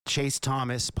Chase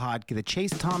Thomas podcast.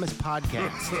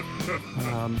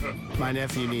 My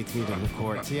nephew needs me to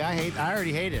record. See, I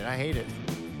already hate it. I hate it.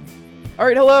 All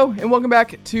right, hello, and welcome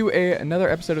back to another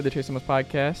episode of the Chase Thomas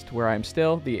podcast, where I'm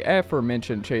still the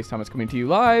aforementioned Chase Thomas, coming to you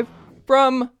live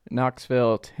from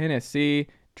Knoxville, Tennessee.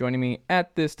 Joining me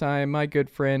at this time, my good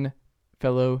friend,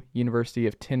 fellow University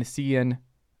of Tennessean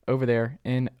over there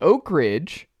in Oak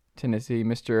Ridge, Tennessee,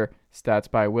 Mr. Stats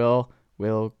by Will.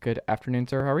 Will, good afternoon,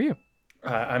 sir. How are you?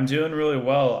 I'm doing really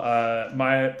well.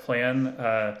 My plan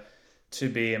to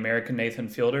be American Nathan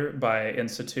Fielder by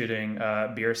instituting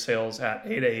beer sales at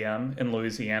 8 a.m. in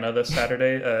Louisiana this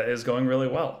Saturday is going really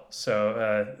well.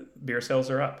 So beer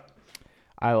sales are up.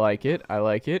 I like it.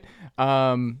 Yeah,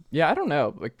 I don't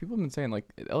know. Like, people have been saying,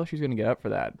 like, LSU's going to get up for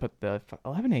that. But the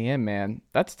 11 a.m., man,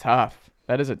 that's tough.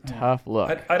 That is a tough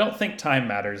look. I don't think time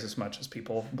matters as much as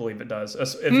people believe it does.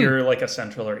 If you're like a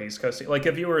Central or East Coast, like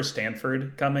if you were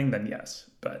Stanford coming, then yes.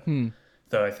 But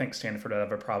though I think Stanford would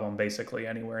have a problem basically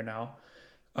anywhere now.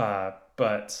 I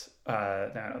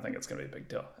don't think it's going to be a big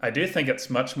deal. I do think it's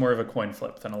much more of a coin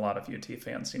flip than a lot of UT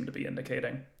fans seem to be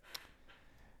indicating.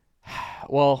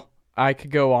 Well, I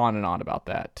could go on and on about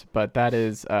that, but that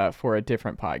is for a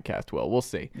different podcast. We'll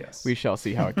see. Yes. We shall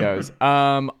see how it goes.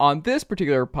 On this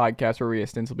particular podcast, where we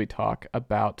ostensibly talk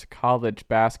about college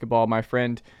basketball, my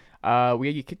friend,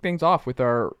 we kick things off with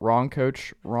our Wrong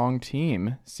Coach, Wrong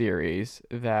Team series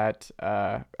that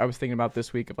I was thinking about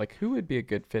this week of, like, who would be a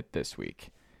good fit this week.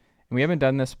 And we haven't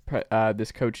done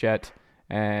this coach yet,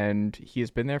 and he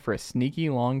has been there for a sneaky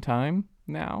long time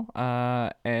now.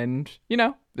 And, you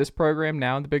know, this program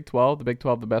now in the Big 12,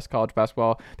 the best college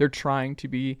basketball, they're trying to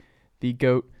be the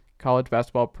GOAT college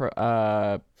basketball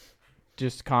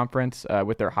just conference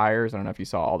with their hires. I don't know if you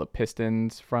saw all the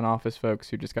Pistons front office folks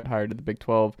who just got hired to the Big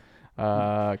 12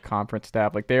 conference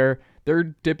staff. Like, they're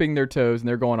dipping their toes and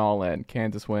they're going all in.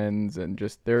 Kansas wins, and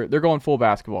just they're going full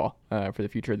basketball for the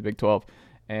future of the Big 12.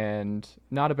 And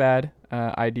not a bad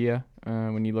idea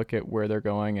when you look at where they're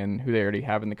going and who they already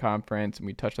have in the conference. And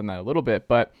we touched on that a little bit.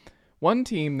 But one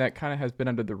team that kind of has been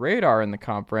under the radar in the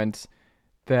conference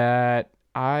that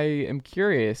I am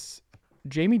curious,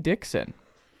 Jamie Dixon,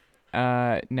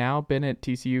 now been at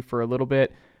TCU for a little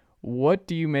bit. What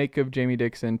do you make of Jamie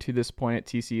Dixon to this point at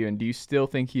TCU? And do you still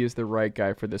think he is the right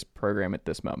guy for this program at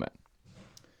this moment?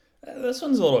 This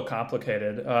one's a little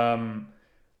complicated.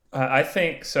 I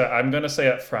think so. I'm going to say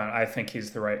up front, I think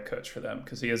he's the right coach for them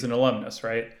because he is an alumnus,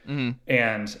 right? Mm-hmm.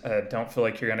 And don't feel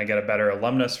like you're going to get a better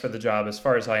alumnus for the job, as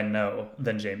far as I know,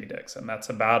 than Jamie Dixon. That's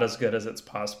about as good as it's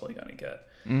possibly going to get.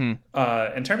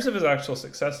 Mm-hmm. In terms of his actual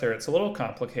success there, it's a little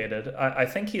complicated. I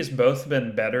think he's both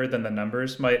been better than the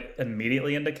numbers might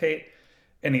immediately indicate,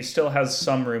 and he still has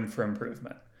some room for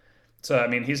improvement. So, I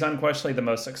mean, he's unquestionably the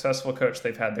most successful coach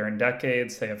they've had there in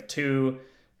decades. They have 2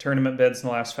 tournament bids in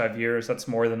the last 5 years. That's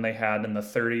more than they had in the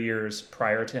 30 years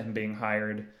prior to him being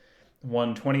hired.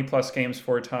 Won 20-plus games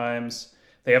 4 times.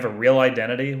 They have a real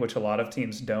identity, which a lot of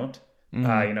teams don't.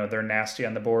 Mm-hmm. They're nasty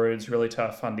on the boards, really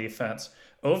tough on defense.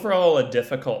 Overall, a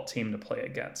difficult team to play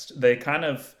against. They kind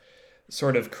of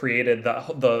sort of created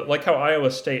the like how Iowa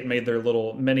State made their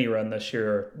little mini run this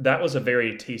year. That was a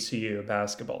very TCU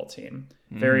basketball team.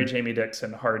 Mm-hmm. Very Jamie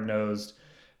Dixon, hard-nosed,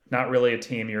 not really a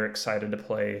team you're excited to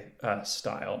play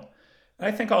style. And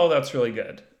I think all of that's really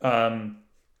good. And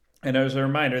as a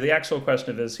reminder, the actual question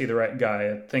of is he the right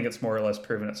guy, I think it's more or less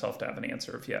proven itself to have an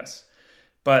answer of yes.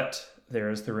 But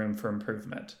there is the room for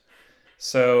improvement.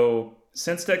 So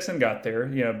since Dixon got there,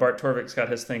 Bart Torvik's got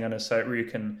his thing on his site where you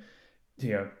can,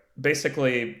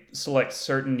 basically select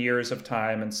certain years of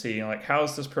time and see, like,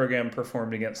 how's this program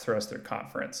performed against the rest of their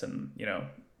conference? And,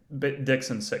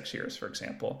 Dixon's 6 years, for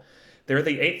example. They're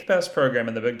the 8th best program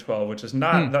in the Big 12, which is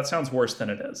not, that sounds worse than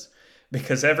it is,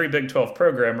 because every Big 12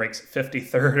 program ranks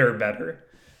 53rd or better,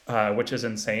 which is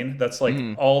insane. That's like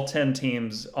all 10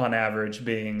 teams on average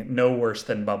being no worse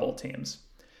than bubble teams,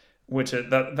 which is,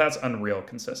 that's unreal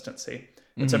consistency.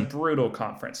 It's a brutal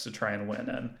conference to try and win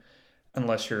in,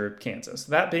 unless you're Kansas.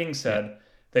 That being said,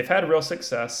 they've had real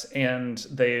success, and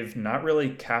they've not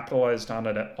really capitalized on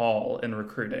it at all in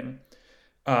recruiting.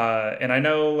 And I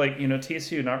know,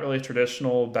 TCU, not really a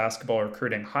traditional basketball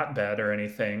recruiting hotbed or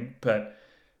anything, but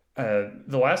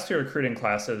the last 2 recruiting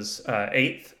classes,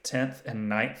 8th, 10th, and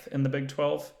 9th in the Big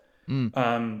 12.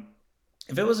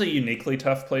 If it was a uniquely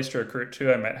tough place to recruit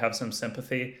to, I might have some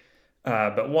sympathy.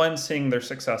 But one, seeing their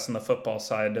success on the football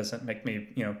side doesn't make me,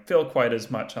 feel quite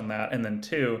as much on that. And then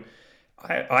 2,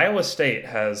 Iowa State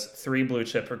has 3 blue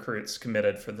chip recruits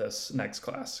committed for this next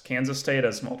class. Kansas State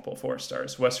has multiple 4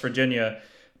 stars. West Virginia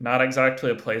not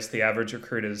exactly a place the average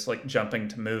recruit is like jumping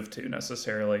to move to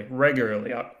necessarily,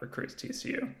 regularly out recruits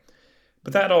TCU.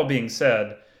 But that all being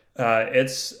said,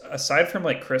 it's aside from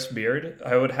like Chris Beard,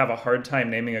 I would have a hard time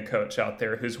naming a coach out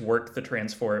there who's worked the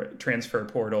transfer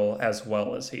portal as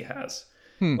well as he has.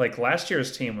 Like last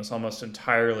year's team was almost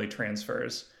entirely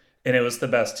transfers, and it was the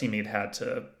best team he'd had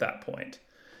to that point.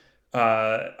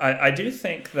 I do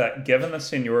think that given the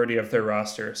seniority of their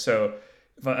roster, so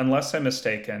unless I'm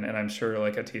mistaken, and I'm sure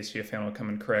like a TCU fan will come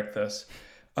and correct this,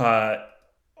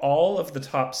 all of the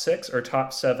top 6 or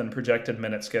top 7 projected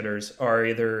minutes getters are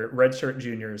either redshirt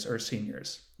juniors or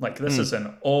seniors. Like this is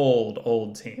an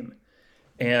old team.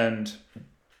 And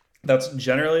that's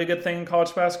generally a good thing in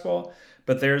college basketball,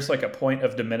 but there's like a point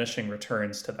of diminishing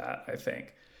returns to that, I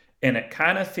think. And it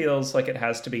kind of feels like it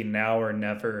has to be now or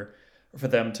never for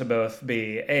them to both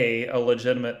be a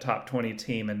legitimate top 20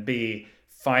 team and B,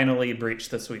 finally breach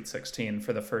the Sweet 16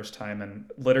 for the first time in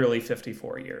literally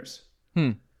 54 years.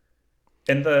 And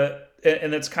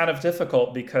it's kind of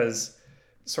difficult because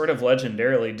sort of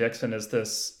legendarily Dixon is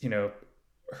this,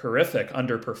 horrific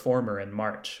underperformer in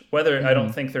March. Whether I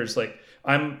don't think there's like,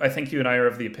 I think you and I are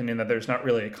of the opinion that there's not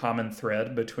really a common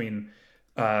thread between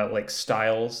like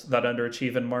styles that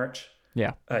underachieve in March.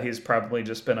 Yeah. He's probably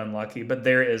just been unlucky, but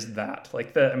there is that.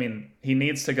 Like he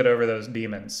needs to get over those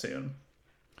demons soon.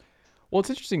 Well, it's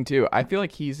interesting too. I feel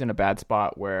like he's in a bad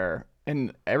spot where,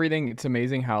 and everything, it's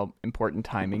amazing how important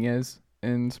timing is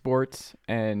in sports,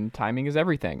 and timing is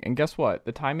everything. And guess what?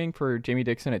 The timing for Jamie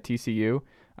Dixon at TCU,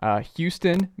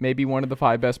 Houston, maybe one of the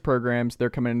 5 best programs. They're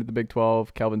coming into the Big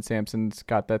 12. Kelvin Sampson's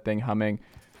got that thing humming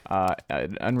at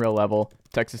an unreal level.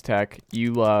 Texas Tech,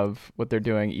 you love what they're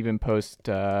doing. Even post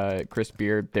Chris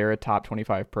Beard, they're a top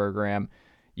 25 program.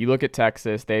 You look at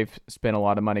Texas, they've spent a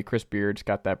lot of money. Chris Beard's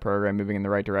got that program moving in the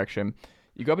right direction.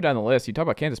 You go up and down the list, you talk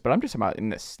about Kansas, but I'm just about in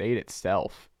the state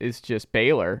itself. It's just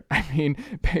Baylor. I mean,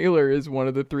 Baylor is one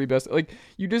of the 3 best. Like,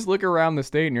 you just look around the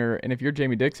state, and if you're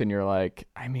Jamie Dixon, you're like,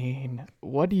 I mean,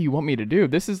 what do you want me to do?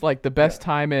 This is like the best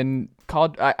time in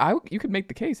college. You could make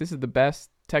the case this is the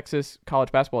best Texas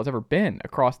college basketball has ever been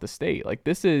across the state. Like,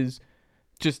 this is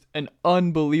just an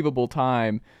unbelievable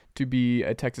time to be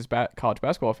a Texas college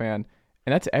basketball fan,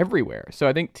 and that's everywhere. So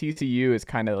I think TCU is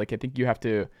kind of like, I think you have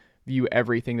to view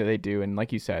everything that they do, and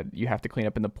like you said, you have to clean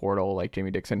up in the portal like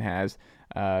Jamie Dixon has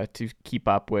to keep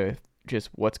up with just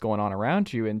what's going on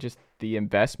around you, and just the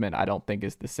investment I don't think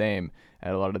is the same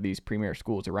at a lot of these premier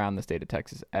schools around the state of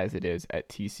Texas as it is at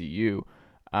TCU,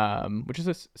 which is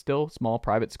a still small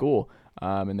private school,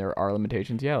 and there are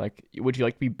limitations. Yeah, like, would you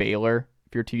like to be Baylor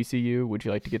if you're TCU? Would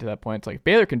you like to get to that point? It's like, if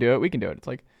Baylor can do it, we can do it. It's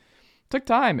like, it took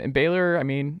time, and Baylor, I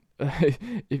mean,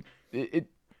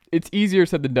 it's easier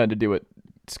said than done to do what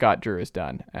Scott Drew has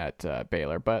done at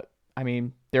Baylor, but I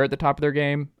mean, they're at the top of their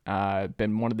game.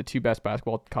 Been one of the 2 best college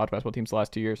basketball teams the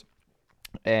last 2 years,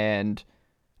 and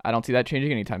I don't see that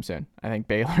changing anytime soon. I think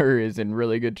Baylor is in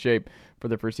really good shape for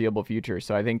the foreseeable future.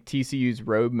 So I think TCU's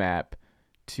roadmap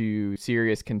to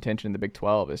serious contention in the Big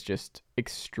 12 is just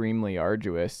extremely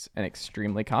arduous and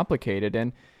extremely complicated.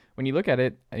 And when you look at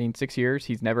it, I mean, 6 years,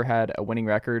 he's never had a winning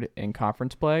record in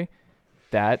conference play.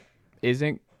 That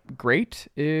isn't great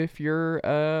if you're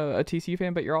a TCU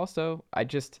fan, but you're also, I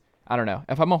don't know.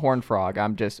 If I'm a Horned Frog,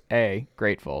 I'm just A,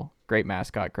 grateful, great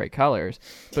mascot, great colors,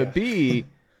 but B,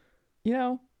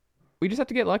 we just have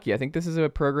to get lucky. I think this is a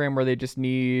program where they just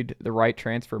need the right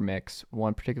transfer mix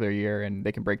one particular year, and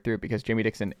they can break through it because Jamie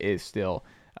Dixon is still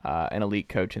an elite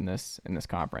coach in this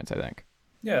conference, I think.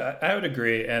 Yeah, I would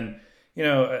agree. And,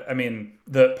 I mean,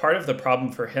 the part of the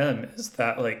problem for him is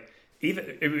that, like,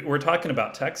 even we're talking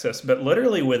about Texas, but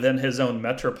literally within his own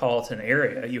metropolitan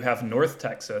area, you have North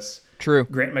Texas. True.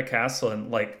 Grant McCasland,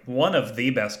 like one of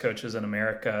the best coaches in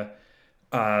America.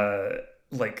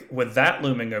 Like with that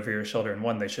looming over your shoulder, and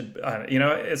one they should,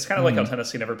 it's kind of like how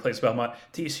Tennessee never plays Belmont.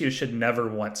 TCU should never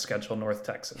once schedule North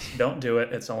Texas. Don't do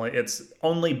it. It's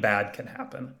only bad can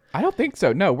happen. I don't think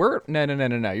so. No,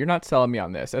 no. You're not selling me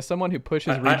on this. As someone who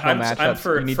pushes regional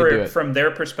matchups, you need to do it. From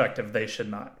their perspective, they should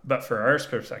not. But for our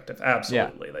perspective,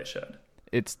 absolutely, they should.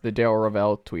 It's the Dale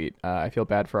Ravel tweet. I feel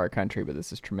bad for our country, but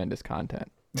this is tremendous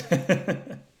content.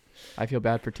 I feel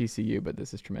bad for TCU, but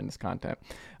this is tremendous content.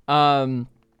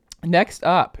 Next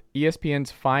up,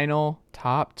 ESPN's final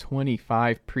top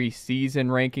 25 preseason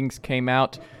rankings came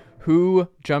out. Who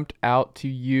jumped out to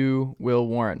you, Will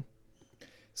Warren?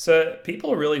 So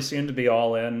people really seem to be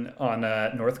all in on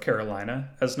North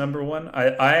Carolina as number 1.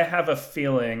 I have a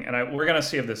feeling, and we're going to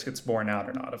see if this gets borne out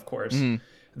or not, of course,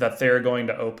 that they're going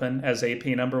to open as AP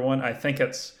number 1. I think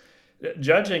it's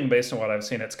judging based on what I've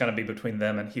seen, it's going to be between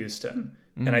them and Houston.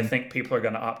 Mm-hmm. And I think people are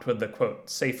going to opt with the, quote,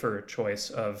 safer choice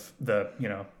of the,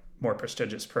 more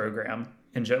prestigious program.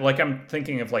 Like I'm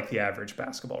thinking of like the average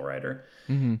basketball writer.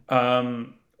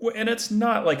 Mm-hmm. And it's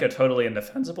not like a totally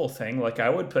indefensible thing. Like I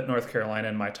would put North Carolina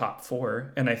in my top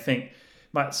 4. And I think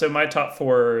my top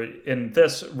 4 in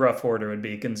this rough order would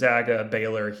be Gonzaga,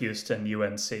 Baylor, Houston,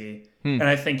 UNC. And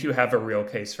I think you have a real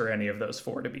case for any of those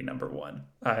 4 to be number 1.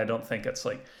 I don't think it's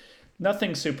like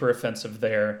nothing super offensive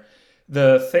there.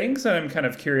 The things that I'm kind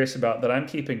of curious about that I'm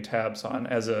keeping tabs on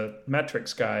as a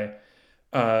metrics guy,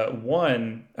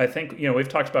 one, I think, we've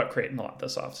talked about Creighton a lot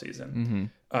this offseason.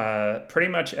 Mm-hmm. Pretty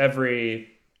much every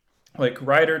like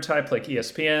writer type, like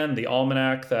ESPN, the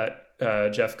Almanac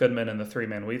that Jeff Goodman and the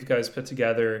 3-Man Weave guys put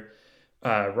together,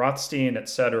 Rothstein,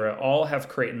 etc., all have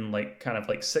Creighton like kind of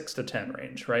like 6 to 10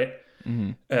 range, right?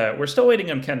 Mm-hmm. We're still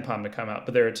waiting on KenPom to come out,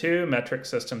 but there are 2 metric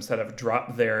systems that have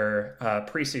dropped their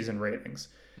preseason ratings.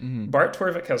 Mm-hmm. Bart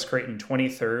Torvik has Creighton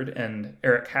 23rd, and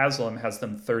Eric Haslam has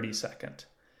them 32nd.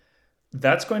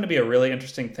 That's going to be a really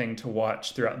interesting thing to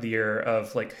watch throughout the year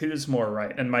of like who's more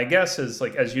right. And my guess is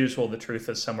like, as usual, the truth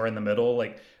is somewhere in the middle.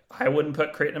 Like I wouldn't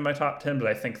put Creighton in my top 10, but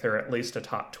I think they're at least a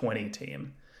top 20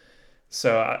 team.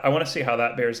 So I want to see how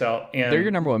that bears out. And they're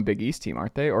your number 1 Big East team,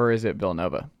 aren't they? Or is it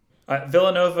Villanova?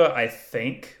 Villanova, I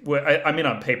think. I mean,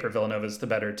 on paper, Villanova is the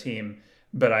better team,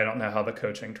 but I don't know how the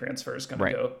coaching transfer is going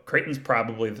to go. Creighton's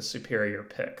probably the superior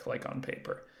pick, like on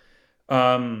paper.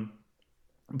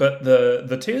 But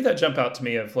the 2 that jump out to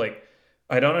me of like,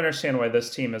 I don't understand why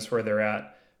this team is where they're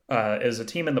at, is a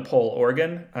team in the poll,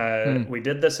 Oregon. We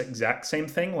did this exact same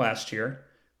thing last year,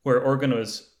 where Oregon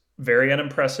was very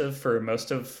unimpressive for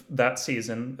most of that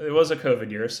season. It was a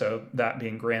COVID year, so that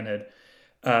being granted.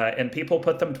 And people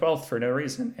put them 12th for no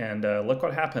reason. And look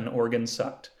what happened. Oregon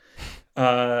sucked.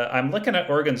 I'm looking at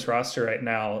Oregon's roster right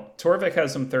now. Torvik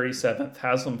has them 37th,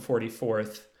 Haslam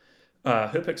 44th.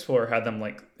 Hoop Explorer had them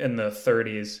like in the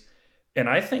 30s. And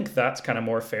I think that's kind of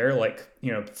more fair, like,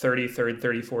 33rd,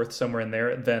 34th, somewhere in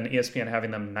there, than ESPN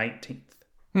having them 19th.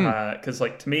 Because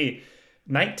like to me,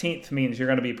 19th means you're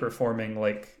going to be performing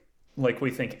like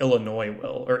we think Illinois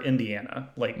will or Indiana.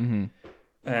 Like, and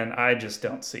I just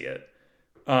don't see it.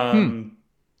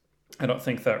 I don't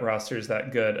think that roster is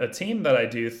that good. A team that I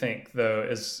do think, though,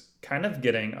 is kind of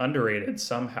getting underrated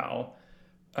somehow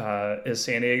is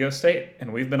San Diego State.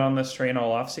 And we've been on this train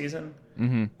all offseason.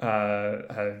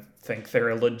 I think they're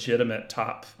a legitimate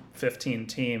top 15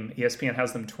 team. ESPN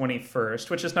has them 21st,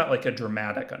 which is not like a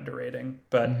dramatic underrating.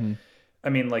 But, I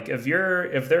mean, like if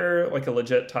they're like a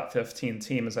legit top 15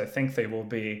 team, as I think they will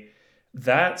be,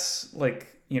 that's like,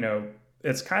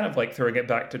 it's kind of like throwing it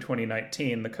back to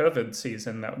 2019, the COVID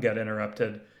season that got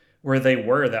interrupted, where they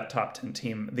were that top 10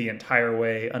 team the entire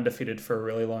way, undefeated for a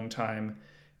really long time.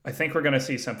 I think we're going to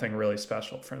see something really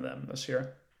special from them this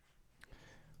year.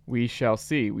 We shall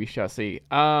see. We shall see.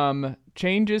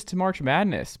 Changes to March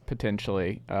Madness,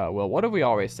 potentially. Well, what have we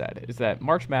always said? Is that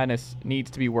March Madness needs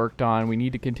to be worked on. We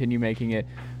need to continue making it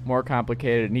more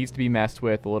complicated. It needs to be messed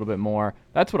with a little bit more.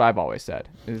 That's what I've always said.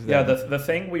 The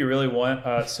thing we really want,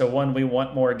 we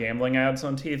want more gambling ads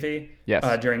on TV.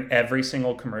 Yes. During every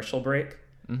single commercial break.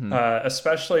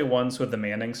 Especially ones with the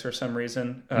Mannings for some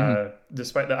reason.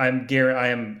 Despite that, I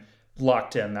am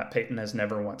locked in that Peyton has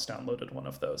never once downloaded one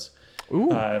of those.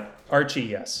 Ooh. Archie,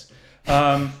 yes.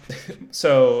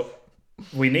 So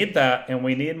we need that, and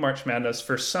we need March Madness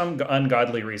for some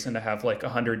ungodly reason to have like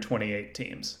 128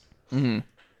 teams.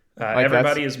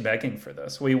 Everybody is begging for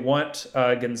this. We want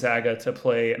Gonzaga to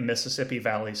play Mississippi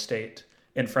Valley State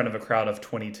in front of a crowd of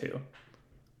 22.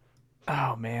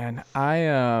 Oh man, I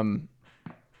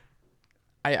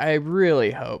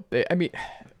really hope.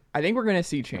 I think we're going to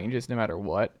see changes no matter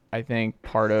what. I think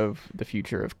part of the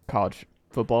future of college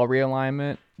football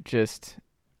realignment,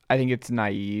 I think it's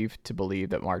naive to believe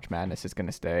that March Madness is going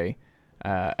to stay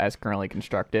as currently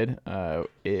constructed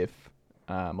if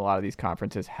a lot of these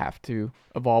conferences have to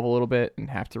evolve a little bit and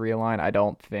have to realign. I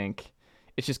don't think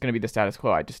it's just going to be the status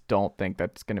quo. I just don't think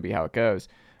that's going to be how it goes.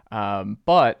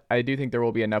 But I do think there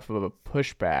will be enough of a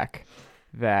pushback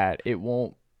that it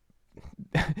won't.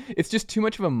 It's just too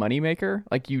much of a moneymaker.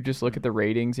 Like you just look at the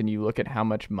ratings and you look at how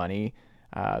much money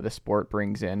the sport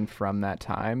brings in from that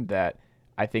time, that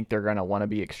I think they're going to want to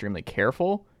be extremely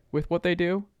careful with what they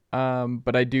do.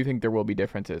 But I do think there will be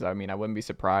differences. I mean, I wouldn't be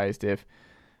surprised if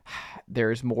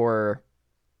there's more.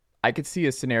 I could see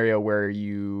a scenario where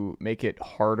you make it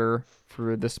harder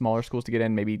for the smaller schools to get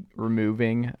in, maybe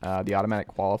removing the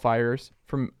automatic qualifiers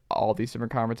from all these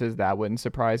different conferences. That wouldn't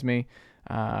surprise me,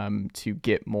 to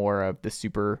get more of the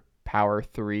super Power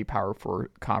 3, Power 4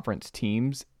 conference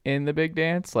teams in the Big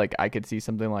Dance. Like, I could see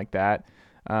something like that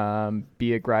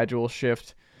be a gradual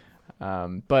shift.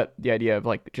 But the idea of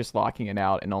like just locking it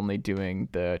out and only doing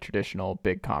the traditional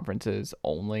big conferences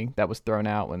only, that was thrown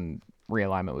out when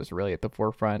realignment was really at the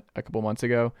forefront a couple months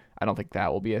ago. I don't think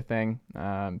that will be a thing.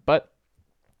 But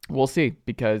we'll see,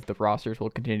 because the rosters will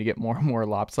continue to get more and more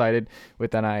lopsided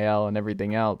with NIL and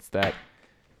everything else. That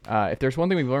if there's one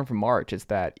thing we've learned from March, is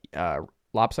that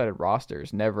lopsided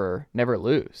rosters never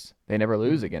lose. They never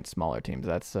lose against smaller teams.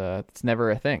 That's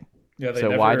never a thing. Yeah, they so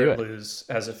never why do lose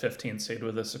as a 15 seed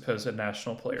with a supposed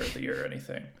national player of the year or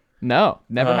anything. No,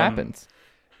 never happens.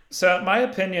 So my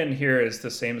opinion here is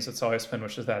the same as it's always been,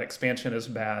 which is that expansion is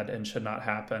bad and should not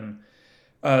happen.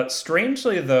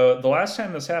 Strangely, though, the last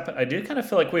time this happened, I do kind of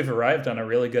feel like we've arrived on a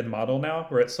really good model now,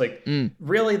 where it's like,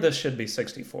 really, this should be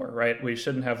 64, right? We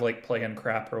shouldn't have like play-in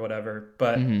crap or whatever.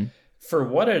 But for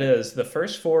what it is, the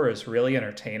first 4 is really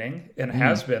entertaining and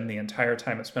has been the entire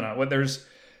time it's been on.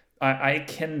 I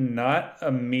cannot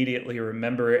immediately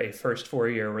remember a first 4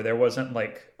 year where there wasn't,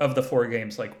 like, of the 4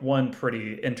 games, like one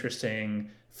pretty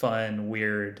interesting, fun,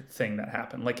 weird thing that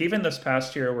happened. Like even this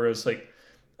past year, where it was like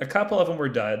a couple of them were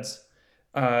duds,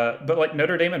 but like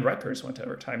Notre Dame and Rutgers went to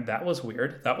overtime. That was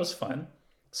weird. That was fun.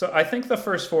 So I think the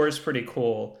first 4 is pretty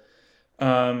cool.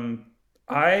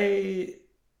 I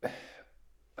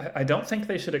don't think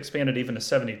they should expand it even to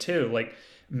 72. Like,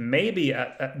 maybe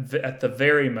at the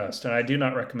very most, and I do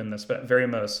not recommend this, but at very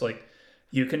most, like,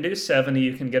 you can do 70,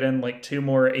 you can get in like 2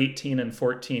 more 18 and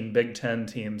 14 Big Ten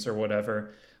teams or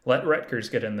whatever. Let Rutgers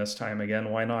get in this time again.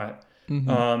 Why not?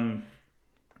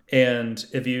 And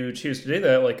if you choose to do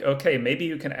that, like, okay, maybe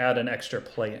you can add an extra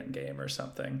play-in game or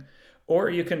something. Or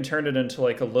you can turn it into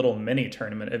like a little mini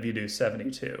tournament if you do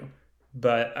 72.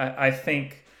 But I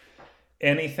think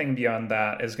anything beyond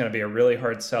that is going to be a really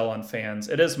hard sell on fans.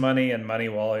 It is money, and money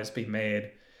will always be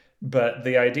made. But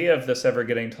the idea of this ever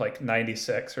getting to like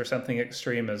 96 or something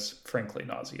extreme is frankly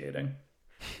nauseating.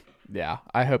 Yeah,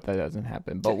 I hope that doesn't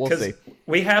happen, but we'll see.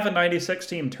 We have a 96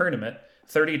 team tournament.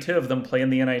 32 of them play in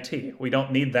the NIT. We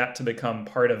don't need that to become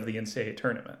part of the NCAA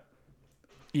tournament.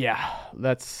 Yeah,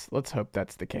 let's hope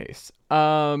that's the case.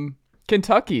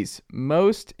 Kentucky's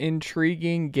most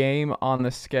intriguing game on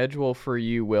the schedule for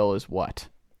you, Will, is what?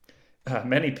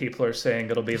 Many people are saying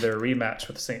it'll be their rematch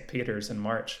with St. Peter's in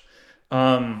March.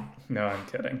 No, I'm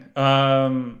kidding.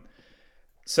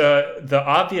 So the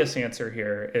obvious answer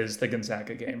here is the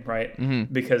Gonzaga game,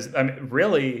 right? Because, I mean,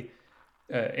 really,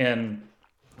 and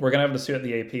we're going to have to see what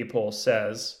the AP poll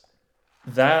says,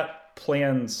 that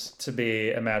plans to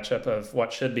be a matchup of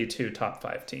what should be 2 top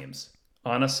 5 teams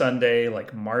on a Sunday,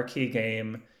 like marquee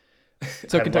game.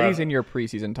 So Kentucky's in your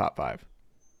preseason top 5.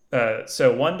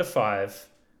 So 1 to 5,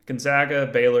 Gonzaga,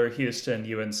 Baylor, Houston,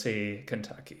 UNC,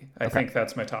 Kentucky. I think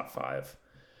that's my top 5.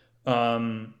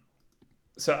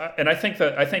 So, and I think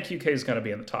UK is going to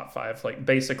be in the top 5, like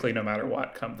basically no matter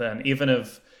what come then, even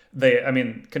if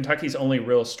Kentucky's only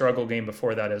real struggle game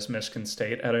before that is Michigan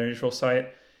State at a neutral site.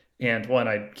 And 1,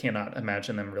 I cannot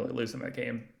imagine them really losing that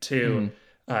game. 2,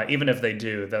 even if they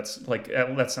do, that's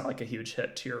not like a huge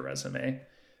hit to your resume.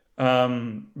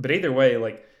 But either way,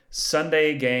 like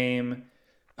Sunday game,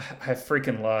 I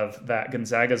freaking love that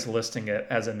Gonzaga's listing it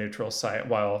as a neutral site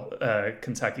while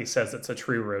Kentucky says it's a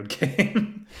true road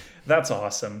game. That's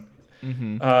awesome.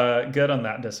 Good on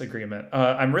that disagreement.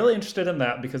 I'm really interested in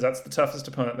that because that's the toughest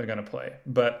opponent they're going to play.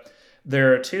 But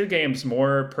there are 2 games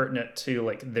more pertinent to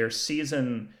like their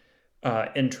season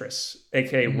interests,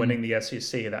 aka winning the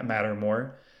SEC, that matter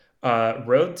more.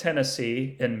 Road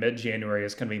Tennessee in mid-January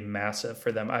is going to be massive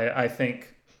for them. I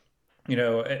think,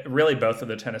 really both of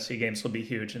the Tennessee games will be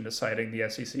huge in deciding the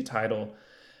SEC title.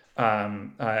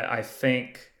 I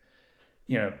think,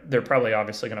 they're probably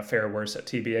obviously going to fare worse at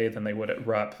TBA than they would at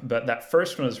Rupp, but that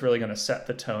first one is really going to set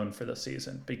the tone for the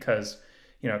season because,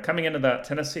 coming into that,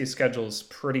 Tennessee's schedule is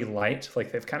pretty light.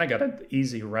 Like they've kind of got an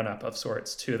easy run-up of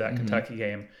sorts to that Kentucky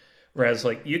game. Whereas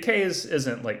like UK's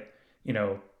isn't like,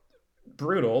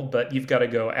 brutal, but you've got to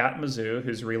go at Mizzou,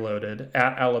 who's reloaded,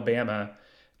 at Alabama,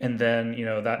 and then,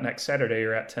 that next Saturday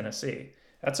you're at Tennessee.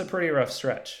 That's a pretty rough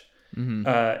stretch.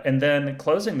 And then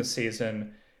closing the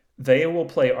season, they will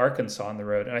play Arkansas on the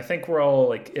road. And I think we're all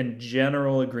like in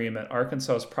general agreement,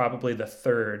 Arkansas is probably the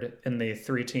 3rd in the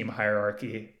 3-team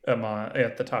hierarchy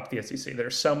at the top of the SEC.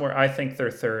 They're somewhere, I think they're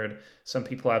 3rd. Some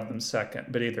people have them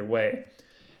 2nd, but either way,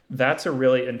 that's a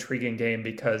really intriguing game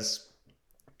because,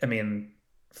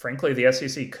 frankly, the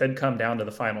SEC could come down to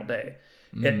the final day.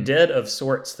 It did of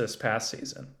sorts this past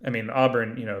season.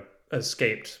 Auburn,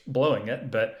 escaped blowing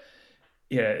it, but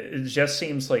yeah, it just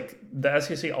seems like the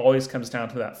SEC always comes down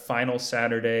to that final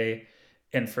Saturday.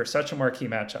 And for such a marquee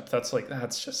matchup,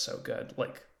 that's just so good.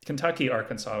 Like Kentucky,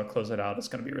 Arkansas to close it out is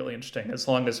going to be really interesting as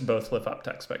long as both live up to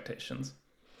expectations.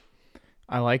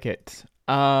 I like it.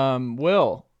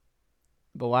 Will,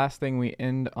 the last thing we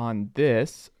end on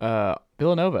this,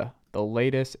 Villanova, the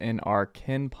latest in our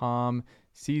Ken Palm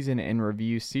season in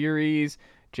review series.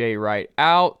 Jay Wright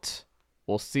out.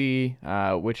 We'll see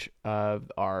which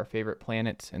of our favorite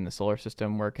planets in the solar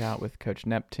system work out with Coach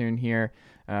Neptune here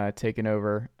taking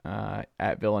over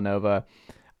at Villanova.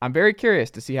 I'm very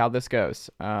curious to see how this goes.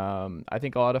 I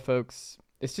think a lot of folks,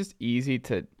 it's just easy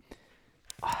to,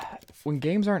 when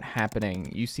games aren't happening,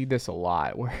 you see this a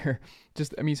lot where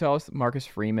you saw Marcus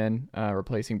Freeman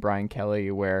replacing Brian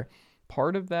Kelly, where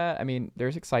part of that,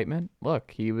 there's excitement.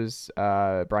 Look,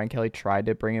 Brian Kelly tried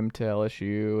to bring him to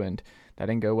LSU and that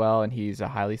didn't go well, and he's a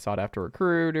highly sought after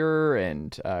recruiter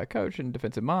and coach and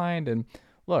defensive mind. And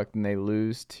look, and they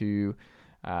lose to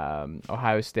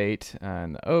Ohio State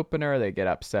in the opener. They get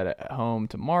upset at home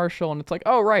to Marshall, and it's like,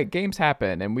 oh, right, games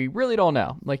happen, and we really don't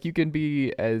know. Like, you can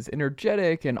be as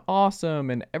energetic and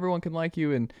awesome, and everyone can like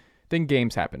you, and then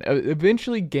games happen.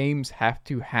 Eventually, games have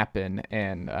to happen,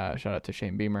 and shout out to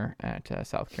Shane Beamer at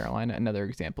South Carolina. Another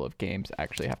example of games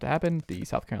actually have to happen. The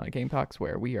South Carolina Gamecocks,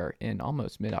 where we are in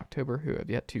almost mid-October, who have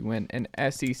yet to win an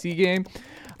SEC game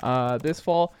this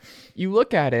fall. You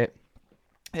look at it,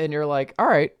 and you're like, all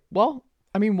right, well,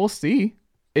 we'll see.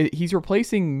 He's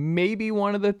replacing maybe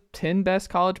one of the 10 best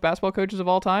college basketball coaches of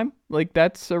all time. Like,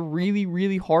 that's a really,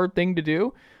 really hard thing to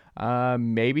do.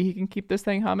 Maybe he can keep this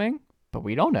thing humming, but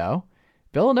we don't know.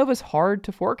 Villanova's hard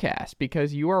to forecast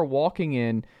because you are walking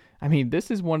in.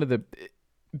 This is one of the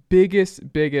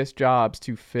biggest jobs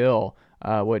to fill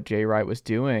what Jay Wright was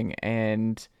doing.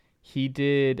 And he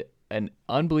did an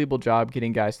unbelievable job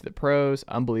getting guys to the pros,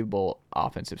 unbelievable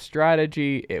offensive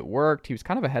strategy. It worked. He was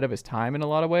kind of ahead of his time in a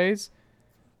lot of ways.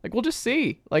 Like, we'll just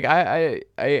see. Like, I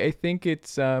think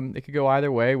it could go either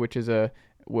way, which is a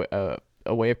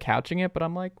way of couching it. But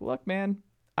I'm like, look, man,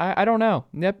 I don't know.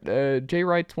 Jay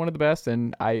Wright's one of the best,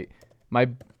 and my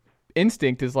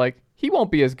instinct is like, he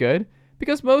won't be as good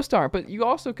because most aren't. But you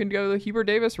also can go the Hubert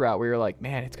Davis route where you're like,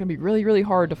 man, it's going to be really, really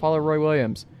hard to follow Roy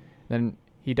Williams. Then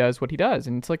he does what he does,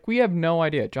 and it's like, we have no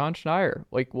idea. John Schneider,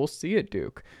 like, we'll see at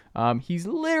Duke. He's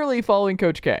literally following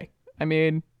Coach K.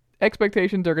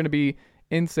 Expectations are going to be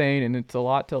insane, and it's a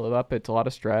lot to live up. It's a lot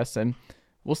of stress, and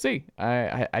we'll see.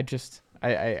 I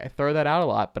throw that out a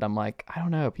lot, but I'm like, I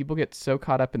don't know. People get so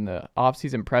caught up in the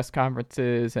off-season press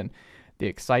conferences and the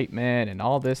excitement and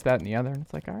all this, that, and the other, and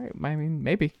it's like, all right,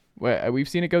 maybe. We've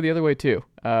seen it go the other way too.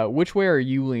 Which way are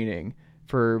you leaning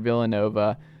for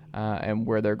Villanova and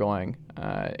where they're going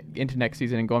into next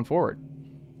season and going forward?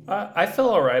 I feel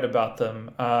all right about them.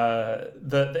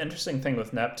 The interesting thing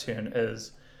with Neptune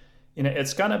is,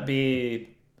 it's going to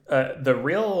be the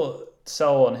real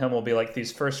sell on him will be like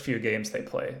these first few games they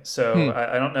play. So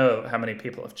I don't know how many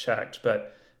people have checked,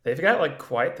 but they've got like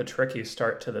quite the tricky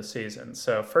start to the season.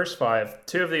 So first 5,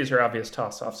 2 of these are obvious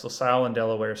toss-offs. LaSalle and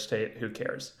Delaware State, who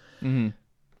cares? Mm-hmm.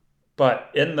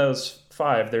 But in those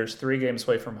 5, there's 3 games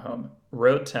away from home.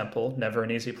 Road Temple, never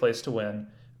an easy place to win.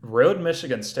 Road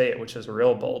Michigan State, which is a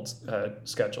real bold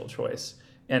schedule choice.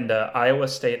 And Iowa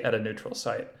State at a neutral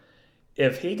site.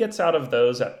 If he gets out of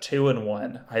those at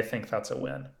 2-1, I think that's a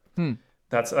win.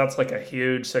 That's like a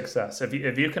huge success. If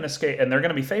you can escape, and they're going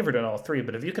to be favored in all 3,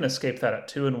 but if you can escape that at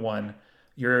 2-1,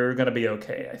 you're going to be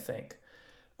okay, I think.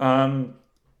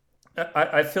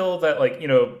 I feel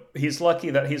that, he's lucky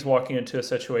that he's walking into a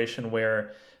situation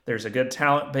where there's a good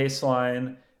talent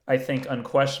baseline. I think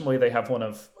unquestionably they have one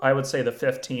of, I would say, the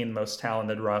 15 most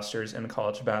talented rosters in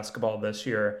college basketball this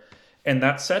year. And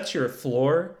that sets your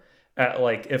floor at,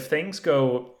 if things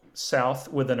go south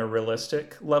within a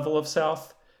realistic level of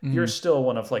south, you're still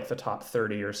one of the top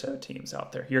 30 or so teams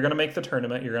out there. You're going to make the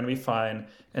tournament. You're going to be fine.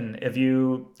 And if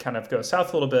you kind of go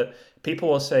south a little bit, people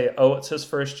will say, oh, it's his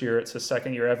first year. It's his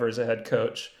second year ever as a head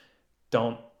coach.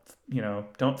 Don't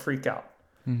freak out.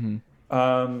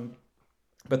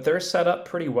 But they're set up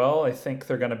pretty well. I think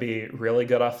they're going to be really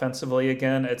good offensively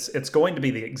again. It's going to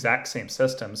be the exact same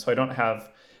system. So I don't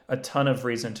have a ton of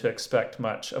reason to expect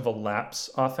much of a lapse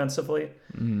offensively.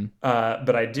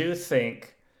 But I do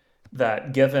think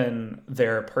that given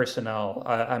their personnel,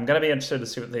 I'm going to be interested to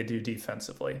see what they do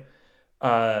defensively.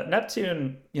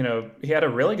 Neptune, he had a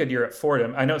really good year at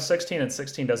Fordham. I know 16 and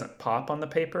 16 doesn't pop on the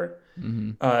paper.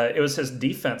 It was his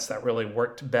defense that really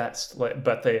worked best,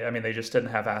 but they just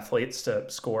didn't have athletes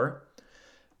to score.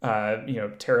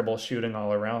 Terrible shooting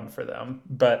all around for them.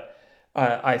 But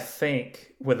I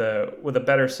think with a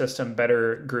better system,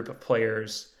 better group of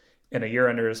players, and a year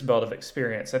under his belt of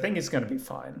experience, I think he's going to be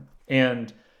fine.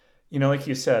 And like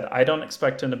you said, I don't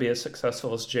expect him to be as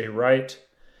successful as Jay Wright.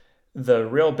 The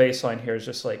real baseline here is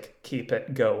just like keep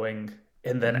it going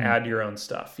and then add your own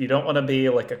stuff. You don't want to be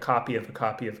like a copy of a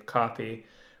copy of a copy.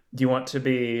 You want to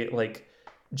be like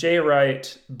Jay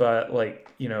Wright, but like,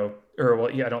 or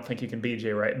well, yeah, I don't think you can be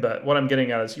Jay Wright, but what I'm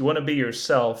getting at is you want to be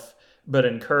yourself, but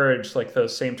encourage like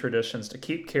those same traditions to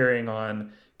keep carrying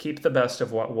on, keep the best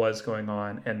of what was going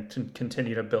on, and to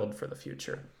continue to build for the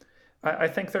future. I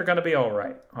think they're going to be all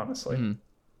right, honestly.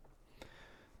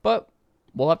 But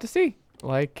we'll have to see.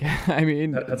 Like, I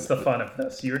mean, that's the fun of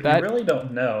this. You really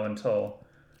don't know until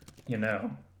you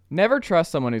know. Never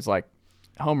trust someone who's like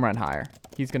home run hire.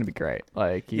 He's going to be great.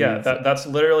 Like, that's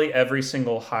literally every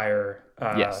single hire.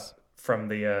 Yes. From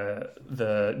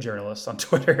the journalists on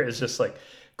Twitter is just like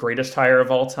greatest hire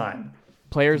of all time.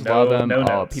 Players love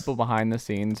him. People behind the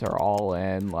scenes are all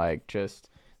in. Like, just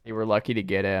they were lucky to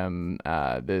get him.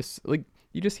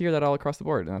 You just hear that all across the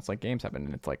board, and it's like games happen,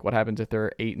 and it's like, what happens if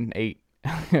they're 8-8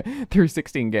 through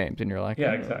 16 games, and you're like,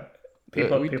 yeah, exactly.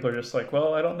 People are just like,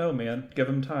 well, I don't know, man. Give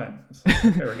him time. It's like,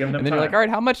 okay, we're giving him and then time. You're like, all right,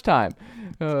 how much time?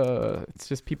 It's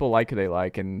just people like who they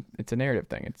like, and it's a narrative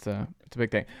thing. It's a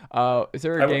big thing. Is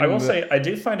there a game? I will say, I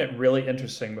do find it really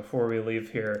interesting before we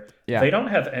leave here. Yeah. They don't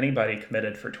have anybody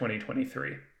committed for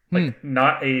 2023. Like,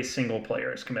 not a single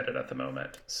player is committed at the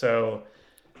moment. So,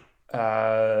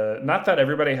 not that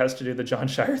everybody has to do the John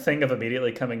Shire thing of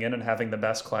immediately coming in and having the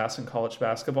best class in college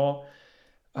basketball.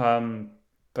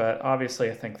 But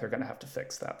obviously, I think they're going to have to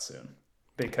fix that soon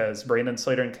because Brandon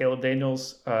Slater and Caleb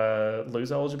Daniels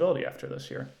lose eligibility after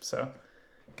this year. So,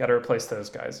 got to replace those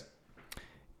guys.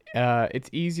 It's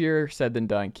easier said than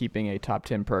done keeping a top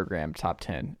 10 program top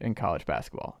 10 in college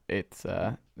basketball. It's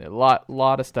a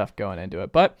lot of stuff going into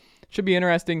it, but should be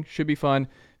interesting, should be fun.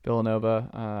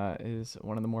 Villanova is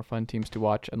one of the more fun teams to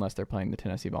watch unless they're playing the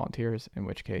Tennessee Volunteers, in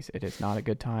which case it is not a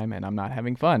good time and I'm not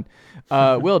having fun.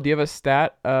 Will, do you have a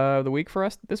stat of the week for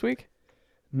us this week?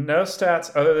 No stats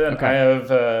other than I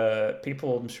have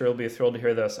people I'm sure will be thrilled to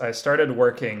hear this. I started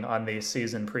working on the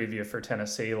season preview for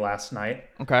Tennessee last night.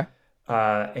 Okay.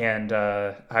 And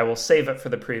I will save it for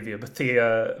the preview. But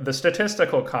the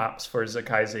statistical comps for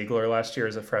Zakai Ziegler last year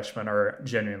as a freshman are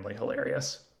genuinely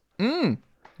hilarious.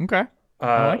 Okay.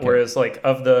 Whereas, like,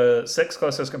 of the 6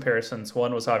 closest comparisons,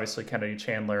 1 was obviously Kennedy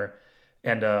Chandler,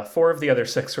 and 4 of the other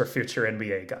 6 were future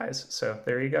NBA guys. So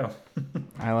there you go.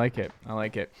 I like it.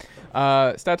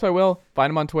 Stats by Will. Find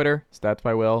him on Twitter. Stats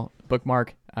by Will.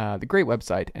 Bookmark the great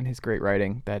website and his great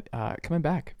writing that coming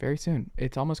back very soon.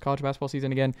 It's almost college basketball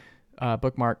season again.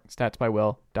 Bookmark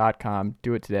statsbywill.com.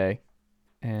 Do it today.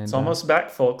 And it's almost back,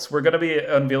 folks. We're going to be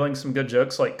unveiling some good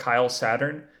jokes like Kyle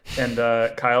Saturn. And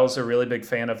Kyle's a really big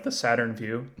fan of the Saturn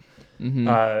View.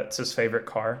 It's his favorite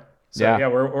car. So, yeah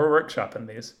we're workshopping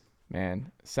these.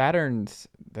 Man, Saturns,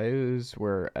 those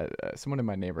were... someone in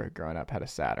my neighborhood growing up had a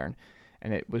Saturn.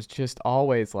 And it was just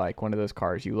always like one of those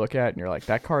cars you look at and you're like,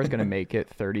 that car is going to make it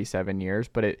 37 years.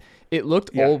 But it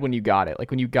looked old when you got it.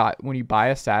 Like when you buy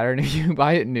a Saturn, if you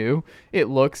buy it new, it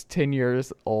looks 10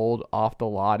 years old off the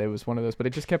lot. It was one of those, but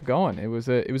it just kept going. It was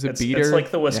a beater. It's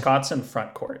like the Wisconsin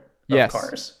front court of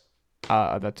cars.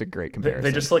 That's a great comparison.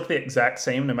 They just look the exact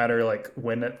same no matter like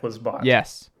when it was bought.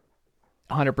 Yes.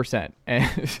 100%.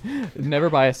 And never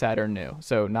buy a Saturn new.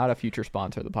 So not a future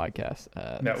sponsor of the podcast.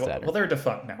 Well, they're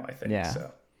defunct now, I think. Yeah.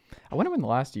 So. I wonder when the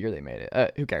last year they made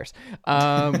it. Who cares?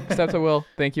 Steps I will.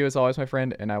 Thank you as always, my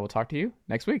friend, and I will talk to you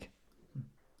next week.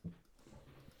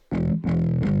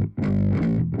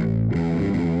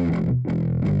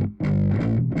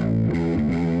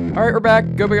 All right, we're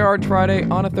back. Go Big Orange Friday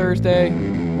on a Thursday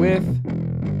with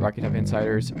Rocky Top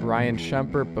Insiders Ryan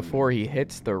Schumpert before he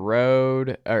hits the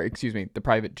road, the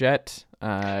private jet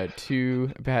to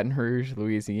Baton Rouge,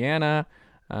 Louisiana.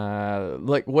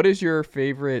 What is your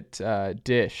favorite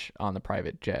dish on the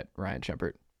private jet, Ryan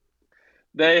Schumpert?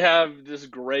 They have this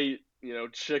great,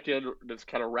 chicken that's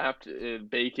kind of wrapped in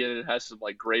bacon. It has some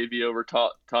like gravy over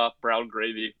top, brown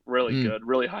gravy. Really good,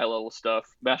 really high level stuff.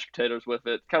 Mashed potatoes with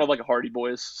it, kind of like a Hardy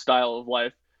Boys style of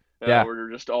life. Where you're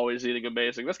just always eating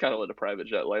amazing. That's kind of what a private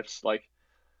jet life's like.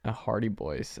 A Hardy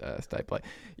Boys style play.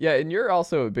 Yeah, and you're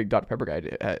also a big Dr. Pepper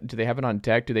guy. Do they have it on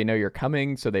deck? Do they know you're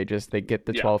coming? So they get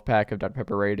the 12-pack of Dr.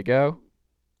 Pepper ready to go?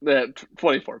 The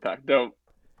 24-pack. Don't.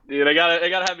 They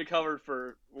gotta have me covered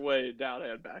for way down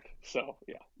and back. So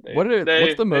yeah.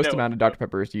 What's the most amount of Dr.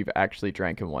 Peppers you've actually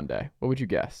drank in one day? What would you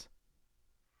guess?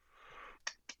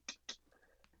 If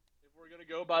we're gonna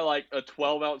go by like a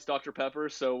 12-ounce Dr. Pepper,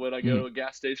 so when I go to a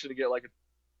gas station to get like a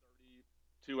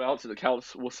 2 ounce, and it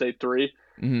counts, we'll say 3.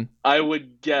 Mm-hmm. I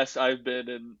would guess I've been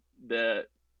in the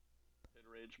 10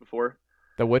 range before.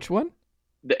 The which one?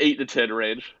 The 8 to 10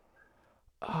 range.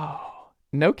 Oh,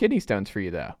 no kidney stones for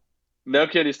you though. No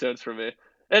kidney stones for me.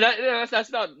 And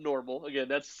that's not normal. Again,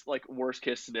 that's like worst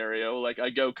case scenario. Like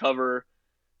I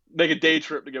make a day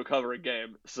trip to go cover a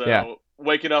game. So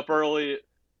waking up early,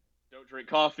 don't drink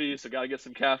coffee, so got to get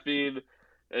some caffeine.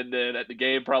 And then at the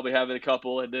game, probably having a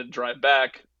couple, and then drive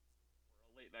back.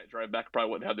 A late night drive back,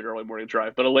 probably wouldn't have the early morning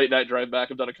drive, but a late night drive back,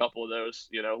 I've done a couple of those.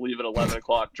 Leave at 11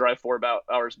 o'clock, drive 4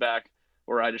 hours back,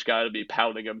 where I just got to be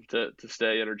pounding them to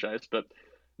stay energized. But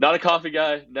not a coffee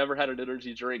guy, never had an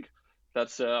energy drink.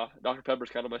 That's Dr. Pepper's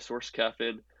kind of my source of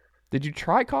caffeine. Did you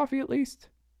try coffee at least?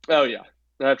 Oh, yeah.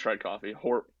 I've tried coffee.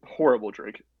 Horrible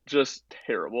drink. Just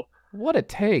terrible. What a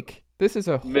take. This is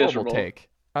a horrible Miserable take.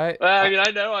 I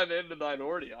know I'm in the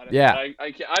minority on it. Yeah.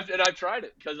 I've tried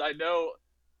it because I know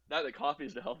not that coffee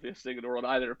is the healthiest thing in the world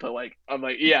either, but I'm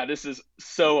like, yeah, this is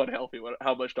so unhealthy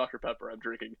how much Dr. Pepper I'm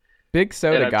drinking. Big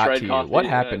soda got to you. Coffee, what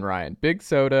happened, Ryan? Big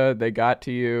soda, they got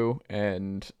to you,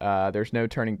 and there's no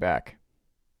turning back.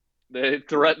 They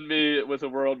threatened me with a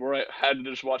world where I had to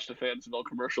just watch the fans milk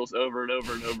commercials over and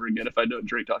over and over again if I don't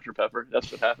drink Dr. Pepper.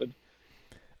 That's what happened.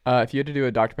 If you had to do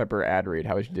a Dr. Pepper ad read,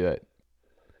 how would you do it?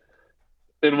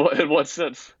 In what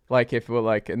sense? Like if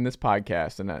in this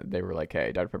podcast, and they were like,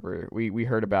 "Hey, Dr. Pepper, we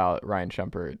heard about Ryan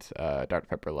Schumpert's Dr.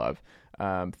 Pepper love.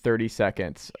 30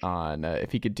 seconds on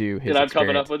if he could do his. And I'm experience.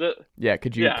 coming up with it. Yeah,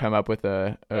 could you come up with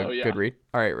a good read?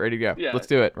 All right, ready to go. Yeah. Let's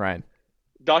do it, Ryan.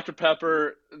 Dr.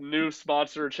 Pepper, new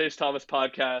sponsor, Chase Thomas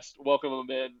Podcast. Welcome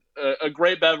them in. A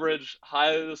great beverage,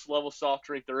 highest level soft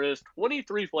drink there is.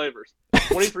 23 flavors.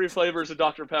 23 flavors of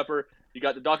Dr. Pepper. You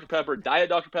got the Dr. Pepper, Diet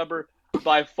Dr. Pepper,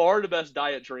 by far the best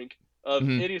diet drink of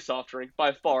any soft drink,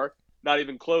 by far. Not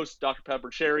even close. Dr.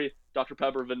 Pepper Cherry, Dr.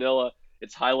 Pepper Vanilla.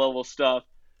 It's high level stuff.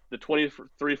 The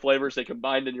 23 flavors they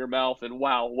combined in your mouth, and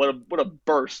wow, what a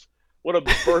burst. What a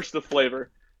burst of flavor.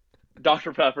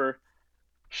 Dr. Pepper.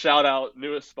 Shout out,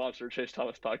 newest sponsor, Chase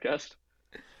Thomas Podcast.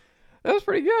 That was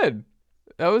pretty good.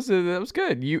 That was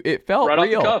good. It felt right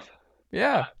real. Off the cuff.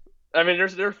 Yeah. I mean,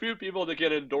 there are few people that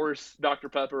can endorse Dr.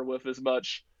 Pepper with as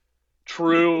much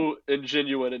true and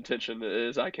genuine intention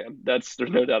as I can. There's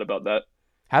no doubt about that.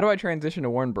 How do I transition to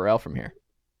Warren Burrell from here?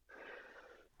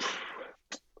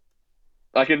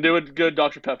 I can do a good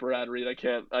Dr. Pepper ad read. I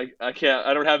can't.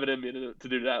 I don't have it in me to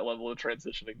do that level of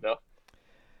transitioning though.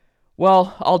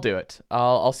 Well, I'll do it.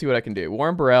 I'll see what I can do.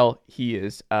 Warren Burrell, he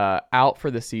is out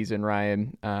for the season,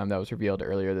 Ryan. That was revealed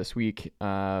earlier this week.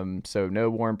 So no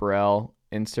Warren Burrell.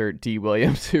 Insert D.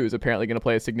 Williams, who is apparently going to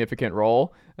play a significant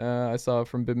role. I saw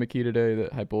from Bib McKee today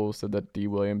that Heupel said that D.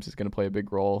 Williams is going to play a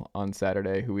big role on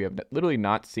Saturday, who we have literally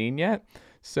not seen yet.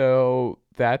 So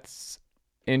that's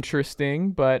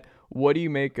interesting. But what do you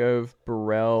make of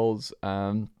Burrell's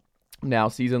now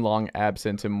season-long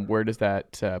absence, and where does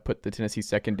that put the Tennessee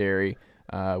secondary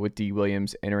with D.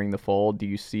 Williams entering the fold? Do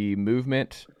you see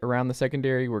movement around the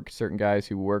secondary where certain guys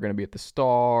who were going to be at the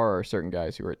star or certain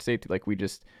guys who are at safety,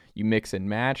 you mix and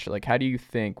match? Like, how do you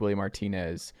think Willie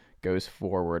Martinez goes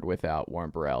forward without Warren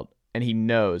Burrell? And he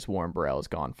knows Warren Burrell is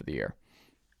gone for the year.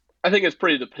 I think it's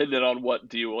pretty dependent on what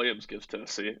D. Williams gives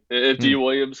Tennessee. If D.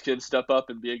 Williams can step up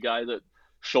and be a guy that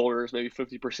shoulders maybe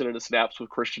 50% of the snaps with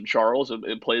Christian Charles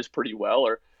and plays pretty well,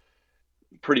 or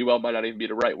pretty well might not even be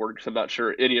the right word because I'm not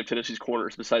sure any of Tennessee's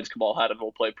corners besides Kamal Haddon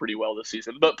will play pretty well this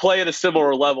season, but play at a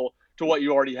similar level to what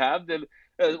you already have, then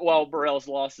while Burrell's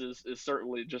loss is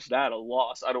certainly just that, a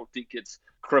loss, I don't think it's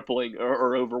crippling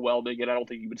or overwhelming, and I don't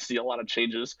think you would see a lot of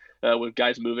changes with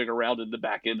guys moving around in the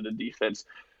back end of the defense.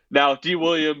 Now, if D.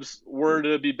 Williams were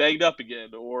to be banged up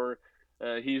again, or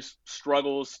he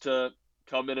struggles to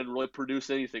come in and really produce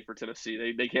anything for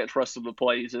Tennessee, they can't trust him to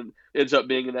play, and ends up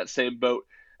being in that same boat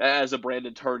as a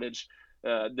Brandon Turnage,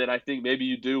 then I think maybe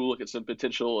you do look at some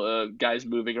potential guys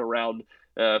moving around.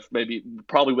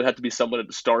 Probably would have to be someone at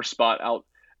the star spot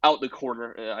out the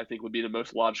corner. I think would be the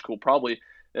most logical. Probably,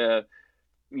 I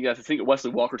think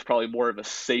Wesley Walker's probably more of a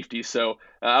safety, so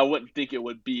I wouldn't think it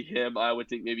would be him. I would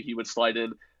think maybe he would slide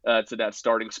in to that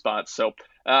starting spot. So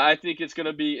I think it's going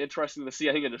to be interesting to see.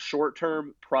 I think in the short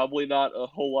term, probably not a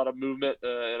whole lot of movement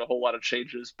and a whole lot of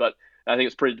changes, but I think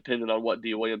it's pretty dependent on what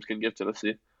D. Williams can give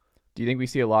Tennessee. Do you think we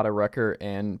see a lot of Rucker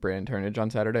and Brandon Turnage on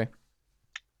Saturday?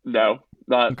 No,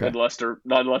 not unless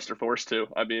they're forced to.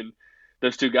 I mean,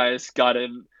 those two guys got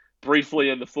in briefly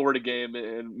in the Florida game,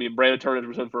 and Brandon Turnage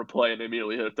was in for a play, and they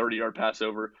immediately hit a 30-yard pass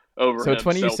over so him. It's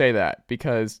funny you say that,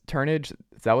 because Turnage,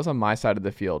 that was on my side of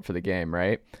the field for the game,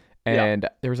 right? And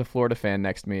there was a Florida fan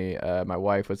next to me. My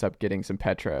wife was up getting some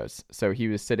Petros, so he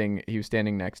was standing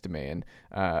next to me, and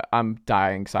I'm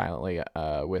dying silently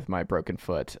with my broken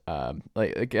foot.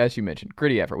 Like as you mentioned,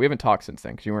 gritty effort. We haven't talked since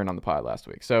then because you weren't on the pod last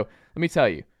week. So let me tell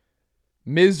you,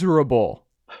 miserable,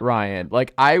 Ryan.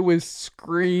 Like I was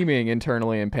screaming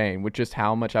internally in pain with just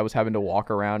how much I was having to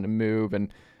walk around and move.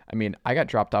 And I mean, I got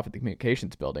dropped off at the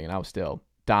communications building, and I was still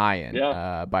dying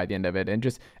by the end of it, and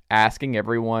just asking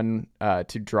everyone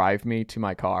to drive me to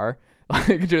my car,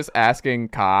 like just asking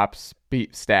cops,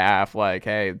 staff, like,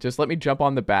 hey, just let me jump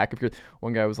on the back. If you're,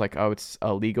 one guy was like, oh, it's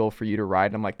illegal for you to ride,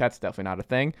 and I'm like, that's definitely not a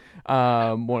thing.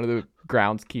 One of the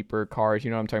groundskeeper cars, you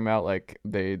know what I'm talking about, like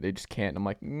they just can't. And I'm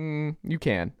like, you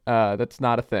can, that's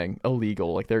not a thing,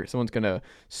 illegal, like someone's gonna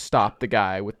stop the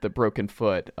guy with the broken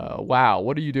foot. Wow,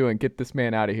 what are you doing? Get this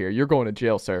man out of here, you're going to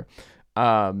jail, sir.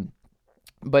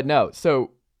 But no,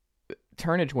 so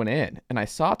Turnage went in, and I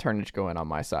saw Turnage go in on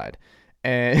my side,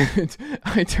 and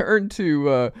I turned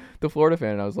to the Florida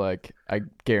fan, and I was like, I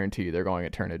guarantee you they're going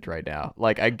at Turnage right now.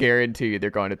 Like, I guarantee you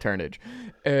they're going to Turnage.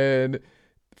 And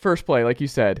first play, like you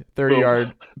said,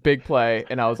 30-yard big play,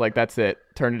 and I was like, that's it.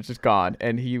 Turnage is gone.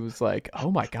 And he was like,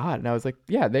 oh my God. And I was like,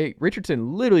 yeah,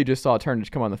 Richardson literally just saw Turnage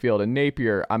come on the field, and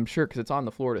Napier, I'm sure, because it's on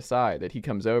the Florida side, that he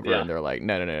comes over, and they're like,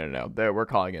 no. We're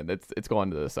calling it. It's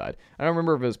going to the side. I don't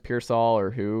remember if it was Pearsall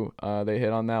or who they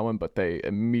hit on that one, but they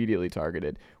immediately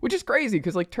targeted, which is crazy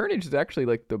because like Turnage is actually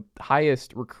like the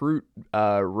highest recruit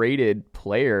rated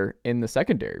player in the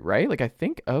secondary, right? Like I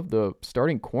think of the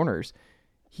starting corners,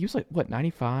 he was like, what,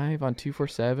 95 on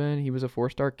 247? He was a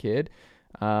 4-star kid.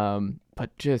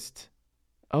 But just,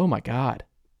 oh my God,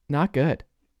 not good.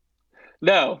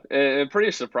 No, and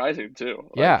pretty surprising too.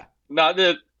 Like, not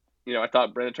that, I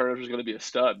thought Brandon Turner was going to be a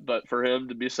stud, but for him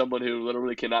to be someone who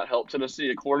literally cannot help Tennessee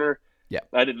at corner,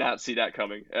 I did not see that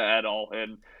coming at all.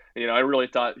 And, I really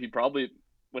thought he probably,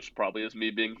 which probably is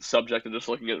me being subject to just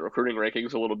looking at the recruiting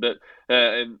rankings a little bit,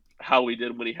 and how he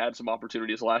did when he had some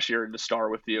opportunities last year in the star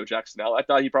with Theo Jackson. I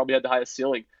thought he probably had the highest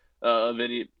ceiling of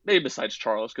any, maybe besides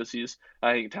Charles, because he's,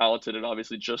 I think, talented and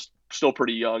obviously just still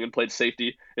pretty young and played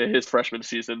safety in his freshman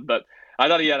season. But I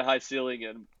thought he had a high ceiling,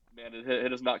 and man,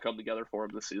 it has not come together for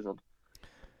him this season.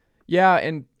 Yeah,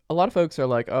 and a lot of folks are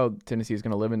like, oh, Tennessee is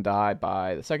going to live and die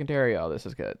by the secondary. Oh, this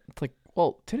is good. It's like,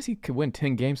 well, Tennessee could win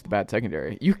 10 games with a bad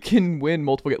secondary. You can win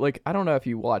multiple games. Like, I don't know if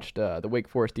you watched the Wake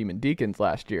Forest Demon Deacons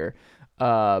last year,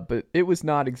 but it was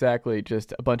not exactly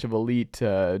just a bunch of elite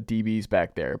DBs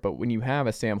back there. But when you have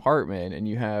a Sam Hartman and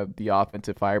you have the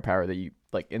offensive firepower that you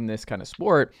like in this kind of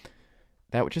sport,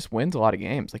 that just wins a lot of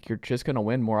games. Like, you're just going to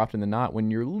win more often than not when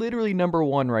you're literally number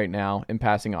one right now in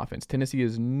passing offense. Tennessee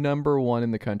is number one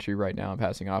in the country right now in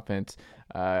passing offense.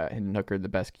 And Hooker, the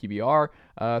best QBR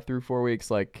through 4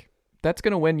 weeks. Like, that's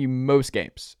going to win you most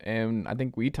games. And I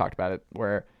think we talked about it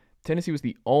where Tennessee was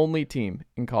the only team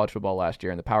in college football last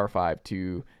year in the Power 5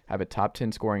 to have a top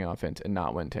 10 scoring offense and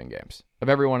not win 10 games of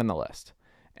everyone in the list.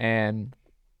 And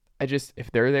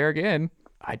if they're there again,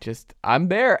 I'm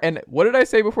there. And what did I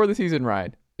say before the season,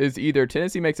 Ryan? Is either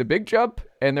Tennessee makes a big jump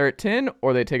and they're at 10,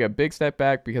 or they take a big step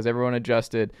back because everyone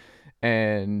adjusted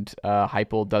and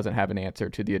Heupel doesn't have an answer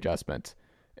to the adjustments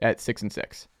at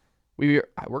 6-6.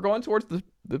 We're going towards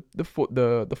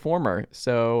the former.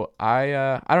 So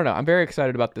I don't know. I'm very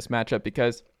excited about this matchup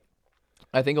because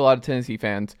I think a lot of Tennessee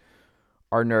fans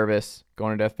are nervous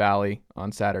going to Death Valley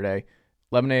on Saturday.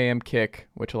 11 a.m. kick,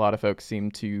 which a lot of folks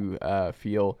seem to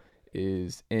feel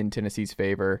is in Tennessee's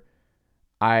favor.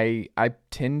 I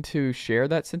tend to share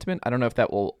that sentiment. I don't know if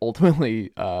that will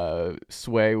ultimately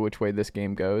sway which way this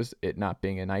game goes, it not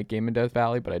being a night game in Death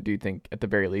Valley, but I do think at the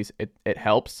very least it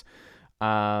helps.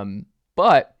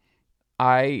 But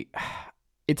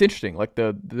it's interesting, like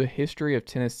the history of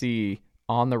Tennessee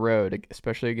on the road,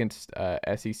 especially against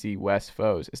SEC West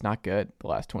foes, is not good the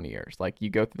last 20 years. Like, you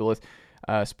go through the list,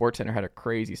 SportsCenter had a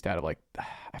crazy stat of like,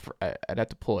 I'd have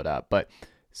to pull it up, but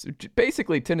so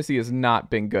basically Tennessee has not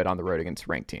been good on the road against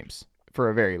ranked teams for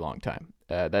a very long time.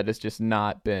 That has just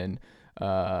not been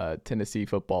Tennessee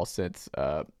football since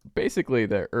basically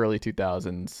the early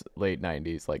 2000s, late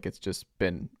 90s. Like, it's just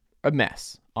been a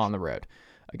mess on the road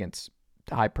against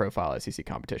high-profile SEC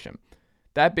competition.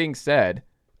 That being said,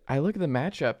 I look at the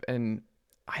matchup and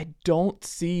I don't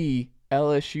see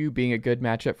LSU being a good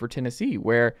matchup for Tennessee,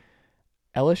 where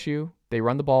LSU, they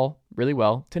run the ball really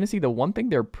well. Tennessee, the one thing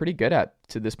they're pretty good at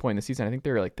to this point in the season, I think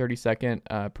they're like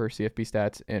 32nd per CFB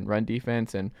stats in run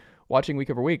defense. And watching week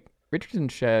over week, Richardson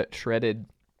shredded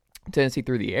Tennessee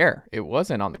through the air. It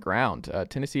wasn't on the ground.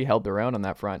 Tennessee held their own on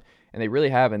that front, and they really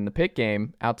have. In the Pitt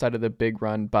game, outside of the big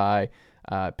run by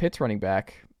Pitt's running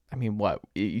back, I mean, what?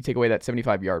 You take away that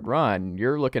 75-yard run,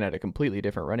 you're looking at a completely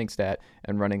different running stat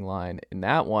and running line in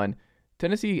that one.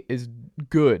 Tennessee is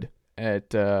good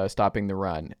at stopping the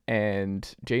run,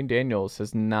 and Jaden Daniels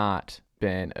has not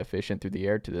been efficient through the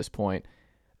air to this point.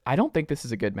 I don't think this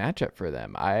is a good matchup for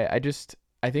them. I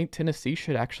think Tennessee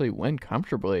should actually win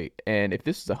comfortably, and if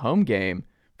this is a home game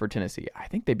for Tennessee, I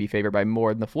think they'd be favored by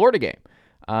more than the Florida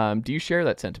game. Do you share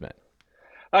that sentiment?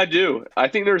 I do. I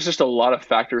think there's just a lot of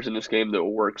factors in this game that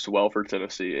works well for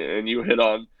Tennessee, and you hit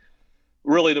on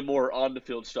really the more on the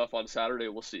field stuff on Saturday.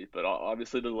 We'll see, but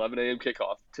obviously the 11 a.m.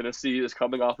 kickoff. Tennessee is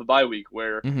coming off a bye week,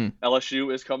 where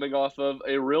LSU is coming off of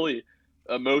a really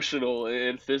emotional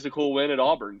and physical win at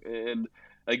Auburn, and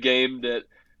a game that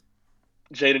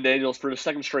Jaden Daniels, for the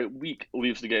second straight week,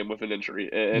 leaves the game with an injury,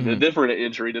 and a different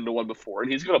injury than the one before.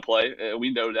 And he's going to play, and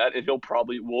we know that, and he'll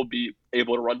probably will be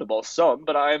able to run the ball some,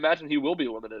 but I imagine he will be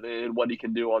limited in what he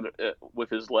can do with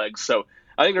his legs. So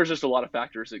I think there's just a lot of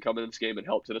factors that come in this game and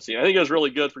help Tennessee. I think it was really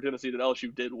good for Tennessee that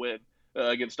LSU did win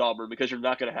against Auburn, because you're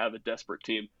not going to have a desperate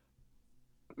team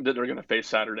that they're going to face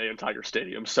Saturday in Tiger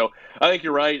Stadium. So I think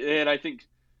you're right, and I think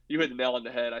you hit the nail on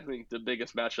the head. I think the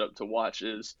biggest matchup to watch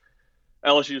is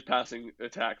LSU's passing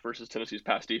attack versus Tennessee's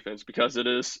pass defense, because it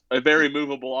is a very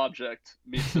movable object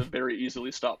meets a very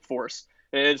easily stopped force,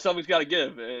 and something's got to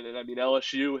give. And I mean,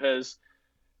 LSU has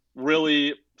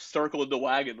really circled the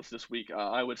wagons this week,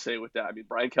 I would say, with that. I mean,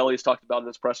 Brian Kelly has talked about in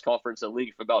his press conference at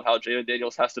length about how Jaden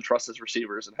Daniels has to trust his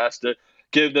receivers and has to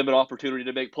give them an opportunity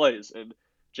to make plays. And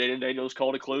Jaden Daniels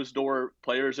called a closed door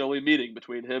players only meeting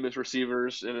between him, his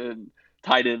receivers, and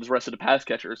tight ends, rest of the pass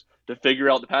catchers, to figure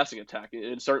out the passing attack.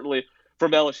 And certainly,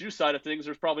 from LSU side of things,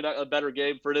 there's probably not a better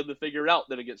game for them to figure it out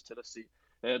than against Tennessee.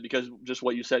 And because just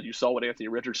what you said, you saw what Anthony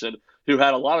Richardson, who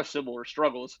had a lot of similar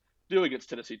struggles, do against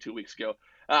Tennessee 2 weeks ago.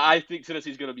 I think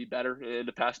Tennessee's going to be better in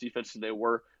the pass defense than they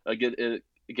were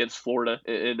against Florida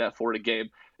in that Florida game.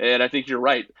 And I think you're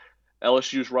right.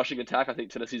 LSU's rushing attack, I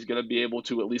think Tennessee's going to be able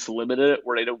to at least limit it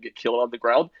where they don't get killed on the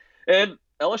ground. And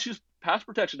LSU's pass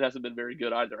protection hasn't been very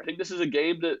good either. I think this is a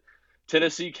game that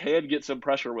Tennessee can get some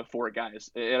pressure with four guys.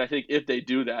 And I think if they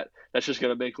do that, that's just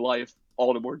going to make life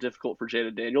all the more difficult for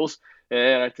Jaden Daniels.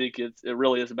 And I think it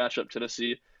really is a matchup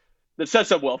Tennessee that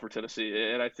sets up well for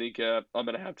Tennessee. And I think I'm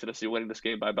going to have Tennessee winning this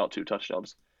game by about 2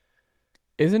 touchdowns.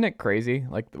 Isn't it crazy?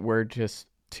 Like, we're just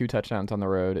 2 touchdowns on the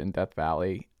road in Death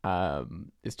Valley.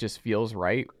 It just feels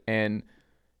right. And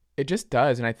it just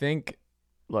does. And I think,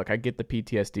 look, I get the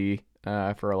PTSD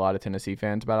for a lot of Tennessee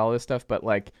fans about all this stuff, but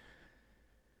like,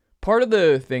 part of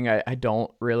the thing I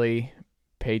don't really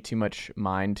pay too much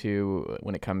mind to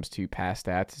when it comes to past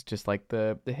stats is just like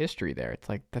the history there. It's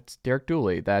like, that's Derek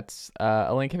Dooley, that's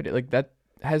Elaine Kennedy. Like, that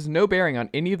has no bearing on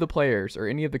any of the players or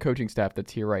any of the coaching staff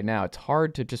that's here right now. It's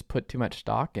hard to just put too much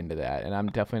stock into that. And I'm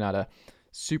definitely not a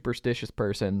superstitious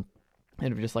person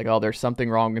and just like, oh, there's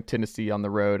something wrong with Tennessee on the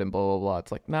road and blah, blah, blah.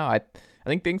 It's like, no, I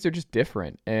think things are just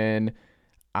different. And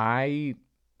I'm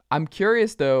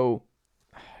curious, though,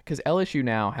 because LSU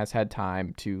now has had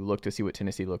time to look to see what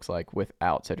Tennessee looks like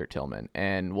without Cedric Tillman.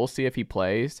 And we'll see if he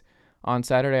plays on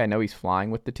Saturday. I know he's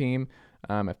flying with the team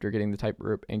after getting the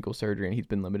tightrope ankle surgery, and he's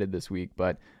been limited this week.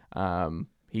 But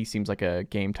he seems like a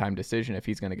game-time decision if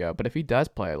he's going to go. But if he does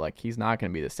play, like, he's not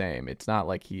going to be the same. It's not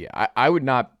like I would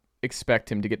not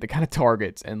expect him to get the kind of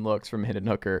targets and looks from Hendon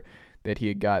Hooker that he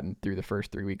had gotten through the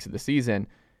first 3 weeks of the season.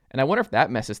 And I wonder if that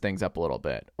messes things up a little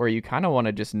bit, or you kind of want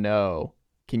to just know,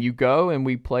 can you go and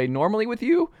we play normally with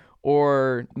you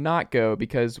or not go?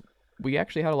 Because we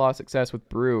actually had a lot of success with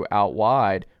Brew out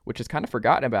wide, which is kind of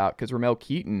forgotten about because Ramel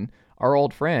Keaton, our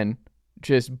old friend,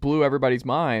 just blew everybody's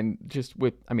mind just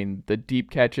with, I mean, the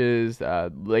deep catches,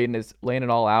 laying it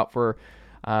all out for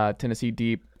Tennessee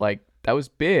deep. Like, that was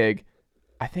big.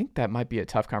 I think that might be a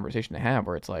tough conversation to have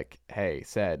where it's like, hey,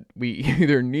 we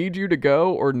either need you to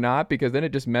go or not, because then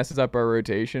it just messes up our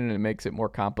rotation and it makes it more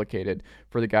complicated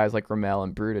for the guys like Ramel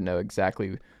and Brew to know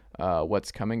exactly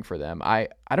what's coming for them. I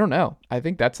don't know. I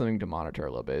think that's something to monitor a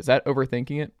little bit. Is that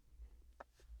overthinking it?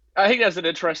 I think that's an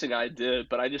interesting idea,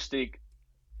 but I just think,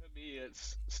 to me,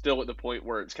 it's still at the point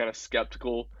where it's kind of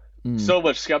skeptical. So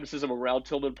much skepticism around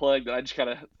Tillman playing that I just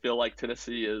kind of feel like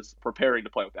Tennessee is preparing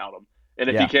to play without him. And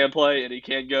if he can play and he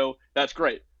can go, that's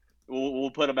great.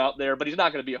 We'll put him out there, but he's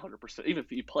not going to be 100%. Even if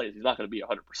he plays, he's not going to be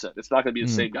 100%. It's not going to be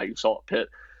the same guy you saw at Pitt.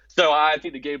 So I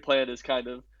think the game plan is kind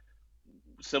of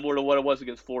similar to what it was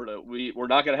against Florida. We're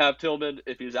not going to have Tillman.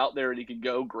 If he's out there and he can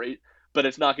go, great. But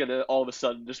it's not going to all of a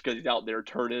sudden, just because he's out there,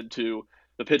 turn into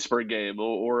the Pittsburgh game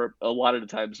or a lot of the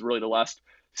times, really the last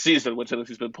season when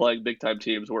Tennessee's been playing big-time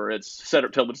teams where it's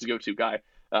Cedric Tillman's the go-to guy.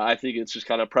 I think it's just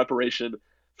kind of preparation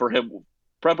for him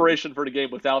preparation for the game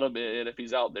without him, and if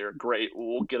he's out there, great,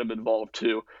 we'll get him involved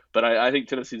too. But I think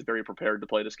Tennessee's very prepared to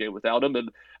play this game without him, and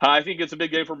I think it's a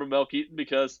big game for Mel Keaton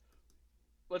because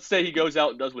let's say he goes out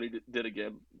and does what he did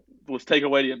again. Let's take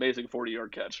away the amazing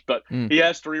 40-yard catch, but he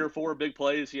has 3 or 4 big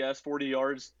plays. He has 40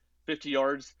 yards, 50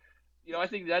 yards. I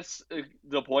think that's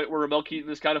the point where Mel Keaton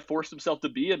has kind of forced himself to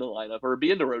be in the lineup or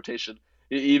be in the rotation,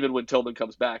 even when Tillman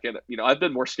comes back. And, I've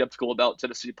been more skeptical about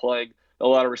Tennessee playing a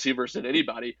lot of receivers than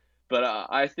anybody. But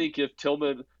I think if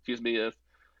Keaton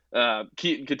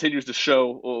continues to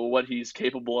show what he's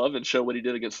capable of and show what he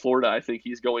did against Florida, I think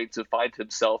he's going to find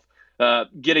himself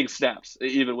getting snaps,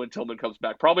 even when Tillman comes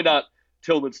back. Probably not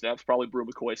Tillman snaps, probably Brew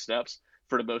McCoy snaps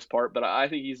for the most part. But I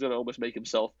think he's going to almost make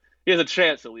himself – he has a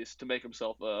chance, at least, to make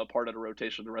himself a part of the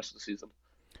rotation the rest of the season.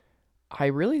 I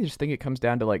really just think it comes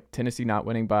down to, like, Tennessee not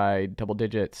winning by double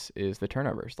digits is the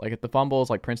turnovers. Like, at the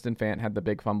fumbles, like Princeton Fant had the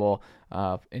big fumble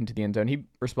into the end zone. He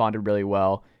responded really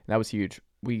well, and that was huge.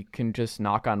 We can just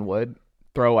knock on wood,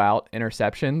 throw out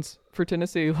interceptions for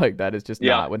Tennessee. Like, that is just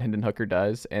not what Hendon Hooker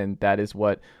does, and that is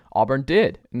what Auburn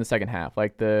did in the second half.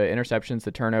 Like, the interceptions,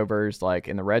 the turnovers, like,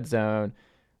 in the red zone,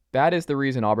 that is the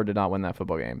reason Auburn did not win that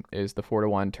football game, is the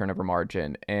 4-1 turnover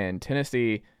margin. And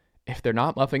Tennessee, if they're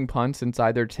not muffing punts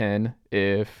inside their 10,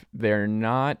 if they're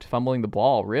not fumbling the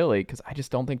ball, really, because I just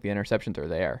don't think the interceptions are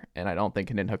there. And I don't think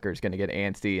Hendon Hooker is going to get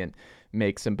antsy and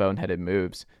make some boneheaded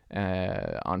moves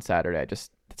on Saturday. It's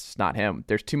just not him.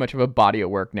 There's too much of a body of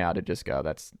work now to just go,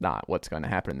 that's not what's going to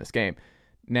happen in this game.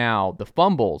 Now, the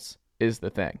fumbles is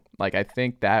the thing. Like, I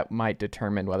think that might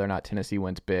determine whether or not Tennessee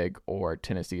wins big or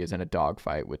Tennessee is in a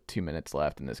dogfight with 2 minutes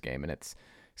left in this game, and it's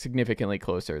significantly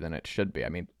closer than it should be. I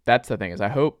mean, that's the thing, is I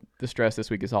hope the stress this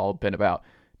week has all been about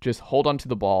just hold on to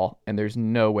the ball, and there's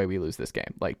no way we lose this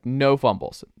game. Like, no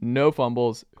fumbles.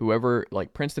 Whoever,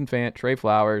 like Princeton Fant, Trey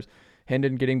Flowers,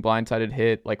 Hendon getting blindsided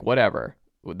hit, like whatever.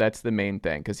 That's the main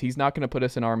thing, because he's not going to put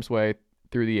us in harm's way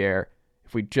through the air.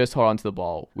 If we just hold on to the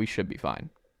ball, we should be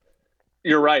fine.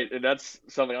 You're right, and that's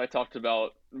something I talked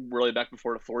about really back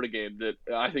before the Florida game that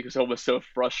I think is almost so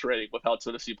frustrating with how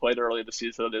Tennessee played early in the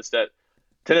season, is that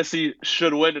Tennessee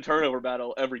should win the turnover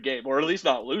battle every game, or at least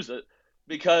not lose it,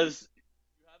 because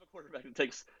you have a quarterback that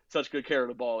takes such good care of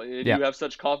the ball, and you have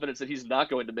such confidence that he's not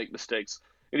going to make mistakes.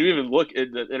 And you even look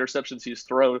at the interceptions he's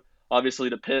thrown,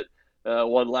 obviously to Pitt,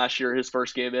 one last year, his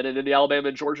first game in, and then the Alabama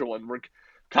and Georgia one, where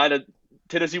kind of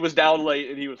Tennessee was down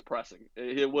late and he was pressing.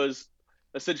 It was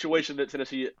a situation that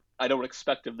Tennessee, I don't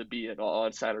expect him to be in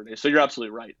on Saturday. So you're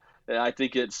absolutely right. And I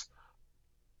think it's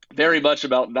very much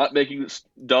about not making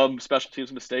dumb special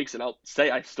teams mistakes. And I'll say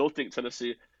I still think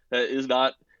Tennessee is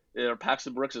not, or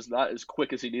Paxton Brooks is not as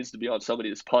quick as he needs to be on some of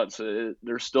these punts.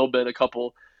 There's still been a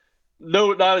couple,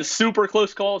 not as super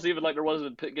close calls, even like there was in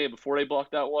the Pitt game before they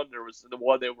blocked that one. There was the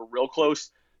one they were real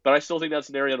close. But I still think that's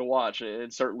an area to watch.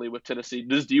 And certainly with Tennessee,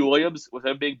 does D. Williams, with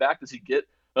him being back, does he get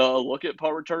a look at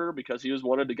punt returner? Because he was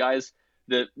one of the guys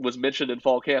that was mentioned in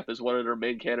fall camp as one of their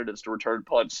main candidates to return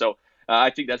punts. So I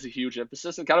think that's a huge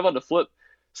emphasis. And kind of on the flip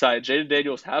side, Jaden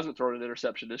Daniels hasn't thrown an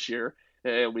interception this year.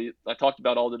 And I talked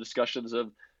about all the discussions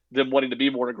of them wanting to be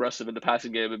more aggressive in the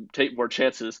passing game and take more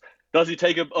chances. Does he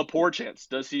take a poor chance?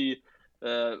 Does he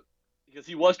because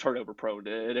he was turnover prone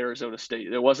at Arizona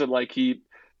State. It wasn't like he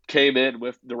came in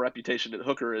with the reputation that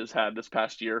Hooker has had this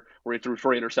past year, where he threw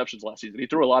 3 interceptions last season. He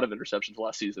threw a lot of interceptions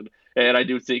last season. And I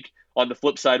do think on the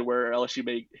flip side, where LSU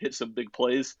may hit some big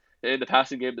plays in the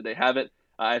passing game that they haven't,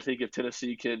 I think if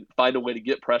Tennessee can find a way to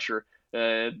get pressure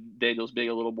and Daniels being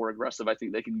a little more aggressive, I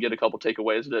think they can get a couple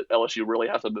takeaways that LSU really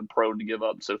hasn't been prone to give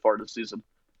up so far this season.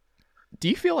 Do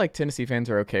you feel like Tennessee fans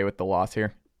are okay with the loss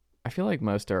here? I feel like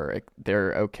most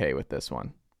they're okay with this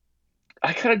one.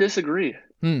 I kind of disagree.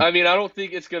 I mean, I don't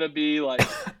think it's going to be like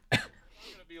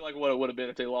what it would have been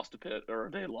if they lost to Pitt or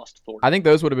they had lost to Florida. I think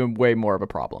those would have been way more of a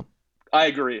problem. I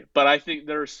agree, but I think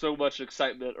there's so much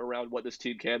excitement around what this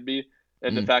team can be,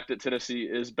 and the fact that Tennessee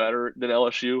is better than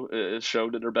LSU is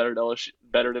shown that they're better than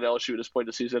LSU at this point in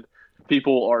the season.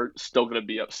 People are still going to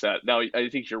be upset. Now, I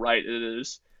think you're right. It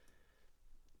is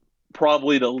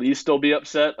probably the least they'll be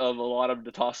upset of a lot of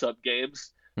the toss-up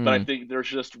games, but I think there's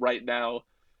just right now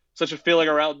such a feeling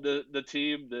around the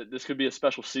team that this could be a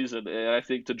special season. And I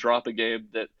think to drop a game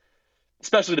that,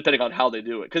 especially depending on how they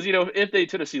do it, because, if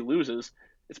Tennessee loses,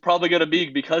 it's probably going to be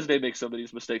because they make some of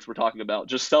these mistakes we're talking about,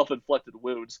 just self-inflicted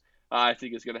wounds. I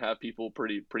think it's going to have people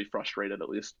pretty frustrated, at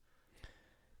least.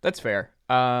 That's fair.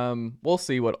 We'll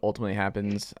see what ultimately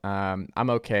happens. I'm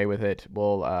okay with it.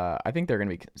 I think they're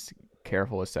going to be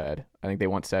careful with Said. I think they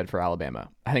want Said for Alabama.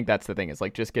 I think that's the thing, is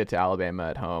like, just get to Alabama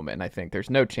at home, and I think there's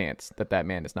no chance that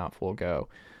man is not full go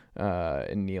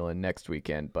in Neyland next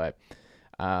weekend. But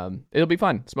It'll be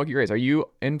fun. Smoky Grays. Are you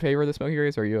in favor of the Smoky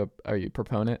Grays? Are you a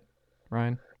proponent,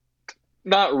 Ryan?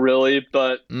 Not really,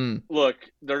 but look,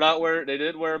 they're not wearing. They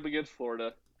didn't wear them against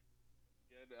Florida.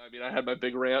 I mean, I had my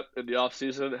big rant in the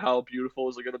offseason. How beautiful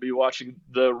is it going to be watching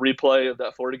the replay of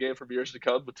that Florida game for years to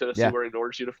come with Tennessee wearing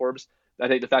orange uniforms? I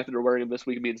think the fact that they're wearing them this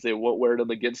week means they won't wear them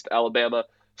against Alabama.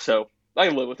 So I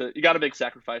can live with it. You got to make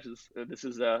sacrifices. This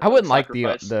is I wouldn't like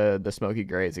the Smoky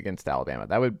Grays against Alabama.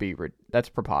 That would be that's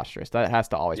preposterous. That has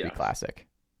to always be classic.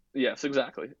 Yes,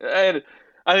 exactly. And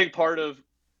I think part of the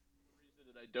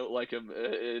reason that I don't like him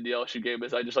in the LSU game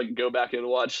is I just like to go back and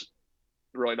watch,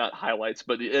 really not highlights,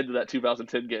 but the end of that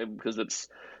 2010 game because it's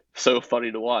so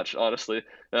funny to watch, honestly.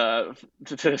 To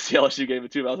Tennessee LSU game in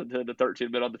 2010, the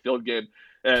 13-minute on the field game.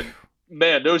 And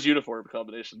man, those uniform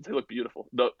combinations, they look beautiful.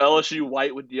 The LSU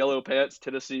white with yellow pants,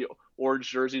 Tennessee orange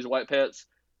jerseys, white pants,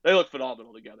 they look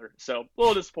phenomenal together. So a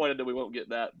little disappointed that we won't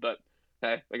get that. But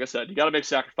hey, like I said, you got to make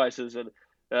sacrifices. And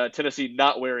Tennessee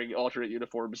not wearing alternate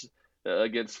uniforms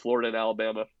against Florida and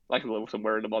Alabama, I can live with them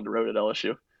wearing them on the road at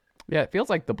LSU. Yeah, it feels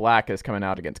like the black is coming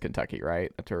out against Kentucky,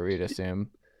 right? That's what we'd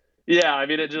assume. Yeah, I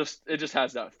mean, it just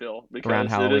has that feel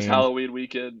because it is Halloween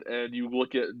weekend, and you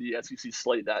look at the SEC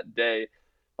slate that day.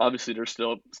 Obviously, there's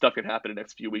still stuff can happen in the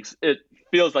next few weeks. It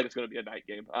feels like it's going to be a night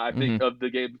game. I think of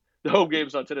the home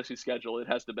games on Tennessee's schedule, it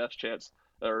has the best chance,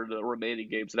 or the remaining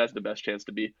games, it has the best chance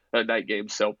to be a night game.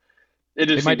 So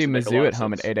it might do Mizzou at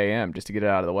home at 8 a.m. just to get it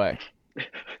out of the way.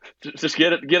 just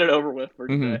get it over with for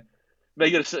today.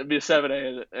 Make it be a 7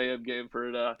 a.m. game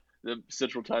for the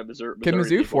Central Time Missouri. Can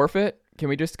Mizzou forfeit? Can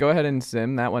we just go ahead and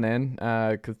sim that one in?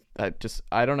 Because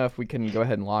I don't know if we can go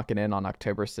ahead and lock it in on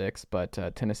October 6th, but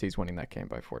Tennessee's winning that game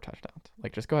by 4 touchdowns.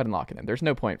 Like, just go ahead and lock it in. There's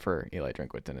no point for Eli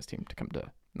Drinkwitz and his team to come to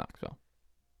Knoxville.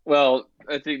 Well,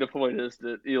 I think the point is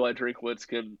that Eli Drinkwitz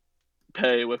can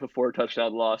pay with a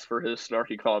 4-touchdown loss for his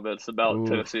snarky comments about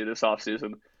Tennessee this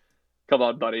offseason. Come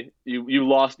on, buddy. You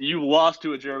lost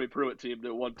to a Jeremy Pruitt team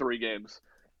that won 3 games,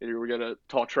 and you were gonna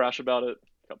talk trash about it.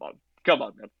 Come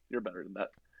on, man. You're better than that.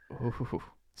 Ooh,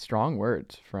 strong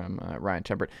words from Ryan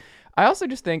Schumpert. I also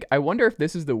just think I wonder if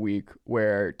this is the week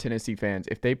where Tennessee fans,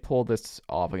 if they pull this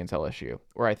off against LSU,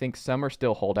 where I think some are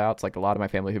still holdouts, like a lot of my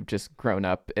family who've just grown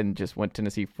up and just went to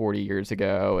Tennessee 40 years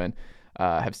ago and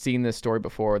have seen this story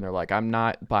before, and they're like, I'm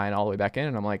not buying all the way back in,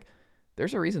 and I'm like,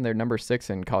 there's a reason they're number 6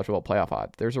 in college football playoff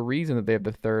odds. There's a reason that they have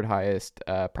the 3rd highest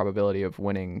probability of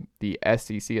winning the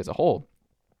SEC as a whole.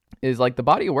 Is like the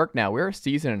body of work now. We're a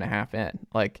season and a half in.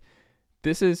 Like,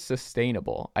 this is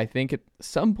sustainable. I think at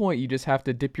some point you just have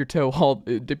to dip your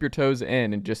toes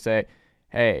in and just say,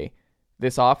 hey,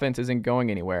 this offense isn't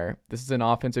going anywhere. This is an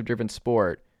offensive-driven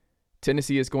sport.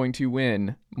 Tennessee is going to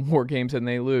win more games than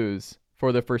they lose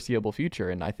for the foreseeable future,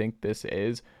 and I think this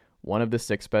is one of the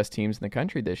 6 best teams in the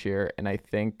country this year, and I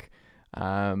think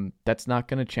that's not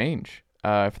going to change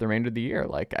for the remainder of the year.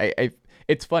 Like,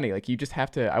 it's funny. Like, you just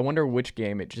have to. I wonder which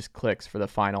game it just clicks for the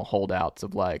final holdouts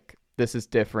of like, this is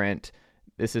different,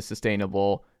 this is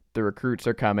sustainable, the recruits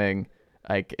are coming.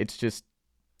 Like, it's just,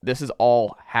 this is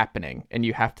all happening, and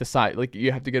you have to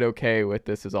you have to get okay with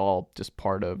this is all just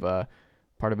part of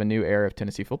a new era of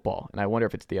Tennessee football. And I wonder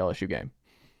if it's the LSU game.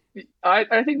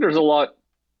 I think there's a lot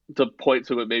to point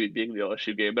to it maybe being the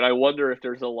LSU game, but I wonder if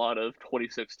there's a lot of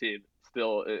 2016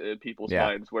 still in people's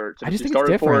minds where Tennessee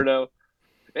started 4-0.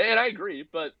 And I agree,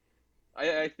 but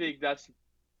I think that's the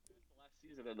last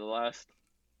season in the last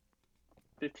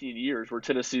 15 years where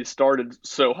Tennessee started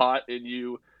so hot and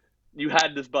you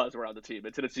had this buzz around the team,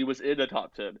 and Tennessee was in the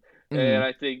top 10. And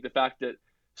I think the fact that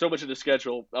so much of the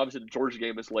schedule, obviously the Georgia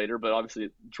game is later, but obviously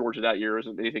Georgia that year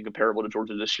isn't anything comparable to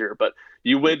Georgia this year. But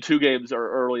you win 2 games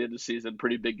early in the season,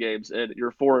 pretty big games, and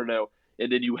you're 4-0,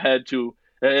 and then you head to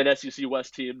an SEC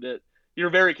West team that you're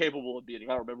very capable of beating.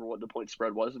 I don't remember what the point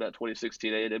spread was in that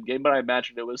 2016 A&M game, but I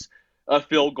imagine it was a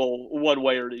field goal one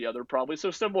way or the other probably.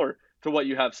 So similar to what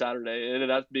you have Saturday, and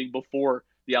that being before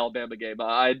the Alabama game.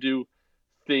 I do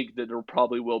think that there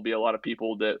probably will be a lot of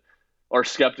people that are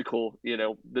skeptical,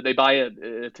 that they buy in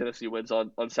if Tennessee wins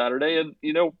on Saturday. And,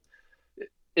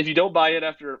 if you don't buy in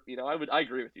after, I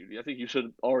agree with you. I think you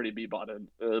should already be bought in.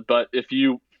 But if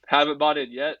you haven't bought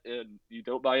in yet and you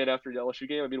don't buy in after the LSU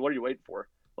game, I mean, what are you waiting for?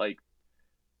 Like,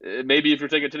 maybe if you're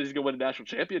thinking Tennessee's going to win a national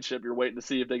championship, you're waiting to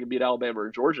see if they can beat Alabama or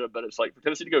Georgia. But it's like for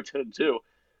Tennessee to go 10-2,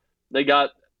 they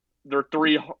got their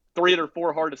three or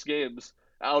four hardest games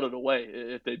out of the way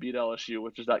if they beat LSU,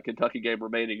 which is that Kentucky game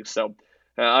remaining. So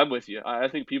I'm with you. I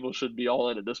think people should be all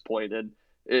in at this point, and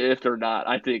if they're not,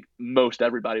 I think most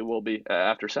everybody will be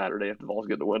after Saturday if the Vols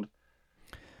get the win.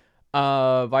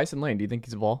 Vice and Lane, do you think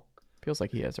he's a Vol? Feels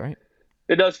like he is, right?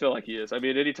 It does feel like he is. I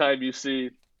mean, anytime you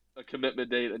see a commitment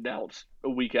date announced a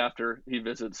week after he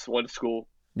visits one school,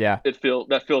 Yeah. that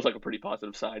feels like a pretty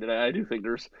positive sign. And I do think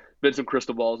there's been some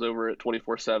crystal balls over at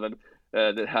 24/7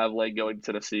 that have Lane going to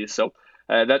Tennessee. So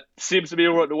that seems to be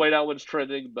the way that one's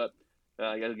trending. But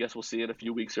I guess we'll see in a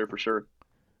few weeks here for sure.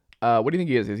 What do you think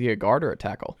he is? Is he a guard or a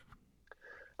tackle?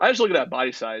 I just look at that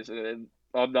body size, and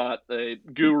I'm not a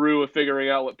guru of figuring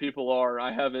out what people are.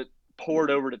 I haven't poured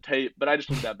over to tape, but I just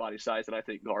look at that body size, and I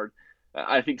think guard.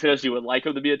 I think Tennessee would like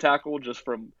him to be a tackle just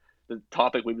from the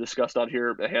topic we've discussed on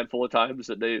here a handful of times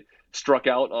that they struck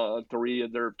out on 3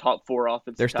 of their top 4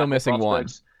 offensive They're still missing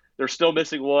prospects. They're still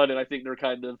missing one, and I think they're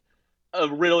kind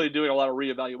of really doing a lot of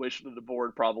reevaluation of the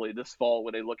board probably this fall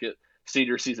when they look at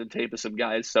senior season tape of some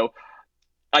guys. So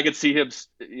I could see him,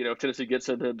 if Tennessee gets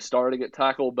him starting at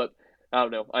tackle, but I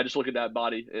don't know. I just look at that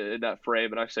body in that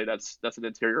frame, and I say that's an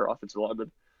interior offensive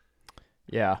lineman.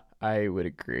 Yeah, I would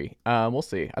agree. We'll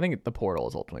see. I think the portal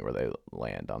is ultimately where they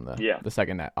land on the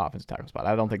second offensive tackle spot.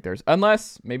 I don't think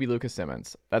unless maybe Lucas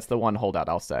Simmons. That's the one holdout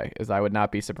I'll say, is I would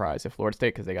not be surprised if Florida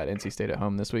State, because they got NC State at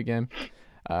home this weekend,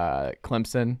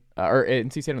 Clemson, or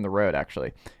NC State on the road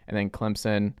actually, and then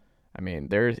Clemson. I mean,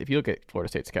 if you look at Florida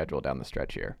State's schedule down the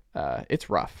stretch here, it's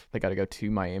rough. They got to go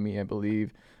to Miami, I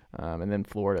believe, and then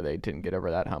Florida. They didn't get over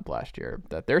that hump last year.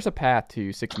 That there's a path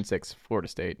to 6-6 Florida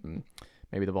State, and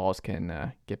maybe the Vols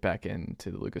can get back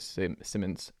into the Lucas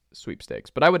Simmons sweepstakes.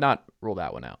 But I would not rule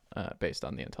that one out based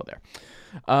on the intel there.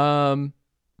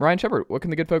 Ryan Schumpert, what can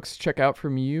the good folks check out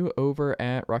from you over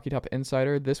at Rocky Top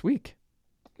Insider this week?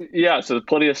 Yeah, so there's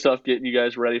plenty of stuff getting you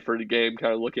guys ready for the game,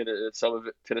 kind of looking at some of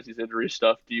it, Tennessee's injury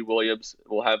stuff. D. Williams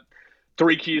will have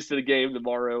 3 keys to the game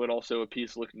tomorrow, and also a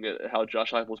piece looking at how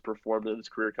Josh Heupel's performed in his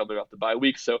career coming off the bye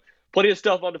week. So plenty of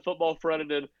stuff on the football front, and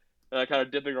then kind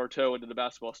of dipping our toe into the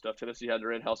basketball stuff. Tennessee had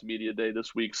their in-house media day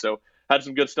this week, so had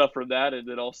some good stuff from that, and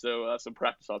then also some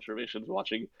practice observations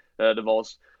watching the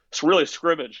Vols really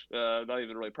scrimmage, not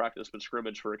even really practice, but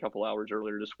scrimmage for a couple hours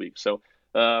earlier this week. So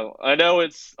I know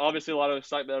it's obviously a lot of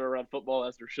excitement around football,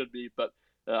 as there should be, but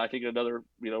I think another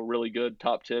really good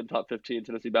top 10, top 15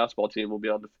 Tennessee basketball team will be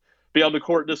on the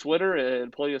court this winter,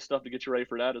 and plenty of stuff to get you ready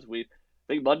for that. As I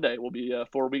think Monday will be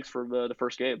 4 weeks from the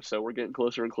first game, so we're getting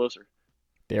closer and closer.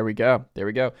 There we go.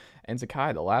 And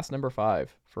Zakai, the last number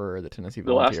 5 for the Tennessee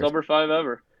The Volunteers. last number 5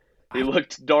 ever. He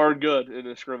looked darn good in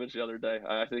the scrimmage the other day.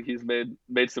 I think he's made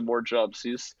some more jumps.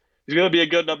 He's going to be a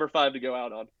good number 5 to go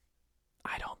out on.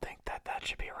 I don't think that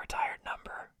should be a retired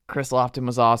number. Chris Lofton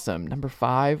was awesome. Number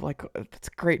 5, that's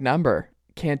a great number.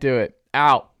 Can't do it.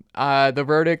 Out. The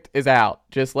verdict is out.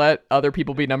 Just let other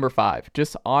people be number 5.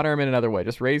 Just honor him in another way.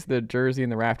 Just raise the jersey in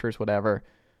the rafters, whatever.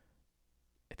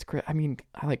 It's great. I mean,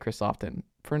 I like Chris Lofton,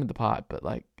 friend of the pod, but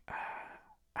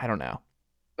I don't know.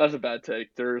 That's a bad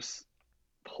take. There's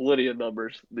plenty of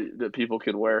numbers that people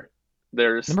can wear.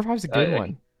 There's number 5 is a good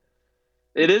one.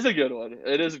 It is a good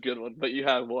one. But you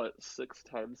have 6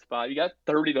 times 5. You got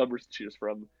 30 numbers to choose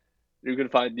from. You can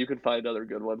find other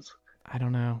good ones. I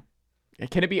don't know.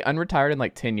 Can it be unretired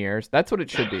in 10 years? That's what it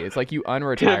should be. It's like you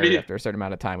unretire after a certain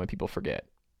amount of time when people forget.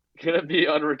 Can it be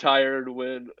unretired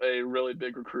when a really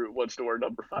big recruit wants to wear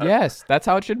number 5? Yes, that's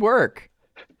how it should work.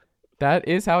 That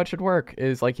is how it should work.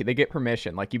 Is they get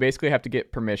permission. You basically have to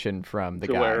get permission from the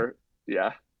guy.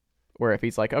 Yeah. Where if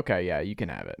he's like, okay, yeah, you can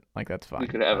have it. That's fine. You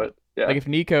can have it. Yeah. If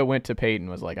Nico went to Peyton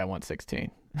was like, I want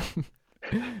 16.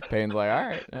 Peyton's like, all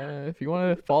right, if you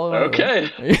want to follow. Okay.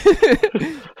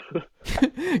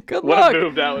 Good luck. What a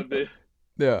move that would be.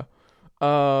 Yeah.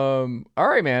 All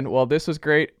right, man. Well, this was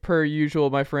great per usual,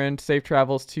 my friend. Safe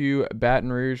travels to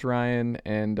Baton Rouge, Ryan,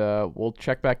 and we'll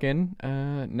check back in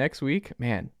next week.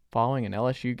 Man, following an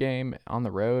LSU game on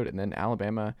the road and then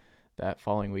Alabama that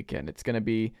following weekend. It's going to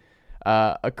be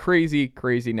a crazy,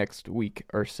 crazy next week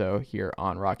or so here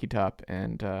on Rocky Top,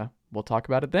 and we'll talk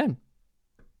about it then.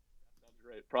 Sounds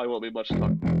great. Probably won't be much to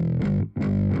talk about.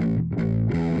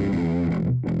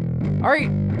 All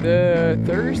right, the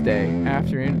Thursday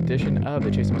afternoon edition of the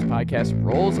Chase Thomas podcast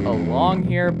rolls along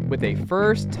here with a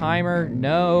first-timer.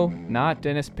 No, not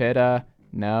Dennis Pitta.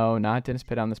 No, not Dennis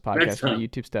Pitta on this podcast for the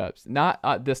YouTube stubs. Not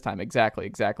this time,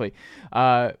 exactly.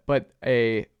 But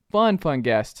a fun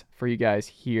guest for you guys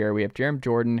here. We have Jarom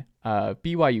Jordan,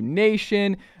 BYU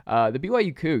Nation, the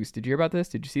BYU Cougs. Did you hear about this?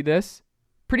 Did you see this?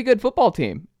 Pretty good football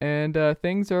team, and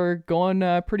things are going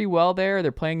pretty well there.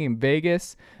 They're playing in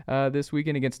Vegas this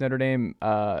weekend against Notre Dame,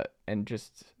 and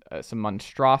just some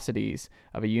monstrosities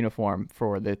of a uniform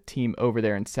for the team over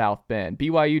there in South Bend.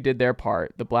 BYU did their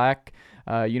part. The black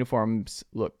uniforms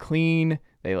look clean.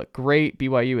 They look great.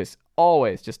 BYU is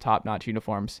always just top-notch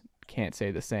uniforms. Can't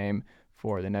say the same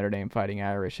for the Notre Dame Fighting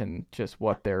Irish and just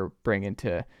what they're bringing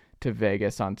to to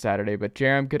Vegas on Saturday. But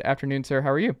Jarom, good afternoon, sir.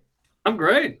 How are you? I'm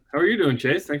great. How are you doing,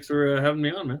 Chase? Thanks for having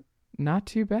me on, man. Not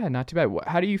too bad. Not too bad.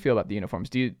 How do you feel about the uniforms?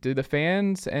 Do the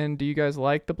fans and do you guys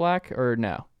like the black or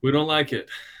no? We don't like it.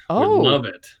 Oh, we love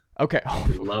it. Okay.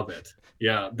 We love it.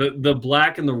 Yeah, the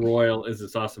black and the royal is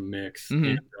this awesome mix,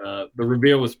 Mhm. and the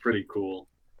reveal was pretty cool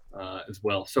as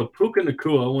well. So Puka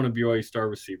Nacua, one of BYU star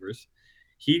receivers,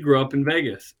 he grew up in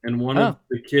Vegas, and one of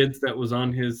the kids that was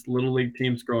on his little league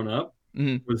teams growing up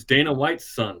was Dana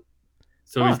White's son.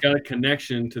 So he's got a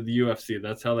connection to the UFC.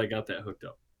 That's how they got that hooked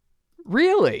up.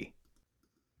 Really?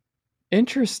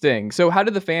 Interesting. So how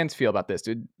did the fans feel about this?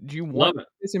 Did you want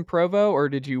this in Provo or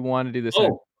did you want to do this?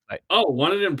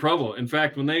 Wanted it in Provo. In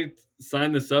fact, when they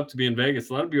signed this up to be in Vegas,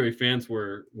 a lot of BYU fans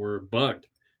were bugged.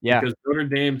 Yeah. Because Notre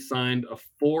Dame signed a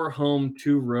 4 home,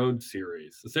 2 road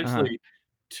series, essentially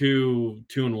 2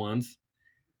 2-1s.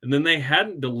 And then they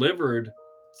hadn't delivered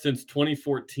since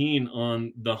 2014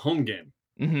 on the home game.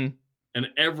 Mm-hmm. And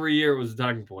every year it was a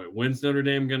talking point. When's Notre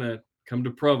Dame going to come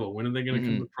to Provo? When are they going to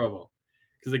come to Provo?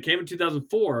 Because they came in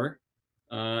 2004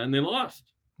 and they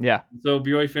lost. Yeah. So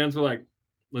BYU fans were like,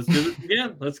 let's do this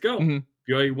again. Let's go.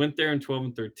 BYU went there in 12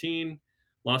 and 13,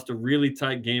 lost a really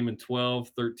tight game in 12.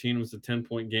 13 was a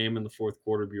 10-point game in the fourth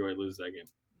quarter. BYU loses that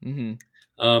game.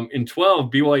 In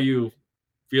 12, BYU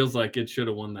feels like it should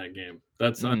have won that game.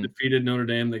 That's undefeated Notre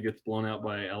Dame that gets blown out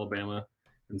by Alabama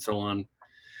and so on.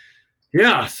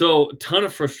 Yeah, so a ton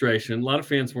of frustration. A lot of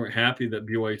fans weren't happy that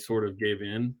BYU sort of gave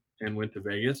in and went to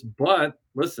Vegas. But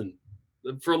listen,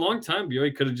 for a long time,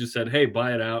 BYU could have just said, hey,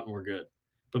 buy it out and we're good.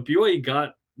 But BYU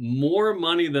got more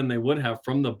money than they would have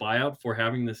from the buyout for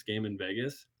having this game in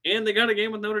Vegas. And they got a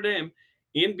game with Notre Dame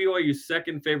in BYU's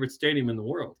second favorite stadium in the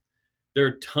world. There are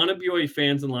a ton of BYU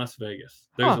fans in Las Vegas.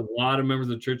 There's a lot of members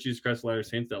of the Church of Jesus Christ of Latter-day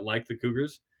Saints that like the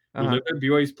Cougars. Who live there.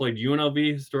 BYU's played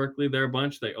UNLV historically there a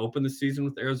bunch. They opened the season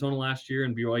with Arizona last year,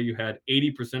 and BYU had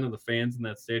 80% of the fans in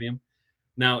that stadium.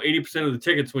 Now, 80% of the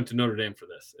tickets went to Notre Dame for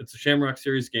this. It's a Shamrock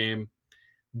Series game.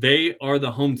 They are the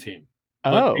home team.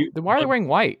 Then why are they wearing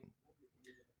white?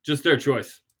 Just their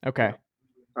choice. Okay.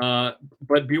 But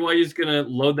BYU is going to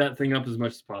load that thing up as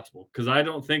much as possible because I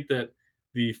don't think that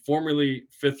the formerly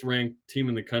 5th-ranked team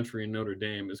in the country in Notre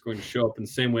Dame is going to show up in the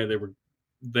same way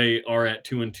they are at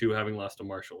 2-2, having lost to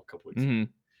Marshall a couple weeks ago.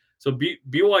 So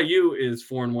BYU is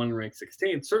 4-1, ranked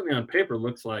 16th. Certainly on paper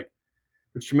looks like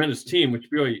a tremendous team, which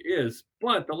BYU is.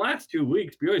 But the last 2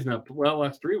 weeks,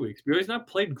 last 3 weeks, BYU's not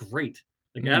played great.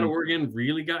 Like at Oregon,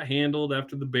 really got handled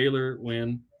after the Baylor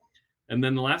win. And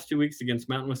then the last 2 weeks against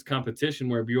Mountain West competition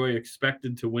where BYU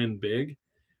expected to win big.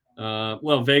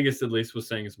 Vegas at least was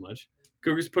saying as much.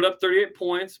 Cougars put up 38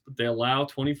 points, but they allow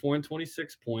 24 and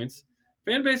 26 points.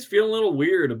 Fan base feeling a little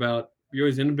weird about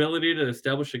BYU's inability to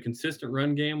establish a consistent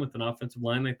run game with an offensive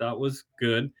line they thought was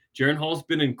good. Jaron Hall's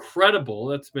been incredible.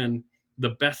 That's been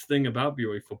the best thing about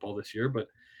BYU football this year. But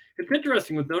it's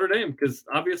interesting with Notre Dame because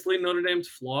obviously Notre Dame's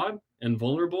flawed and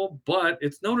vulnerable, but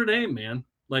it's Notre Dame, man.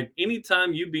 Like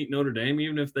anytime you beat Notre Dame,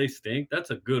 even if they stink, that's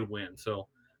a good win. So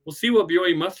we'll see what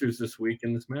BYU musters this week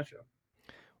in this matchup.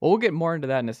 Well, we'll get more into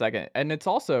that in a second. And it's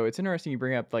interesting you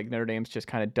bring up like Notre Dame's just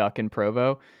kind of duck in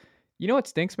Provo. You know what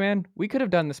stinks, man? We could have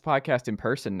done this podcast in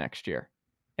person next year.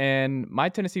 And my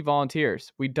Tennessee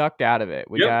Volunteers, we ducked out of it.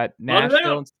 We got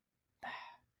Nashville.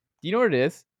 You know what it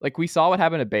is? Like we saw what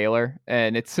happened at Baylor,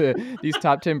 and it's these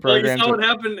top 10 programs. You saw what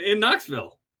happened in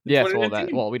Knoxville. Yes, we don't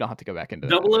have to go back into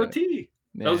double OT.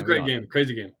 That was a great game,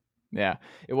 crazy game. Yeah,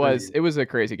 it was. It was a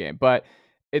crazy game, but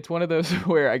it's one of those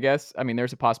where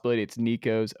there's a possibility it's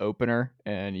Nico's opener,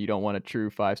 and you don't want a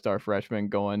true 5-star freshman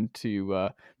going to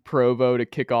Provo to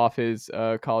kick off his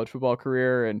college football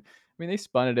career. And they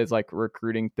spun it as like a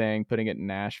recruiting thing, putting it in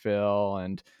Nashville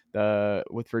and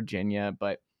with Virginia.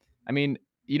 But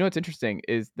what's interesting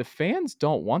is the fans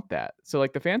don't want that. So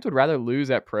like the fans would rather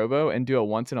lose at Provo and do a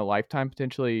once in a lifetime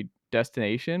potentially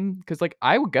destination because like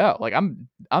I would go. Like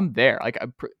I'm there. Like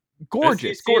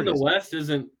gorgeous. SEC in the West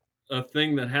isn't a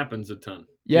thing that happens a ton.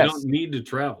 Yes. You don't need to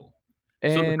travel.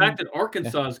 So the fact that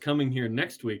Arkansas is coming here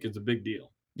next week is a big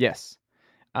deal. Yes.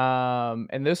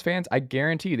 And those fans, I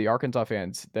guarantee you, the Arkansas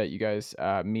fans that you guys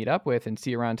meet up with and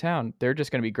see around town, they're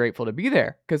just going to be grateful to be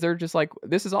there because they're just like,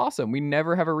 this is awesome. We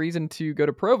never have a reason to go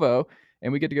to Provo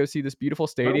and we get to go see this beautiful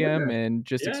stadium and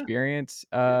just experience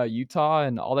Utah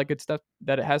and all that good stuff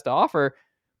that it has to offer.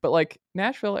 But like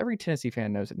Nashville, every Tennessee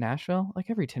fan knows it. Nashville,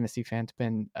 like every Tennessee fan's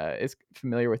been is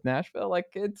familiar with Nashville. Like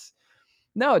it's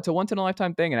a once in a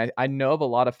lifetime thing. And I know of a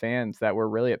lot of fans that were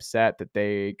really upset that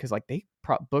they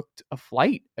booked a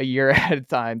flight a year ahead of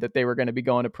time that they were going to be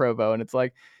going to Provo. And it's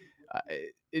like,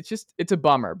 it's a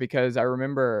bummer because I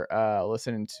remember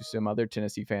listening to some other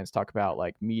Tennessee fans talk about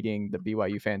like meeting the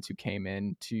BYU fans who came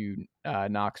in to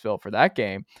Knoxville for that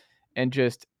game and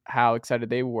just how excited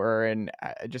they were and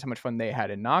just how much fun they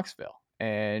had in Knoxville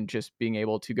and just being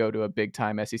able to go to a big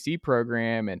time SEC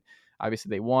program. And obviously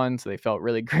they won, so they felt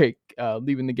really great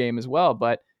leaving the game as well.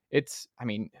 But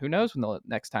who knows when the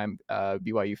next time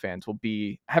BYU fans will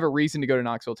have a reason to go to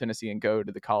Knoxville, Tennessee and go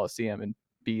to the Coliseum and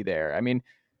be there. I mean,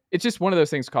 it's just one of those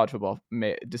things college football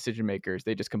decision makers,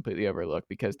 they just completely overlook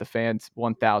because the fans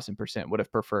 1000% would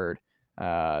have preferred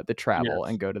the travel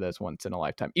and go to those once in a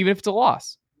lifetime, even if it's a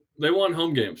loss. They want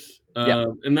home games. Yeah.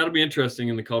 And that'll be interesting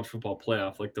in the college football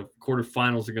playoff. Like the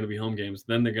quarterfinals are going to be home games.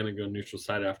 Then they're going to go neutral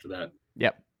site after that.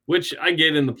 Yep. Which I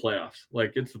get in the playoffs.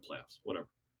 Like it's the playoffs, whatever.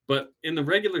 But in the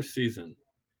regular season,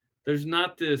 there's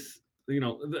not this,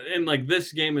 and like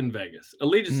this game in Vegas,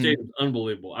 Allegiant Stadium is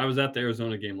unbelievable. I was at the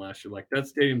Arizona game last year. Like that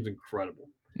stadium's incredible.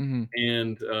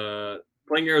 And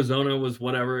playing Arizona was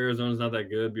whatever. Arizona's not that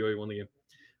good. BYU won the game.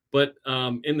 But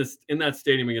in that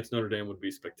stadium against Notre Dame would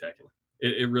be spectacular.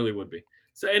 It really would be.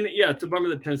 So, and yeah, it's a bummer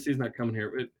that Tennessee's not coming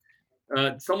here.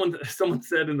 Someone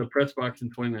said in the press box in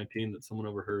 2019 that someone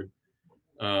overheard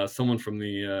someone from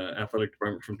the athletic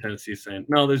department from Tennessee saying,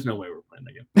 "No, there's no way we're playing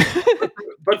that game."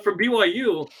 But for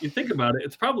BYU, you think about it,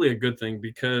 it's probably a good thing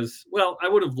because, well, I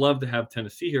would have loved to have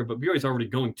Tennessee here, but BYU's already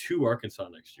going to Arkansas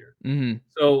next year.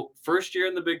 So first year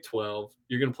in the Big 12,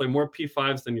 you're going to play more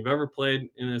P5s than you've ever played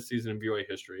in a season in BYU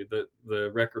history.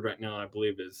 The record right now, I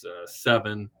believe, is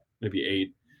 7, maybe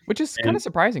 8. Which is kind of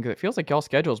surprising because it feels like y'all's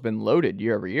schedule has been loaded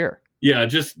year over year. Yeah,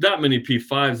 just that many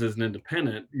P5s as an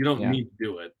independent, you don't need to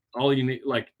do it. All you need,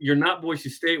 like, you're not Boise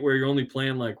State where you're only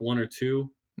playing like 1 or 2,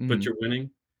 but you're winning.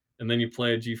 And then you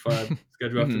play a G5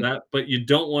 schedule after that. But you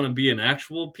don't want to be an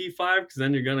actual P5 because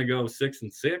then you're going to go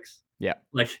 6-6. Yeah.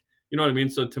 Like, you know what I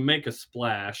mean? So to make a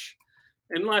splash,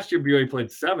 and last year BYU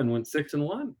played 7, went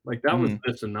 6-1. Like that was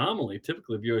this anomaly.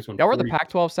 Typically BYU's won. Y'all were the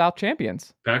Pac-12 South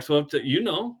champions. Pac-12,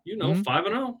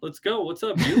 5-0. Let's go. What's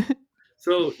up, you?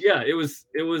 So yeah, it was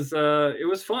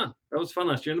fun. That was fun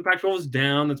last year. And the Pac-12 was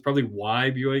down. That's probably why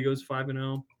BYU goes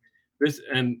 5-0.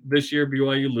 This year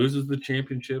BYU loses the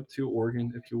championship to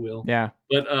Oregon, if you will. Yeah.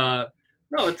 But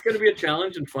no, it's going to be a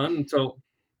challenge and fun. And so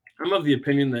I'm of the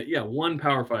opinion that one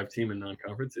Power 5 team in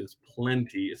non-conference is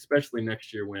plenty, especially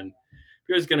next year when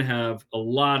BYU's going to have a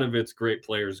lot of its great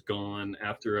players gone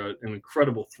after an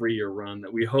incredible 3-year run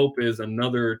that we hope is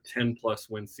another 10+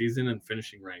 win season and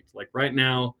finishing ranked. Like right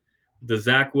now, the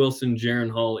Zach Wilson,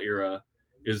 Jaron Hall era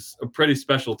is a pretty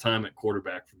special time at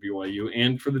quarterback for BYU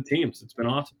and for the teams. It's been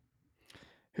awesome.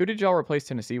 Who did y'all replace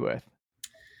Tennessee with?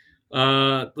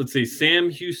 Let's see. Sam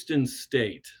Houston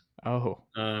State. Oh.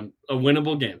 A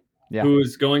winnable game. Yeah. Who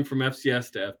is going from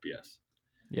FCS to FBS.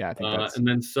 Yeah, I think that's... And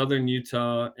then Southern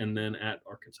Utah and then at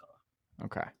Arkansas.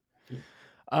 Okay.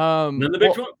 And then the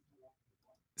Big 12.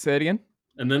 Say it again?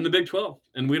 And then the Big 12.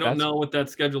 And we don't know what that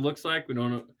schedule looks like. We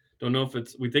don't know if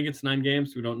we think it's 9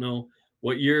 games. We don't know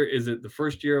what year. Is it the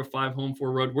first year of 5 home,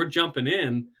 4 road? We're jumping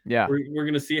in. Yeah. We're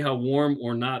going to see how warm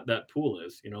or not that pool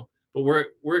is, But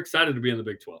we're excited to be in the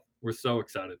Big 12. We're so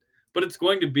excited. But it's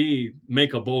going to be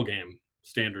make a bowl game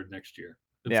standard next year.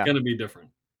 It's going to be different.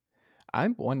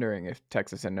 I'm wondering if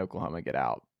Texas and Oklahoma get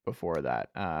out before that.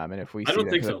 And if we see I don't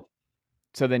think so.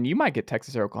 So then you might get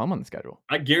Texas or Oklahoma on the schedule.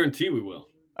 I guarantee we will.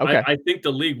 Okay. I think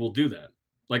the league will do that.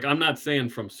 Like, I'm not saying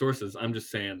from sources. I'm just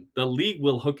saying the league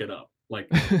will hook it up. Like,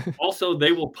 also,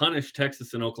 they will punish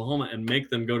Texas and Oklahoma and make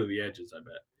them go to the edges, I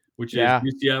bet, which is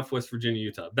UCF, West Virginia,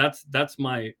 Utah. That's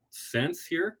my sense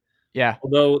here. Yeah.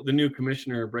 Although the new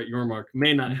commissioner, Brett Yormark,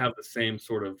 may not have the same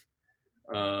sort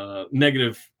of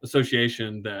negative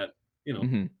association that,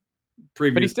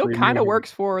 previously. But he still kind of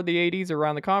works for the ADs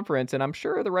around the conference, and I'm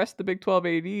sure the rest of the Big 12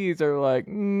 ADs are like,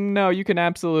 no, you can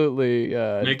absolutely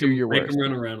do your worst. Make them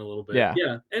run around a little bit.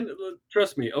 Yeah. And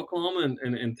trust me, Oklahoma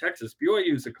and Texas,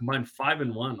 BYU is a combined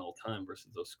 5-1 all time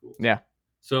versus those schools. Yeah.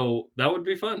 So that would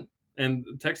be fun. And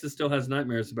Texas still has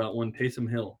nightmares about one Taysom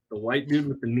Hill, the white dude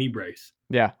with the knee brace.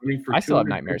 Yeah. I still have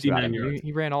nightmares about him.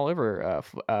 He ran all over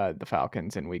the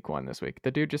Falcons in week 1 this week.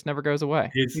 The dude just never goes away.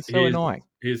 He's so annoying.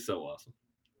 He's so awesome.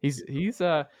 He's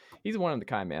one of the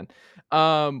kind, man.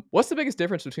 What's the biggest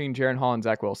difference between Jaron Hall and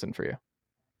Zach Wilson for you?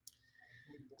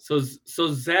 So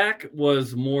Zach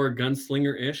was more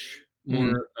gunslinger-ish,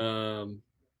 more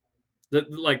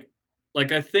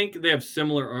like I think they have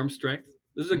similar arm strength.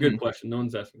 This is a good question. No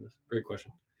one's asking this. Great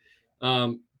question.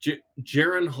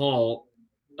 Jaron Hall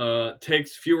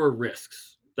takes fewer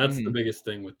risks. That's the biggest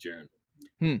thing with Jaron.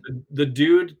 The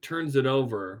dude turns it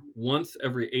over once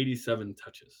every 87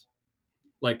 touches.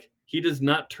 Like, he does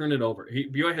not turn it over.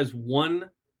 BYU has 1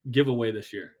 giveaway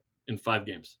this year in 5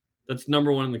 games. That's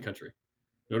number 1 in the country.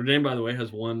 Notre Dame, by the way,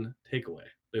 has 1 takeaway.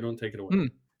 They don't take it away.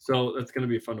 So that's going to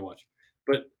be fun to watch.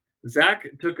 But Zach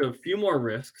took a few more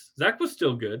risks. Zach was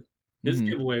still good. His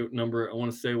giveaway number, I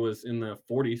want to say, was in the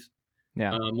 40s,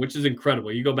 which is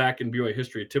incredible. You go back in BYU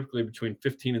history, typically between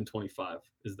 15 and 25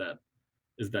 is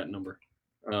that number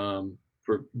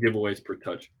for giveaways per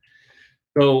touch.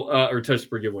 So or touches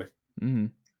per giveaway.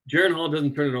 Jaron Hall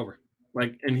doesn't turn it over.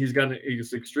 And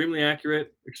he's extremely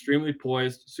accurate, extremely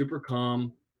poised, super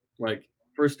calm,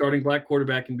 first starting black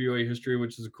quarterback in BYU history,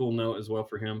 which is a cool note as well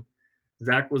for him.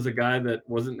 Zach was a guy that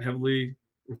wasn't heavily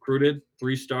recruited,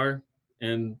 3-star,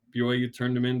 and BYU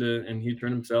turned him and he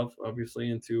turned himself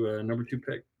obviously into a number 2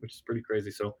 pick, which is pretty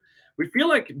crazy. So we feel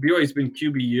like BYU's been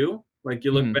QBU.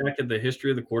 You look back at the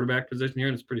history of the quarterback position here,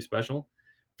 and it's pretty special.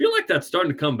 I feel like that's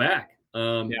starting to come back.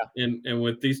 And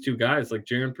with these 2 guys,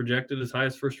 Jaron projected as high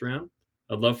as first round.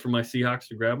 I'd love for my Seahawks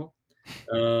to grab him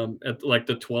at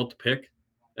the 12th pick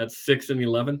at 6 and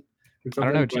 11. I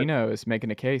don't know. Gino is making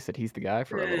a case that he's the guy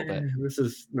for a little bit.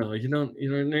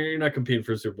 You're not competing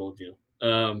for a Super Bowl, Gino.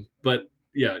 But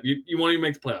yeah, you want to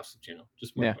make the playoffs, Gino.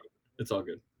 Just it's all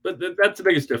good. But that's the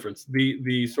biggest difference.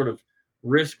 The sort of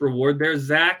risk reward there.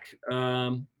 Zach,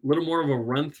 a little more of a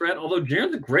run threat. Although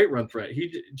Jaron's a great run threat,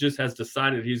 he just has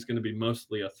decided he's going to be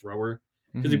mostly a thrower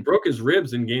because he broke his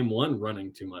ribs in game 1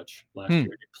 running too much last year.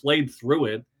 He played through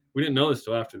it. We didn't know this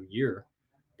till after the year.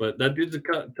 But that dude's a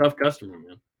tough customer,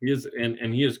 man. He is,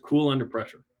 and he is cool under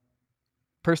pressure.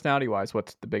 Personality-wise,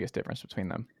 what's the biggest difference between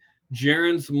them?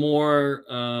 Jaron's more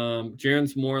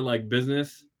like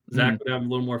business. Zach would have a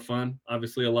little more fun.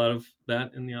 Obviously, a lot of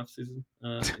that in the offseason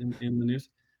in the news.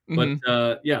 But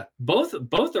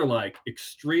both are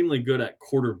extremely good at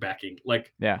quarterbacking,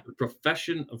 the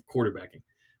profession of quarterbacking.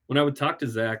 When I would talk to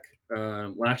Zach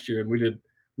last year, and we did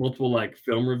multiple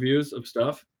film reviews of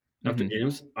stuff after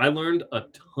games, I learned a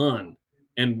ton.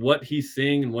 And what he's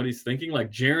seeing and what he's thinking,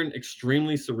 Jaron,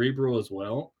 extremely cerebral as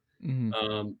well.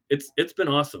 It's been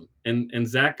awesome. And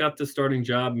Zach got the starting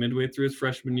job midway through his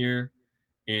freshman year,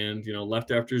 and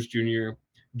left after his junior year.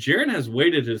 Jaron has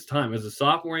waited his time. As a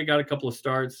sophomore, he got a couple of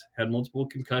starts, had multiple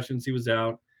concussions. He was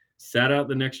out, sat out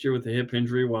the next year with a hip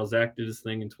injury while Zach did his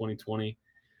thing in 2020.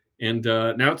 And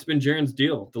now it's been Jaron's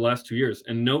deal the last 2 years,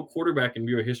 and no quarterback in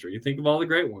BYU history. You think of all the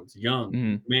great ones: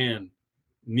 Young, Mann,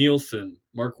 Nielsen,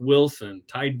 Mark Wilson,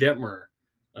 Ty Detmer,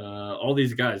 all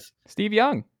these guys. Steve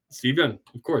Young,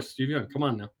 of course. Steve Young, come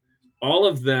on now. All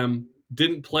of them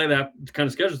didn't play that kind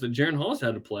of schedules that Jaron Hall's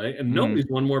had to play, and nobody's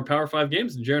won more Power 5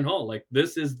 games than Jaron Hall.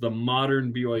 This is the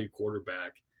modern BYU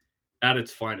quarterback at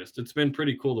its finest. It's been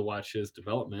pretty cool to watch his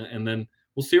development, and then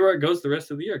we'll see where it goes the rest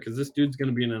of the year because this dude's going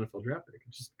to be an NFL draft pick.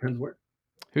 It just depends where.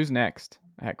 Who's next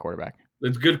at quarterback?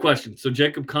 That's a good question. So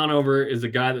Jacob Conover is a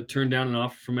guy that turned down an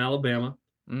offer from Alabama.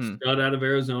 Stud out of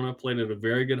Arizona, played at a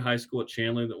very good high school at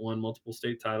Chandler that won multiple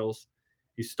state titles.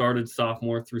 He started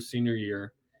sophomore through senior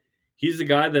year. He's a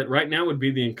guy that right now would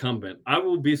be the incumbent. I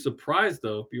will be surprised,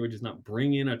 though, if BYU does not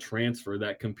bring in a transfer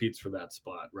that competes for that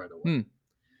spot right away.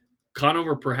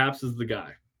 Conover perhaps is the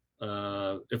guy.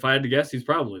 If I had to guess, he's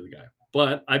probably the guy.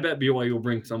 But I bet BYU will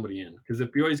bring somebody in because if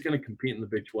BYU is going to compete in the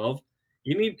Big 12,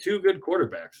 you need 2 good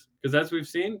quarterbacks because as we've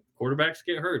seen, quarterbacks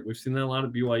get hurt. We've seen that a lot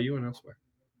at BYU and elsewhere.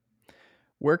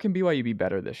 Where can BYU be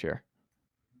better this year?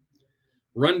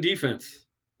 Run defense.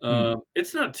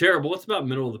 It's not terrible. It's about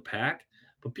middle of the pack.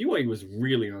 But BYU was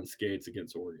really on skates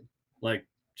against Oregon.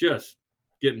 Just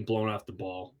getting blown off the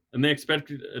ball. And they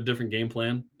expected a different game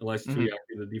plan. Elias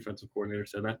Tuiaki, the defensive coordinator,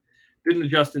 said that. Didn't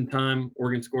adjust in time.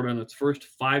 Oregon scored on its first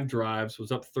 5 drives,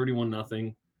 was up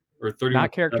 31-0 or 31.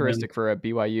 Not characteristic for a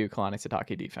BYU Kalani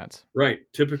Sitake defense. Right.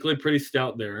 Typically pretty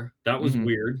stout there. That was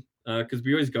weird. Because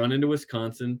BYU's gone into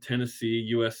Wisconsin,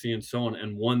 Tennessee, USC, and so on,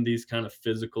 and won these kind of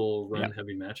physical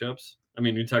run-heavy matchups. I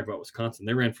mean, you talk about Wisconsin;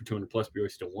 they ran for 200+. BYU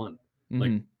still won.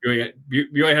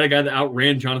 BYU had a guy that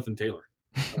outran Jonathan Taylor,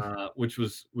 which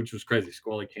was crazy.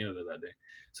 Squally Canada that day.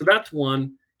 So that's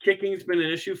one. Kicking's been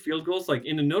an issue. Field goals,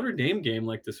 in a Notre Dame game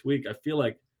like this week, I feel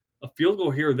like a field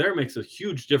goal here or there makes a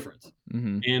huge difference.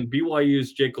 And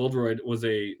BYU's Jake Oldroyd was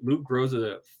a Luke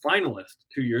Groza finalist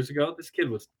 2 years ago. This kid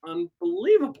was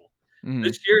unbelievable.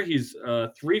 This year he's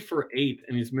 3 for 8,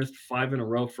 and he's missed 5 in a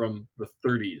row from the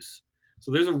 30s.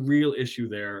 So there's a real issue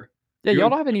there. Yeah,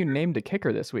 y'all haven't even named a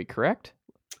kicker this week, correct?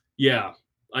 Yeah,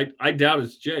 I doubt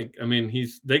it's Jake. I mean,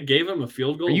 they gave him a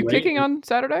field goal. Are you kicking on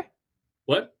Saturday?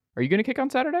 What? Are you going to kick on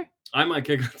Saturday? I might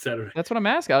kick on Saturday. That's what I'm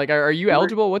asking. Are you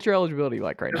eligible? What's your eligibility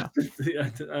like right now?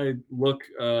 I look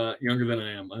younger than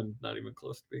I am. I'm not even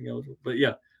close to being eligible. But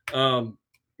yeah,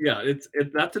 Yeah,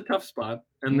 that's a tough spot.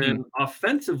 And then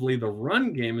offensively, the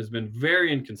run game has been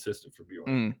very inconsistent for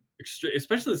BYU,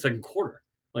 especially the second quarter.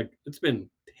 Like, it's been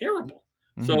terrible.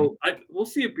 So we'll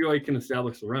see if BYU can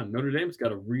establish the run. Notre Dame's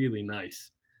got a really nice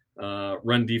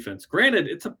run defense. Granted,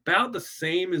 it's about the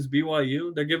same as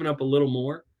BYU. They're giving up a little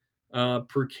more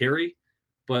per carry,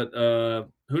 but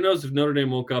who knows if Notre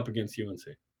Dame woke up against UNC.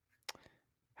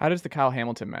 How does the Kyle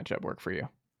Hamilton matchup work for you?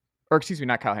 Or excuse me,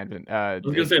 not Kyle Hamilton. I was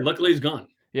going to say, luckily he's gone.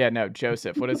 Yeah, no,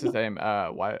 Joseph. What is his name?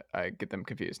 Why I get them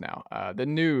confused now. The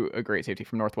new great safety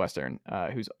from Northwestern,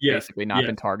 who's basically not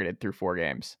been targeted through 4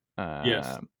 games.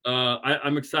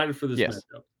 I'm excited for this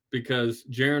matchup because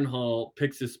Jaron Hall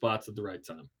picks his spots at the right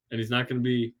time, and he's not going to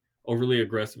be overly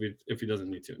aggressive if he doesn't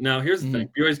need to. Now, here's the thing.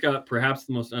 BYU's got perhaps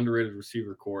the most underrated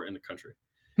receiver core in the country.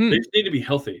 They just need to be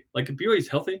healthy. Like, if BYU's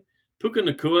healthy, Puka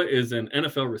Nacua is an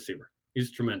NFL receiver. He's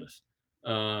tremendous.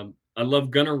 I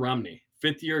love Gunnar Romney,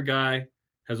 5th-year guy.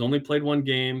 Has only played 1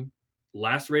 game,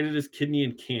 lacerated his kidney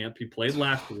in camp. He played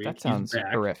last week. That sounds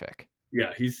horrific.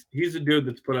 Yeah, he's a dude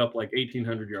that's put up like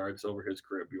 1,800 yards over his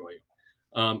career at BYU.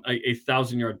 A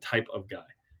 1,000-yard type of guy.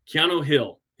 Keanu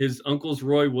Hill, his uncle's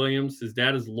Roy Williams. His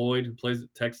dad is Lloyd, who plays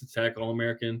at Texas Tech,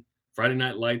 All-American. Friday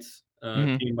Night Lights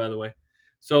team, by the way.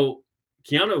 So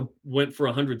Keanu went for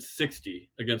 160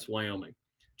 against Wyoming.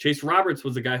 Chase Roberts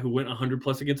was a guy who went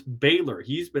 100-plus against Baylor.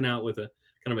 He's been out with a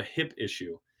kind of a hip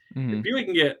issue. If BYU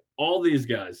can get all these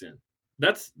guys in,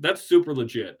 that's super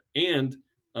legit. And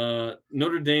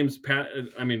Notre Dame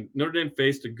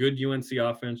faced a good UNC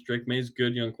offense. Drake May's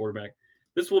good young quarterback.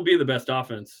 This will be the best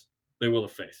offense they will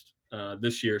have faced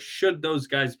this year, should those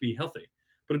guys be healthy.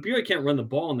 But if BYU can't run the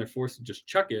ball and they're forced to just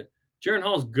chuck it, Jaron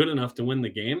Hall is good enough to win the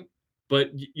game.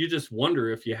 But you just wonder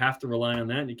if you have to rely on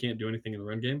that and you can't do anything in the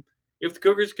run game, if the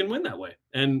Cougars can win that way.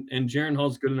 And Jaron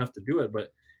Hall's good enough to do it,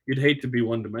 but you'd hate to be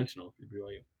one-dimensional if you're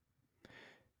BYU.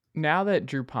 Now that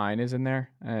Drew Pine is in there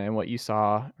and what you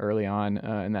saw early on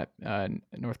in that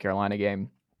North Carolina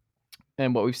game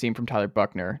and what we've seen from Tyler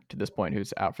Buckner to this point,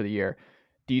 who's out for the year,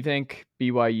 do you think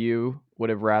BYU would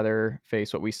have rather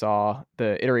faced what we saw,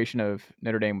 the iteration of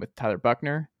Notre Dame with Tyler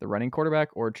Buckner, the running quarterback,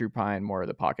 or Drew Pine, more of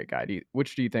the pocket guy?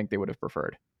 Which do you think they would have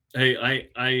preferred? Hey,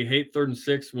 I hate 3rd and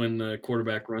 6 when the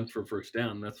quarterback runs for first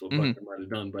down. That's what Buckner might have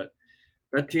done. But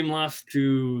that team lost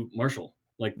to Marshall.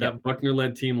 Like, that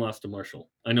Buckner-led team lost to Marshall.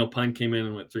 I know Pine came in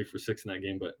and went 3 for 6 in that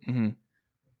game, but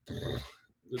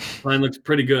Pine looks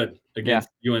pretty good against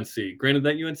UNC. Granted,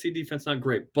 that UNC defense not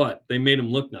great, but they made him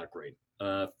look not great.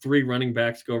 3 running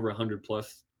backs go over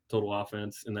 100-plus total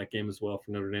offense in that game as well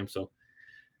for Notre Dame. So,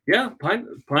 yeah,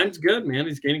 Pine's good, man.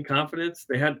 He's gaining confidence.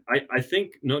 I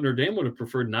think Notre Dame would have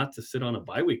preferred not to sit on a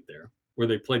bye week there, where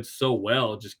they played so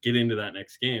well, just get into that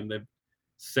next game. They've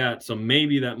sat, so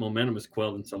maybe that momentum is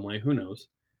quelled in some way. Who knows?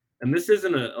 And this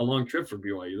isn't a long trip for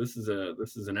BYU. This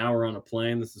is an hour on a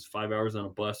plane. This is 5 hours on a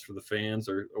bus for the fans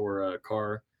or a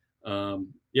car.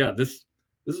 This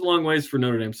is a long ways for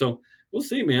Notre Dame. So we'll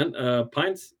see, man.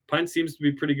 Pine seems to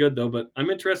be pretty good though, but I'm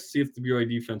interested to see if the BYU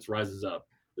defense rises up.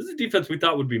 This is a defense we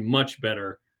thought would be much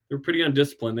better. They were pretty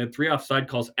undisciplined. They had 3 offside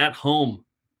calls at home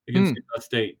against Utah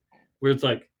State, where it's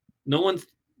like no one's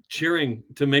cheering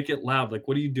to make it loud. Like,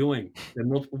 what are you doing? They had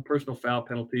multiple personal foul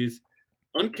penalties,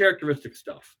 uncharacteristic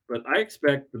stuff. But I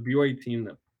expect the BYU team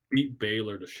that beat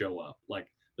Baylor to show up. Like,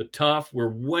 the tough, we're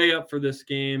way up for this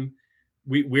game.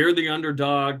 We're the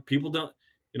underdog. People don't,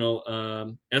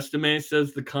 Estime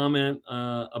says the comment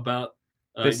about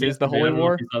this is the Holy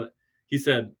War. He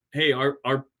said, "Hey,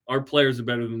 our players are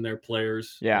better than their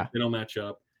players. Yeah, they don't match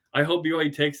up." I hope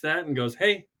BYU takes that and goes,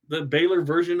 "Hey, the Baylor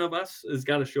version of us has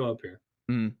got to show up here."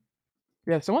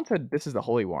 Yeah, someone said this is the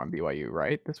Holy War on BYU,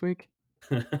 right? This week.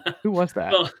 Who was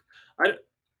that? Well,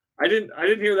 I didn't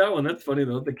hear that one. That's funny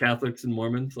though. The Catholics and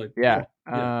Mormons, like,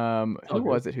 who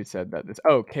was it who said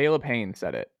that? Caleb Haynes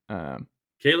said it.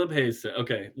 Caleb Hayes said,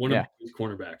 one of his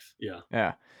cornerbacks.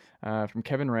 Yeah. From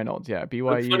Kevin Reynolds. Yeah,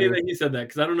 BYU. It's funny that he said that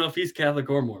because I don't know if he's Catholic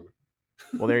or Mormon.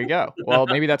 Well, there you go. Well,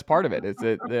 maybe that's part of it. Is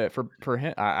it for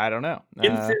him? I don't know.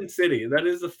 In Sin City, that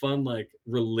is a fun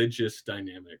religious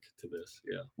dynamic to this.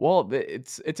 Yeah. Well,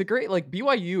 it's a great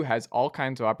BYU has all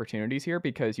kinds of opportunities here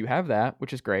because you have that,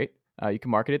 which is great. You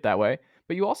can market it that way,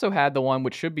 but you also had the one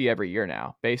which should be every year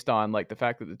now, based on the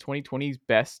fact that the 2020's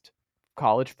best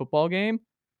college football game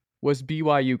was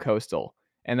BYU Coastal,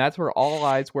 and that's where all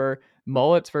eyes were.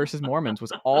 Mullets versus Mormons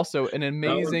was also an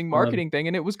amazing marketing thing,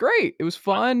 and it was great. It was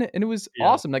fun, and it was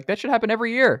awesome. That should happen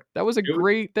every year. That was a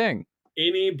great thing.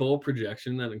 Any bowl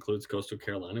projection that includes Coastal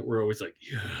Carolina, we're always like,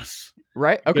 yes.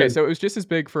 Right? Okay, so it was just as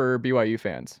big for BYU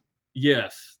fans.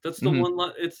 Yes. That's the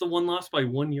one. It's the one loss by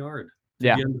 1 yard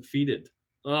to be undefeated.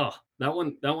 Oh,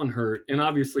 that one hurt. And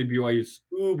obviously BYU's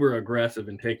uber aggressive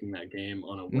in taking that game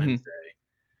on a Wednesday.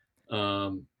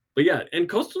 But yeah, and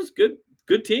Coastal's good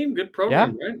team, good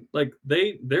program, right? Like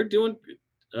they're doing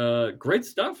great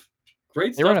stuff.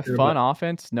 They run a fun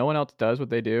offense. No one else does what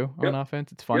they do on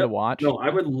offense. It's fun to watch. No, I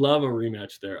would love a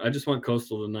rematch there. I just want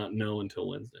Coastal to not know until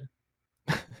Wednesday.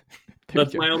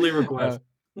 That's my only request.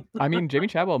 I mean, Jimmy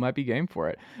Chadwell might be game for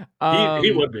it.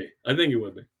 He would be. I think he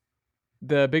would be.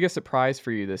 The biggest surprise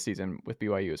for you this season with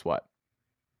BYU is what?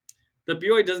 The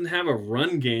BYU doesn't have a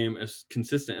run game as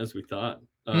consistent as we thought.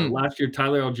 Last year,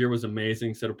 Tyler Algier was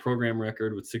amazing, set a program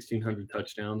record with 1,600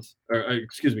 touchdowns,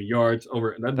 yards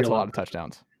over. That's a lot of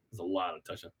touchdowns. That's a lot of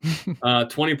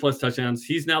touchdowns. 20 plus touchdowns.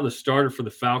 He's now the starter for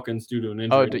the Falcons due to an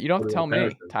injury. Oh, you don't have to tell me.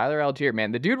 Tyler Algier,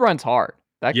 man, the dude runs hard.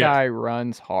 That guy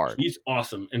runs hard. He's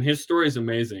awesome, and his story is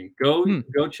amazing. Go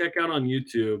check out on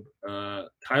YouTube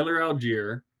Tyler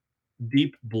Algier,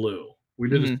 Deep Blue. We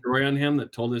did a story on him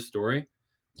that told his story.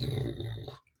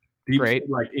 Deep, great,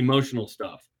 like emotional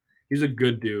stuff. He's a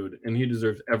good dude, and he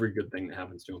deserves every good thing that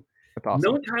happens to him. That's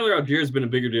awesome. No, Tyler Algier has been a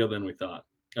bigger deal than we thought.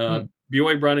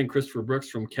 BYU brought in Christopher Brooks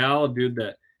from Cal, a dude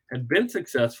that had been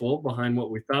successful behind what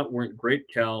we thought weren't great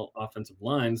Cal offensive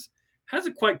lines.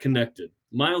 Hasn't quite connected.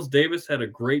 Miles Davis had a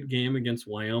great game against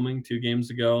Wyoming 2 games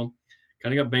ago.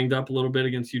 Kind of got banged up a little bit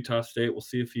against Utah State. We'll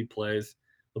see if he plays.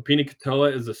 Lopini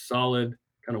Katoa is a solid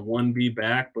kind of 1B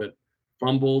back, but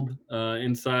fumbled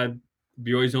inside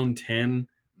BYU's own 10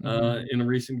 in a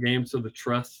recent game. So the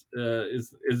trust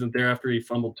isn't there after he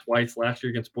fumbled twice last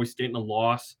year against Boise State in a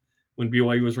loss when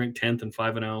BYU was ranked 10th and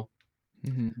 5-0.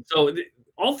 So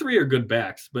all 3 are good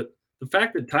backs, but the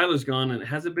fact that Tyler's gone and it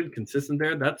hasn't been consistent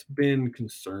there, that's been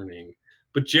concerning.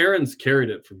 But Jaron's carried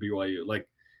it for BYU. Like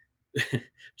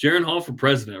Jaron Hall for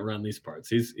president around these parts.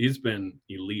 He's been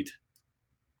elite.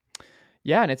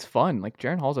 Yeah, and it's fun. Like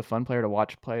Jaron Hall's a fun player to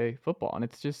watch play football, and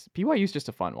it's just BYU's just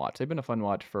a fun watch. They've been a fun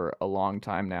watch for a long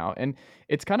time now, and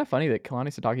it's kind of funny that Kalani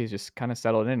Sitake has just kind of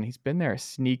settled in. He's been there a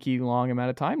sneaky long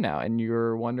amount of time now, and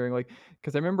you're wondering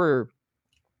because I remember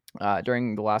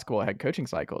during the last couple of head coaching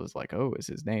cycles, like, oh, is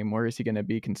his name? Where is he going to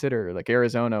be considered? Like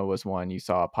Arizona was one you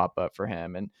saw pop up for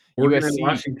him, and Oregon USC, and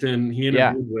Washington he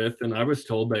interviewed with, and I was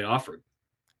told they offered.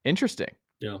 Interesting.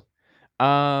 Yeah.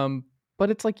 But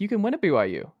it's like you can win at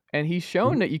BYU, and he's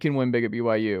shown that you can win big at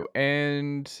BYU.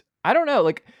 And I don't know,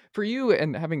 like for you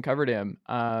and having covered him,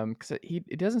 because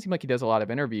it doesn't seem like he does a lot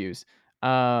of interviews.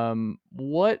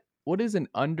 What is an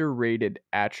underrated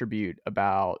attribute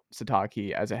about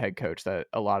Sitake as a head coach that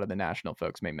a lot of the national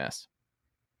folks may miss?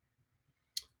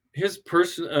 He's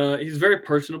very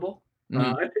personable.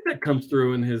 I think that comes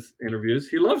through in his interviews.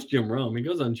 He loves Jim Rome. He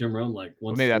goes on Jim Rome like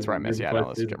once. Maybe that's where I miss. Yeah, I don't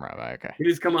listen to Jim Rome. Okay. He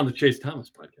needs to come on the Chase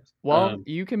Thomas podcast. Well,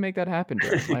 you can make that happen,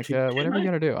 Joe. Like whatever you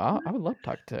got to do. I would love to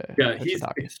talk to. Yeah, he's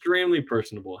extremely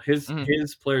personable. His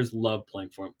players love playing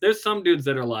for him. There's some dudes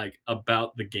that are like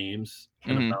about the games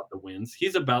and about the wins.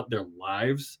 He's about their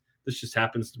lives. This just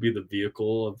happens to be the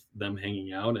vehicle of them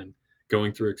hanging out and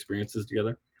going through experiences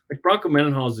together. Like Bronco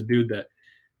Mendenhall is a dude that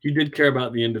he did care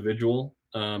about the individual.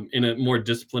 In a more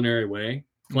disciplinary way.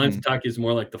 Kalani Sitake is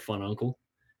more like the fun uncle,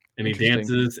 and he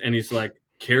dances and he's like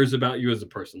cares about you as a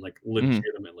person, like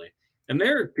legitimately. And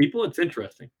there are people, it's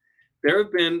interesting. There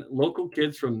have been local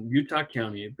kids from Utah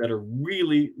County that are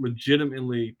really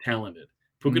legitimately talented.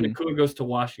 Puka Nacua goes to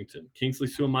Washington. Kingsley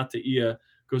Suamataia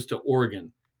goes to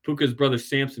Oregon. Puka's brother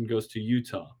Samson goes to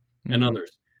Utah and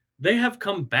others. They have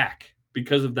come back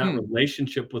because of that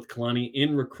relationship with Kalani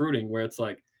in recruiting, where it's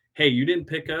like, hey, you didn't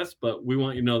pick us, but we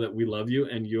want you to know that we love you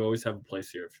and you always have a place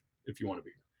here if you want to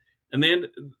be. And then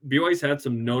BYU's had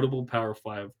some notable Power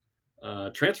 5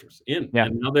 transfers in,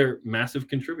 and now they're massive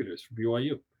contributors for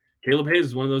BYU. Caleb Hayes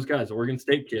is one of those guys, Oregon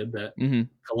State kid that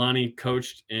Kalani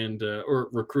coached and or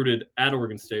recruited at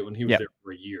Oregon State when he was there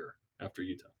for a year after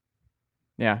Utah.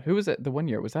 Yeah, who was it? The 1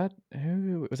 year was that?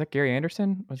 Who was that? Gary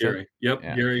Anderson? Gary,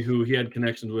 Gary, who he had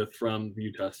connections with from the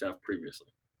Utah staff previously.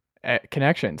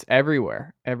 Connections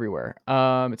everywhere.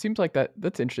 It seems like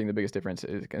that's interesting. The biggest difference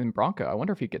is in Bronco. I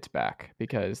wonder if he gets back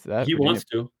because that he wants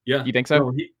to. Yeah, you think so?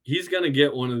 No, he's going to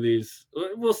get one of these.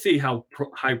 We'll see how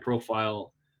high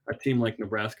profile a team like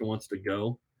Nebraska wants to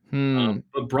go.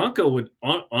 But Bronco would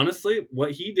honestly,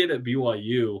 what he did at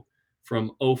BYU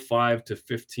from 05 to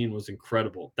 15 was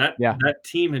incredible. That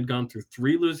team had gone through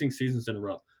 3 losing seasons in a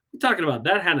row. I'm talking about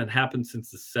that hadn't happened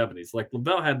since the 70s. Like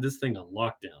LaVelle had this thing on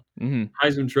lockdown.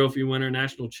 Heisman Trophy winner,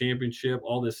 national championship,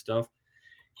 all this stuff.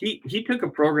 He took a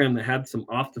program that had some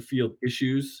off the field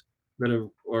issues that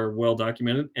are well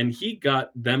documented, and he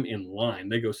got them in line.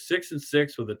 They go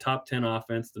 6-6 with a top 10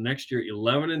 offense. The next year,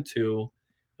 11-2,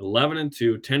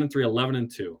 11-2, 10-3,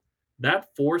 11-2. that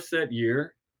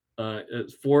 4-year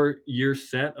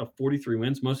set of 43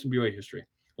 wins, most in BYU history.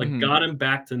 Like, got him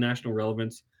back to national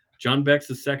relevance. John Beck's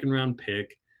a second-round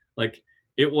pick. Like,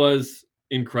 it was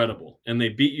incredible. And they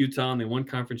beat Utah, and they won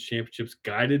conference championships,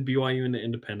 guided BYU into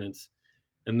independence.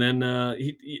 And then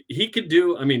he could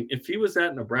do, I mean, if he was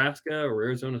at Nebraska or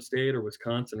Arizona State or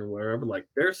Wisconsin or wherever, like,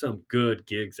 there's some good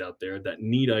gigs out there that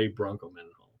need a Bronco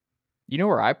Mendenhall. You know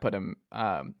where I put him?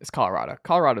 It's Colorado.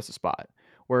 Colorado's a spot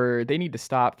where they need to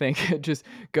stop thinking, just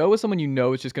go with someone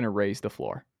is just going to raise the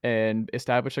floor and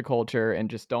establish a culture, and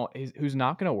just who's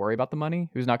not going to worry about the money,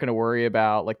 who's not going to worry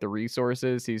about like the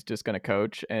resources. He's just going to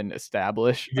coach and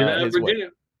establish his way.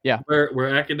 Yeah,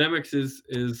 where academics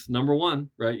is number one,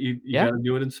 right? You got to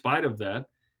do it in spite of that.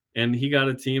 And he got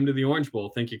a team to the Orange Bowl.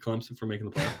 Thank you, Clemson, for making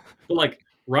the play. But like,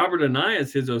 Robert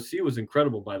Anias, his OC, was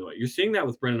incredible, by the way. You're seeing that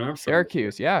with Brendan Armstrong.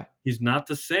 Syracuse, yeah. He's not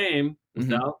the same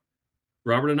without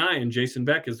Robert Anias and Jason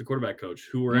Beck as the quarterback coach,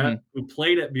 who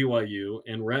played at BYU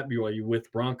and were at BYU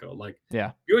with Bronco. Like,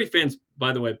 BYU fans,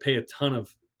 by the way, pay a ton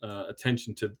of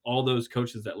attention to all those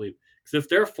coaches that leave. Because if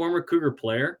they're a former Cougar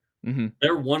player,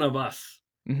 they're one of us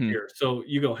here. So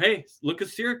you go, hey, look at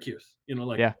Syracuse. You know,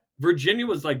 like Virginia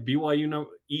was like BYU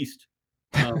East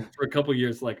for a couple of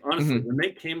years. Like, honestly, when they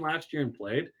came last year and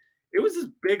played, it was this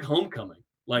big homecoming.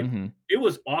 Like, it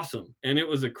was awesome. And it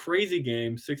was a crazy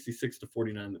game,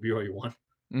 66-49 that BYU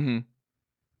won.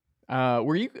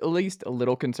 Were you at least a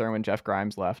little concerned when Jeff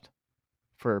Grimes left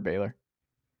for Baylor?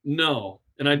 No.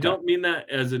 And I don't mean that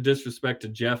as a disrespect to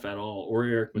Jeff at all, or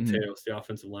Eric Mateos, the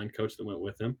offensive line coach that went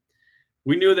with him.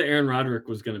 We knew that Aaron Roderick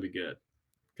was going to be good.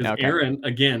 Because Aaron,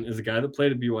 again, is a guy that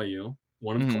played at BYU,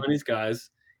 one of Kalani's guys.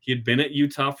 He had been at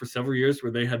Utah for several years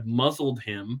where they had muzzled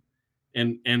him,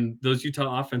 and those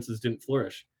Utah offenses didn't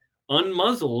flourish.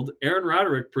 Unmuzzled, Aaron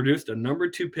Roderick produced a number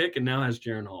 2 pick and now has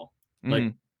Jaron Hall.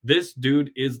 Like, this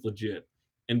dude is legit.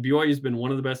 And BYU's been one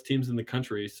of the best teams in the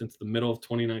country since the middle of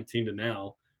 2019 to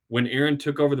now, when Aaron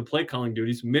took over the play calling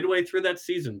duties midway through that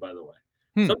season, by the way.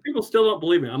 Some people still don't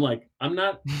believe me. I'm like, I'm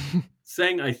not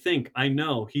saying I think. I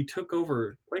know he took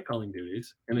over play calling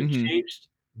duties, and it changed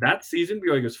that season.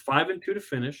 BYU goes 5-2 to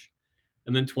finish.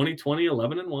 And then 2020,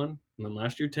 11-1, and then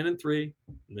last year 10-3,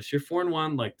 and this year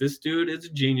 4-1. Like, this dude is a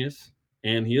genius,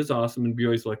 and he is awesome, and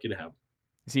BYU's lucky to have him.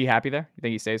 Is he happy there? You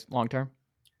think he stays long term,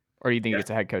 or do you think he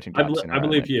gets a head coaching job? I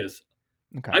believe he is.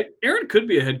 Okay. Aaron could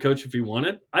be a head coach if he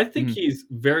wanted. I think he's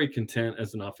very content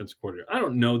as an offensive coordinator. I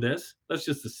don't know this. That's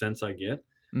just the sense I get.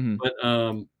 But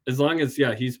as long as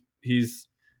he's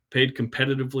paid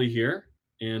competitively here,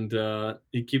 and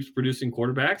he keeps producing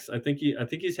quarterbacks, I think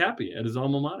he's happy at his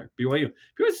alma mater, BYU.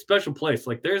 BYU's a special place.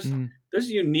 Like, there's a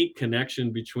unique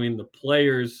connection between the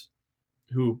players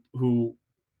who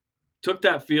took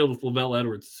that field with Lavelle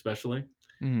Edwards, especially,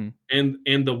 and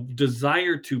the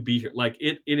desire to be here. Like,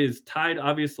 it is tied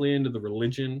obviously into the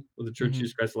religion of the Church of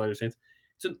Jesus Christ of Latter-day Saints.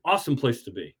 It's an awesome place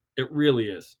to be. It really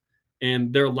is.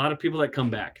 And there are a lot of people that come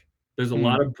back. There's a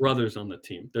lot of brothers on the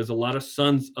team. There's a lot of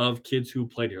sons of kids who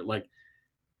played here. Like,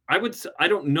 I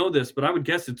don't know this, but I would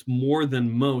guess it's more than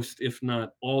most, if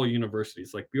not all,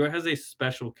 universities. Like, BYU has a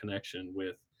special connection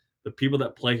with the people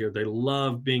that play here. They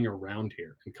love being around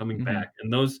here and coming back.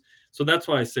 And so that's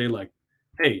why I say, like,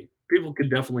 hey, people could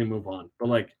definitely move on. But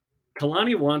like,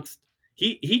 Kalani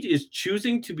he is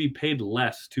choosing to be paid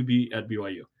less to be at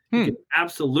BYU. He can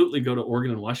absolutely go to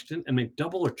Oregon and Washington and make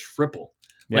double or triple.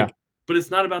 Like, but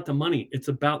it's not about the money. It's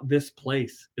about this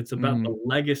place. It's about the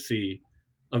legacy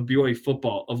of BYU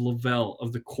football, of Lavelle,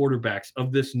 of the quarterbacks,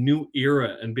 of this new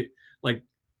era, and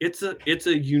it's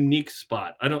a unique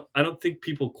spot. I don't think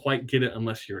people quite get it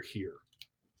unless you're here.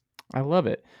 I love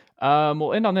it.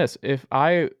 We'll end on this. If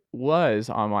I was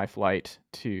on my flight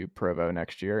to Provo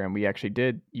next year, and we actually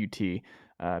did UT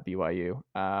BYU,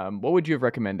 what would you have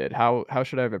recommended? How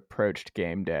should I have approached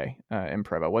game day in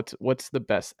Provo? What's the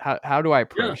best? How do I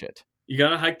approach it? You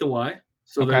gotta hike the Y.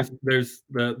 So there's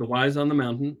the Y's on the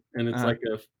mountain, and it's like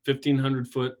a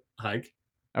 1,500-foot hike.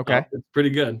 Okay, it's pretty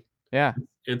good. Yeah,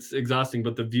 it's exhausting,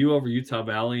 but the view over Utah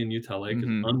Valley and Utah Lake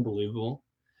is unbelievable.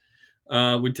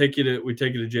 We take you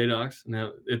to J Dogs.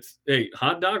 Now it's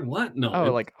hot dog. What? No.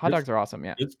 Hot dogs are awesome.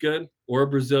 Yeah, it's good. Or a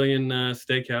Brazilian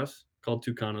steakhouse called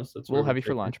Tucanos. That's a little heavy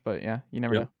for lunch, but yeah, you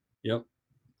never know. Yep.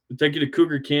 We take you to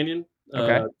Cougar Canyon.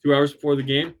 2 hours before the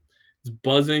game. It's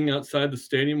buzzing outside the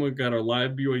stadium. We've got our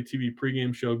live BYU TV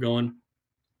pregame show going.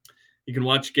 You can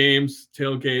watch games,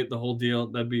 tailgate, the whole deal.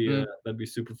 That'd be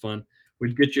super fun.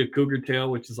 We'd get you a Cougar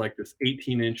Tail, which is like this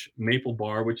 18-inch maple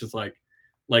bar, which is like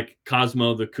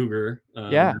Cosmo the Cougar.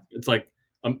 It's like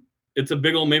it's a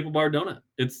big old maple bar donut.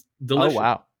 It's delicious. Oh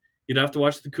wow. you'd have to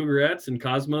watch the Cougarettes and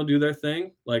Cosmo do their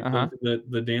thing. Like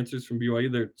the dancers from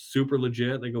BYU, they're super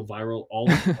legit. They go viral all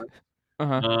the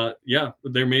time. Yeah,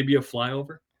 there may be a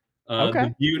flyover. Okay.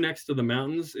 The view next to the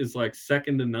mountains is like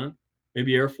second to none.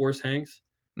 Maybe Air Force hangs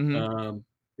in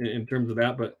terms of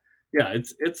that. But yeah,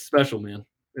 it's special, man.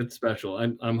 It's special.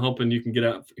 I'm hoping you can get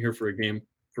out here for a game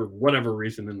for whatever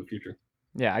reason in the future.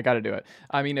 Yeah, I got to do it.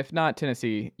 I mean, if not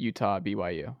Tennessee, Utah,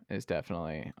 BYU is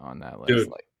definitely on that list. Dude,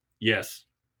 yes,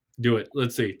 do it.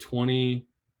 Let's see,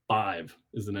 25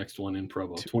 is the next one in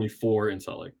Provo, 24 in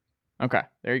Salt Lake. Okay,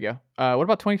 there you go. What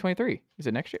about 2023? Is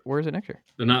it next year? Where is it next year?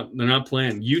 They're not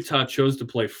playing. Utah chose to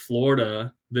play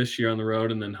Florida this year on the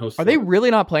road and then host. Are they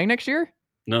really not playing next year?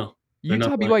 No.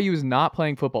 Utah BYU is not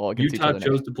playing football against each other. Utah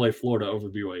chose to play Florida over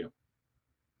BYU.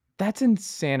 That's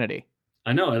insanity.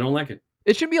 I know. I don't like it.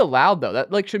 It should be allowed though. That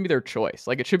shouldn't be their choice.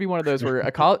 Like it should be one of those where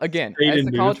again, as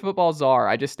the college football czar,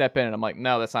 I just step in and I'm like,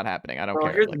 no, that's not happening. I don't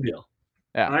care. Here's the deal.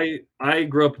 Yeah. I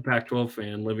grew up a Pac-12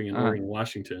 fan, living in Oregon,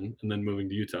 Washington, and then moving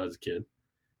to Utah as a kid,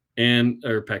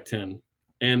 or Pac-10.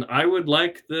 And I would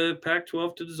like the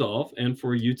Pac-12 to dissolve and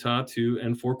for Utah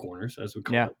and Four Corners, as we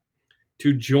call it,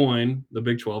 to join the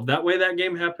Big 12. That way, that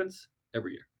game happens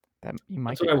every year. That's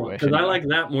what I want, because I like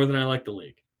that more than I like the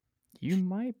league. You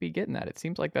might be getting that. It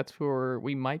seems like that's where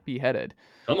we might be headed.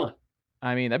 Come on.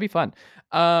 I mean, that'd be fun.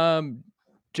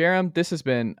 Jarom, this has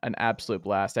been an absolute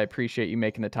blast. I appreciate you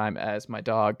making the time as my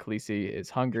dog, Khaleesi, is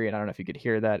hungry. And I don't know if you could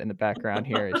hear that in the background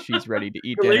here. She's ready to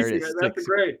eat dinner. That's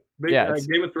great.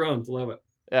 Game of Thrones. Love it.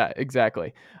 Yeah,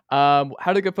 exactly.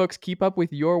 How do good folks keep up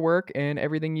with your work and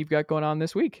everything you've got going on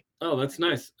this week? Oh, that's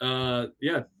nice.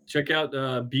 Check out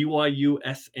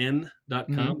BYUSN.com,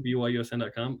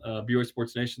 BYUSN.com. BYU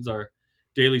Sports Nation's our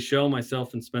daily show.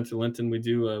 Myself and Spencer Linton, we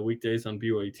do weekdays on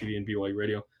BYU TV and BYU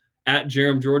Radio. At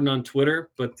Jarom Jordan on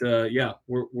Twitter. But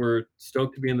we're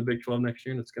stoked to be in the Big 12 next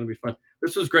year, and it's going to be fun.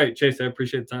 This was great, Chase. I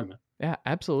appreciate the time, man. Yeah,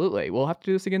 absolutely. We'll have to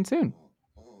do this again soon.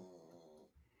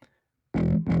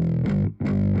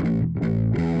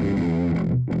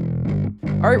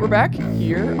 All right, we're back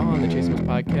here on the Chase Mills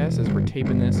podcast as we're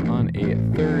taping this on a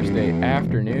Thursday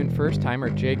afternoon. First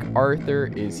timer Jake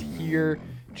Arthur is here.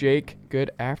 Jake, good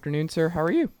afternoon, sir. How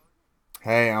are you?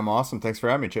 Hey, I'm awesome. Thanks for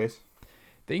having me, Chase.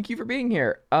 Thank you for being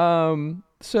here.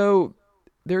 So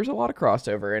there's a lot of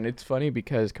crossover, and it's funny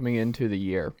because coming into the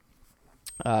year,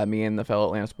 me and the fellow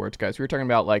Atlanta sports guys, we were talking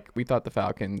about, like, we thought the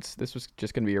Falcons, this was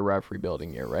just going to be a rough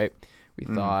rebuilding year, right? We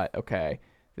thought, okay,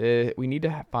 we need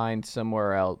to find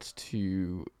somewhere else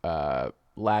to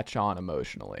latch on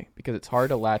emotionally, because it's hard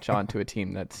to latch on to a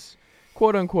team that's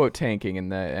quote-unquote tanking in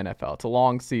the NFL. It's a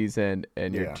long season,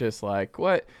 and you're just like,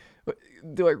 what?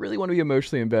 Do I really want to be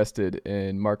emotionally invested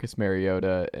in Marcus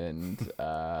Mariota and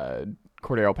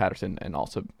Cordero Patterson, and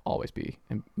also always be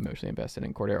emotionally invested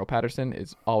in Cordero Patterson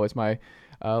is always my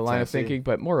line of thinking,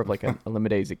 but more of like a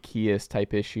Olamide Zaccheaus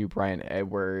type issue, Brian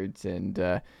Edwards, and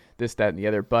this, that, and the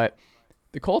other. But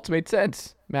the Colts made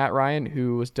sense. Matt Ryan,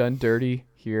 who was done dirty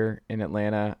here in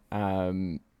Atlanta,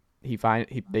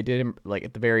 they did him like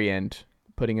at the very end,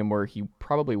 putting him where he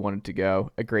probably wanted to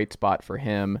go. A great spot for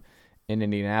him in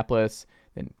Indianapolis.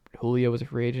 Then Julio was a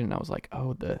free agent, and I was like,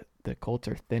 oh, the Colts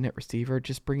are thin at receiver.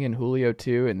 Just bring in Julio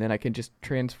too, and then I can just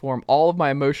transform all of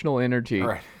my emotional energy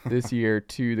this year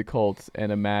to the Colts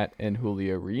and a Matt and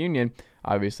Julio reunion.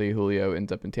 Obviously, Julio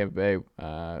ends up in Tampa Bay.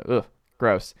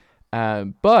 Gross.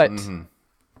 But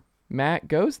Matt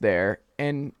goes there,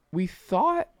 and we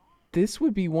thought this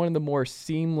would be one of the more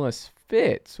seamless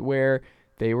fits where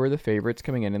they were the favorites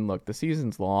coming in. And look, the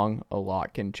season's long. A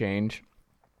lot can change.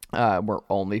 We're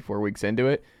only 4 weeks into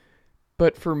it.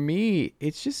 But for me,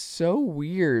 it's just so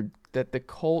weird that the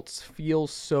Colts feel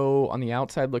so, on the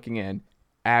outside looking in,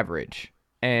 average.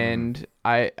 And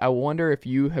I wonder if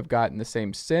you have gotten the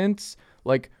same sense.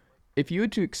 Like, if you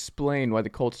had to explain why the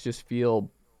Colts just feel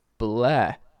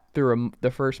bleh through the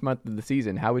first month of the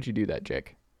season, how would you do that,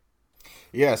 Jake?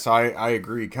 Yes, I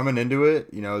agree. Coming into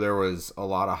it, there was a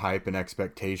lot of hype and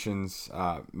expectations.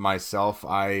 Myself,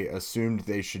 I assumed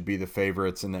they should be the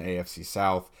favorites in the AFC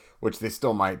South, which they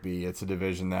still might be. It's a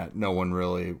division that no one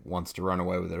really wants to run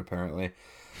away with it, apparently.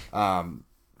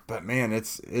 But man,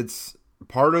 it's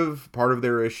part of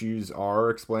their issues are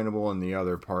explainable, and the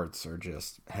other parts are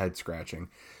just head scratching.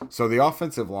 So the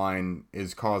offensive line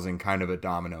is causing kind of a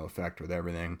domino effect with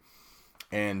everything,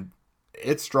 and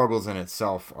its struggles in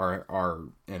itself are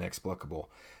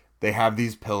inexplicable. They have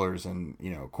these pillars, and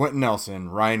Quentin Nelson,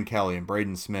 Ryan Kelly, and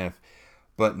Braden Smith,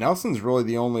 but Nelson's really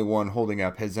the only one holding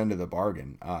up his end of the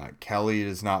bargain. Kelly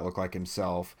does not look like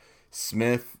himself.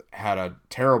 Smith had a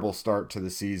terrible start to the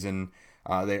season.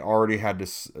 They already had to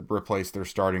replace their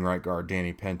starting right guard,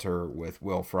 Danny Pinter, with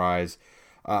Will Fries.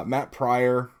 Matt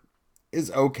Pryor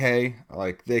is okay.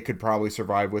 Like, they could probably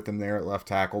survive with him there at left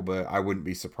tackle, but I wouldn't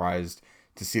be surprised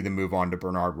to see them move on to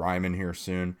Bernard Ryman here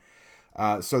soon.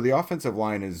 So the offensive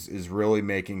line is really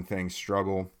making things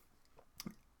struggle.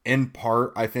 In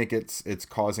part, I think it's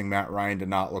causing Matt Ryan to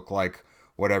not look like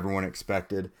what everyone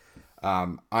expected.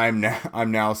 I'm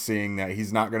now seeing that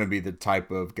he's not going to be the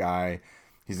type of guy.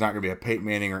 He's not going to be a Peyton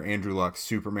Manning or Andrew Luck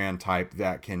Superman type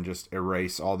that can just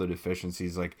erase all the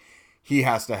deficiencies. Like, he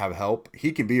has to have help.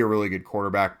 He can be a really good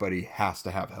quarterback, but he has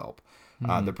to have help.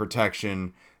 The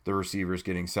protection, the receivers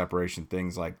getting separation,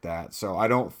 things like that. So I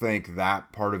don't think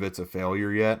that part of it's a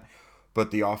failure yet.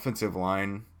 But the offensive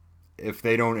line, if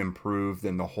they don't improve,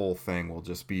 then the whole thing will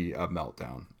just be a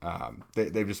meltdown.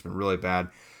 They've just been really bad.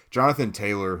 Jonathan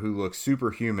Taylor, who looks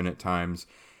superhuman at times,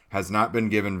 has not been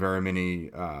given very many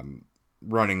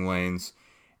running lanes,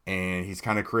 and he's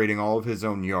kind of creating all of his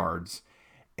own yards.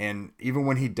 And even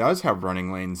when he does have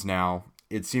running lanes now,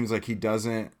 it seems like he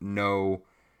doesn't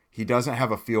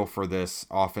have a feel for this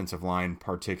offensive line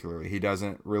particularly. He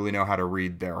doesn't really know how to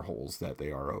read their holes that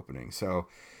they are opening. So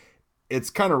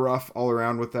it's kind of rough all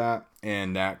around with that,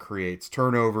 and that creates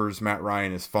turnovers. Matt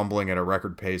Ryan is fumbling at a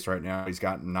record pace right now. He's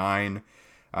got 9.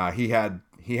 He had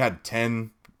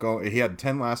 10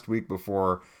 last week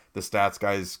before the stats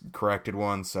guys corrected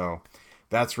one. So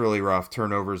that's really rough.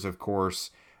 Turnovers, of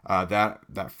course,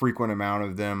 that frequent amount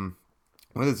of them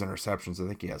with his interceptions. I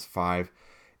think he has 5.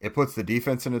 It puts the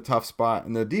defense in a tough spot,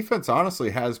 and the defense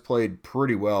honestly has played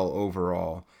pretty well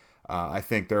overall. I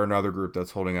think they're another group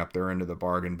that's holding up their end of the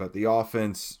bargain, but the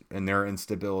offense and their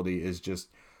instability is just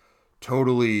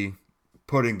totally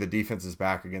putting the defenses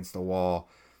back against the wall.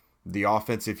 The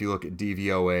offense, if you look at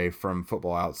DVOA from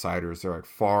Football Outsiders, they're like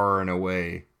far and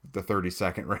away the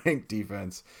 32nd ranked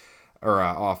defense or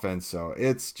offense. So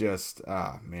it's just,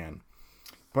 man.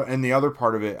 And the other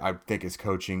part of it, I think, is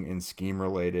coaching and scheme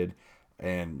related.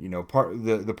 And,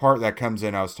 the part that comes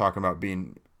in, I was talking about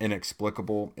being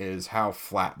inexplicable, is how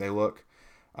flat they look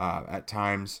at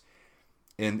times.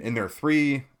 In their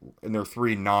three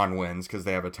non-wins, because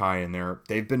they have a tie in there,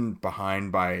 they've been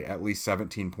behind by at least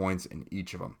 17 points in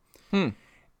each of them.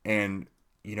 And,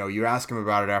 you ask them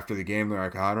about it after the game, they're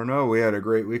like, I don't know, we had a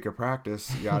great week of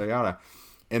practice, yada, yada.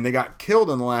 And they got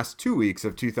killed in the last 2 weeks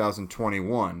of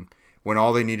 2021 when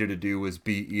all they needed to do was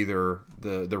beat either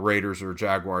the Raiders or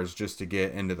Jaguars just to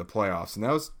get into the playoffs. And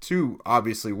that was 2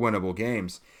 obviously winnable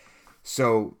games.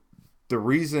 So the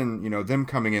reason, them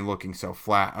coming in looking so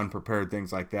flat, unprepared,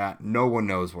 things like that, no one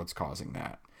knows what's causing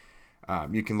that.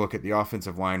 You can look at the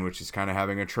offensive line, which is kind of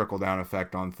having a trickle-down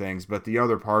effect on things. But the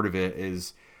other part of it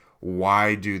is,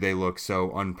 why do they look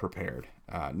so unprepared?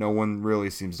 No one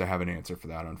really seems to have an answer for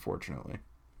that, unfortunately.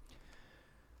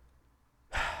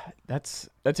 That's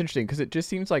interesting, because it just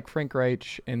seems like Frank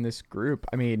Reich and this group,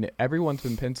 I mean, everyone's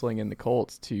been penciling in the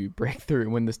Colts to break through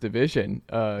and win this division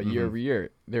year over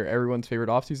year. They're everyone's favorite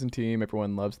offseason team.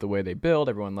 Everyone loves the way they build.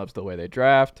 Everyone loves the way they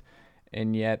draft.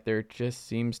 And yet there just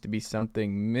seems to be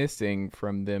something missing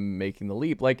from them making the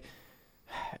leap. Like,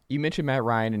 you mentioned Matt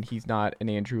Ryan, and he's not an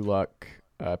Andrew Luck,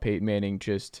 Peyton Manning,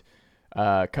 just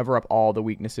cover up all the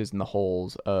weaknesses and the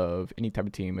holes of any type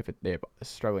of team. If they have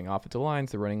struggling offensive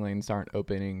lines, the running lanes aren't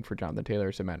opening for Jonathan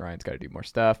Taylor, so Matt Ryan's got to do more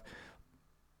stuff.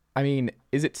 I mean,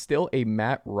 is it still a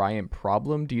Matt Ryan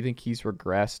problem? Do you think he's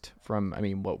regressed from,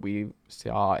 what we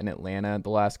saw in Atlanta the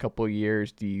last couple of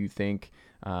years? Do you think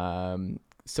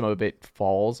some of it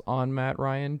falls on Matt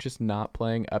Ryan just not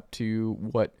playing up to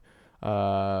what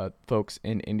folks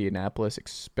in Indianapolis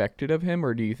expected of him,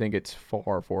 or do you think it's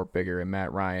far bigger, and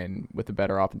Matt Ryan with a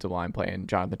better offensive line play and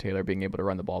Jonathan Taylor being able to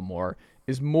run the ball more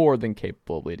is more than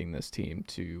capable of leading this team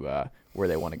to where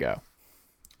they want to go?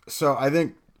 So I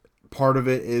think part of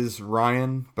it is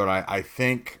Ryan, but I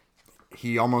think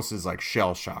he almost is like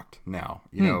shell shocked now.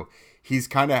 He's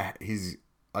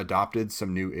adopted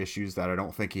some new issues that I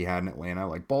don't think he had in Atlanta.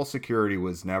 Like, ball security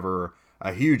was never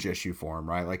a huge issue for him,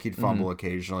 right? Like, he'd fumble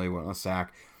occasionally, went on a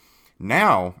sack.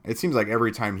 Now, it seems like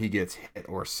every time he gets hit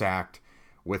or sacked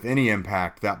with any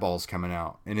impact, that ball's coming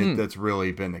out. And that's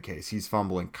really been the case. He's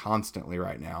fumbling constantly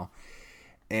right now.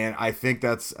 And I think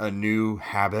that's a new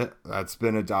habit that's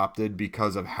been adopted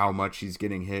because of how much he's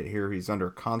getting hit here. He's under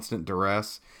constant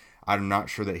duress. I'm not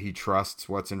sure that he trusts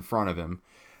what's in front of him.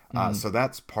 So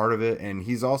that's part of it. And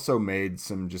he's also made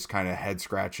some just kind of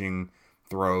head-scratching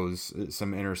throws,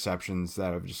 some interceptions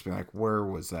that have just been like, where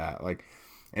was that? Like,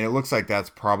 and it looks like that's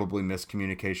probably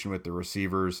miscommunication with the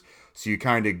receivers. So you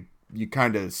kind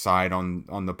of side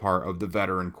on the part of the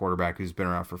veteran quarterback who's been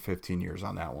around for 15 years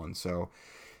on that one. So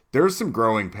there's some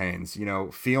growing pains,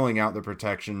 feeling out the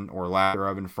protection or lack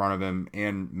thereof in front of him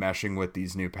and meshing with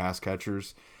these new pass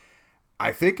catchers.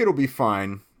 I think it'll be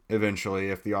fine eventually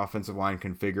if the offensive line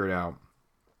can figure it out.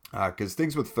 Because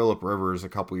things with Phillip Rivers a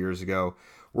couple years ago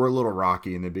were a little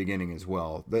rocky in the beginning as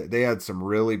well. They had some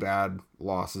really bad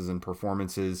losses and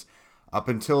performances up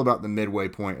until about the midway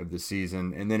point of the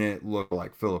season, and then it looked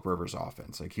like Phillip Rivers'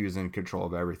 offense. Like he was in control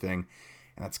of everything,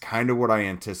 and that's kind of what I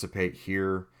anticipate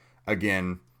here.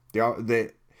 Again,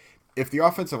 if the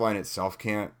offensive line itself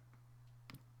can't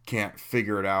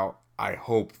figure it out, I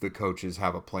hope the coaches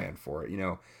have a plan for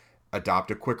it.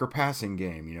 Adopt a quicker passing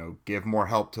game, give more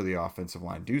help to the offensive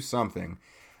line, do something.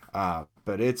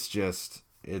 But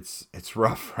it's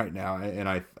rough right now. And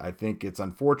I think it's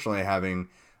unfortunately having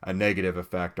a negative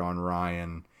effect on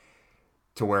Ryan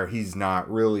to where he's not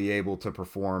really able to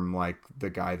perform like the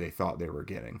guy they thought they were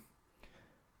getting.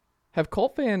 Have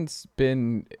Colt fans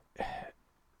been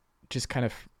just kind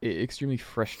of extremely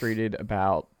frustrated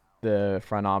about the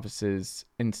front office's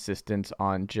insistence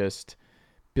on just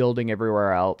building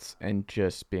everywhere else and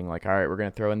just being like, all right, we're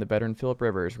going to throw in the veteran Phillip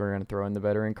Rivers, we're going to throw in the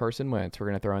veteran Carson Wentz, we're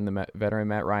going to throw in the veteran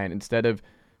Matt Ryan, instead of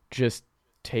just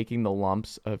taking the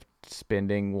lumps of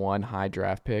spending one high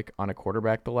draft pick on a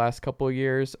quarterback the last couple of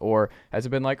years? Or has it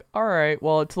been like, all right,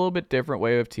 well, it's a little bit different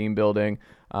way of team building.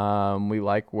 We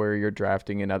like where you're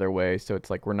drafting in other ways, so it's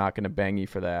like we're not going to bang you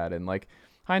for that. And like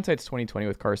hindsight's 2020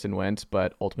 with Carson Wentz,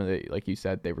 but ultimately, like you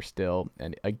said, they were still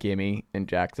a gimme in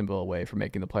Jacksonville away from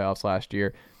making the playoffs last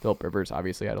year. Phillip Rivers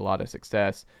obviously had a lot of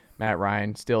success. Matt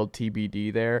Ryan still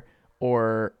TBD there.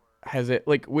 Or has it,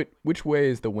 like, which way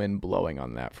is the wind blowing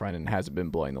on that front, and has it been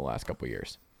blowing the last couple of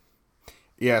years?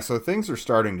 Yeah, so things are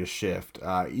starting to shift.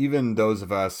 Even those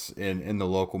of us in the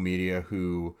local media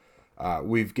who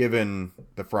we've given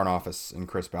the front office and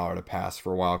Chris Ballard a pass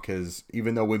for a while, because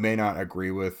even though we may not agree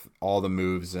with all the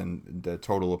moves and the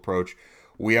total approach,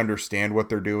 we understand what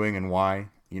they're doing and why.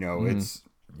 It's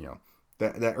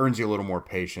that earns you a little more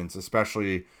patience,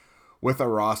 especially with a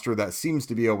roster that seems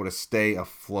to be able to stay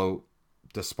afloat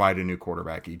despite a new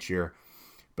quarterback each year.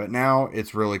 But now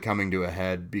it's really coming to a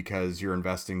head because you're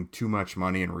investing too much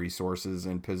money and resources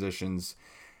in positions.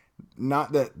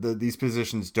 Not that these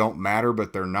positions don't matter,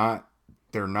 but they're not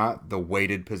the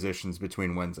weighted positions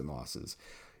between wins and losses.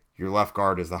 Your left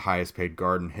guard is the highest paid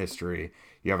guard in history.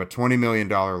 You have a $20 million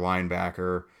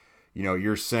linebacker.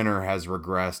 Your center has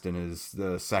regressed and is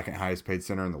the second highest paid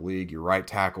center in the league. Your right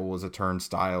tackle was a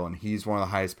turnstile, and he's one of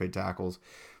the highest paid tackles.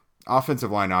 Offensive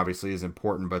line obviously is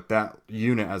important, but that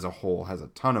unit as a whole has a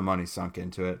ton of money sunk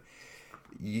into it.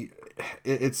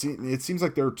 It seems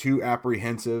like they're too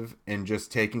apprehensive in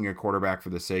just taking a quarterback for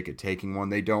the sake of taking one.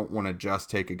 They don't want to just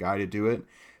take a guy to do it.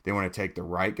 They want to take the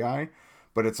right guy.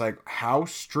 But it's like, how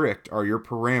strict are your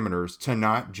parameters to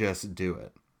not just do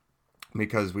it?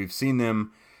 Because we've seen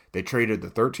them. They traded the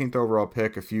 13th overall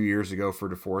pick a few years ago for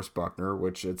DeForest Buckner,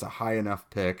 which it's a high enough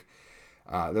pick.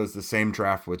 That was the same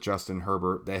draft with Justin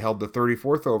Herbert. They held the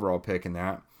 34th overall pick in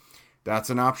that. That's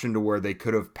an option to where they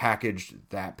could have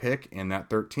packaged that pick and that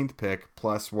 13th pick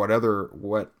plus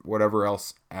whatever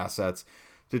else assets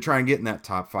to try and get in that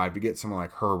top 5 to get someone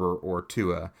like Herbert or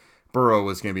Tua. Burrow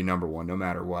was going to be number 1 no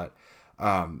matter what.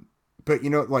 But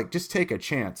just take a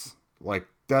chance. Like,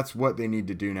 that's what they need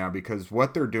to do now, because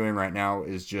what they're doing right now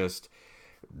is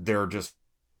they're just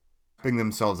wrapping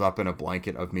themselves up in a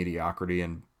blanket of mediocrity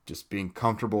and just being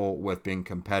comfortable with being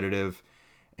competitive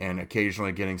and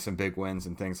occasionally getting some big wins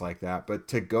and things like that. But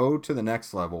to go to the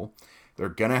next level, they're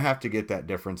going to have to get that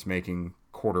difference-making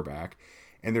quarterback,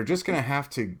 and they're just going to have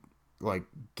to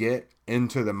get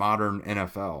into the modern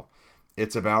NFL.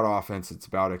 It's about offense. It's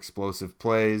about explosive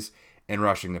plays and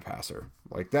rushing the passer.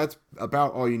 That's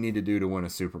about all you need to do to win a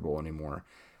Super Bowl anymore.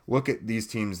 Look at these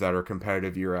teams that are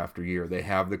competitive year after year. They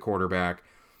have the quarterback.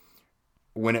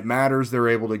 When it matters, they're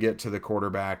able to get to the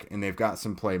quarterback, and they've got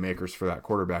some playmakers for that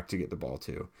quarterback to get the ball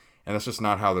to. And that's just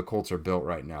not how the Colts are built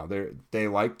right now. They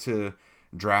like to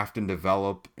draft and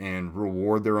develop and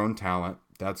reward their own talent.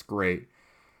 That's great.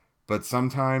 But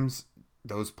sometimes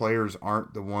those players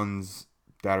aren't the ones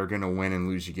that are going to win and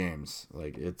lose you games.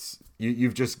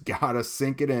 You've just got to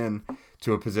sink it in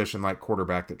to a position like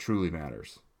quarterback that truly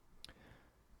matters.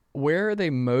 Where are they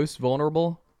most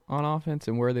vulnerable on offense,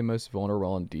 and where are they most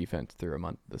vulnerable on defense through a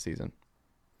month of the season?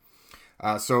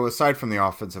 So aside from the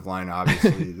offensive line,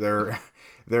 obviously,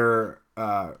 their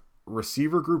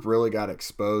receiver group really got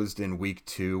exposed in week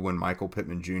 2 when Michael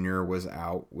Pittman Jr. was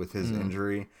out with his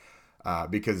injury,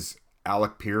 because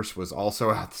Alec Pierce was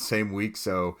also out the same week.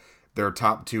 So their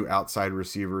top 2 outside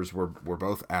receivers were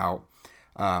both out.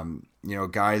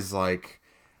 Guys like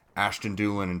Ashton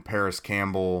Dulin and Paris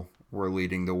Campbell were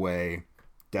leading the way,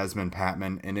 Desmond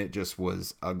Patman, and it just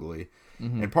was ugly.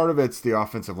 Mm-hmm. And part of it's the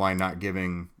offensive line not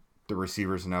giving the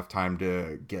receivers enough time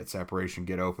to get separation,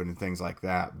 get open, and things like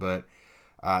that. But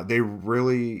they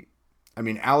really, I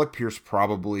mean, Alec Pierce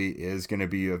probably is going to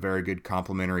be a very good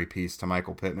complementary piece to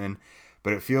Michael Pittman,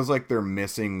 but it feels like they're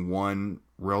missing one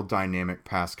real dynamic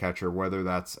pass catcher, whether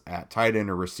that's at tight end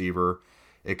or receiver.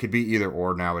 It could be either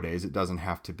or nowadays. It doesn't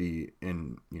have to be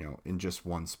in just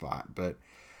one spot. But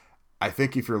I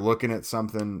think if you're looking at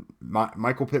something,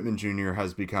 Michael Pittman Jr.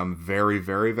 has become very,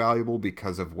 very valuable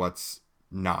because of what's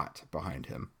not behind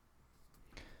him.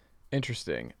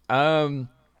 Interesting. The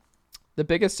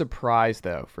biggest surprise,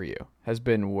 though, for you has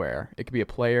been where? It could be a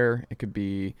player. It could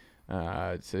be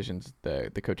decisions the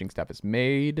coaching staff has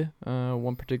made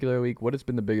one particular week. What has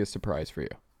been the biggest surprise for you?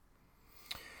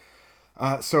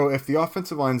 So if the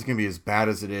offensive line is going to be as bad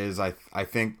as it is, I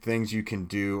think things you can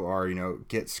do are,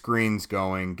 get screens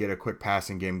going, get a quick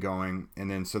passing game going. And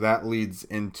then so that leads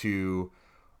into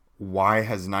why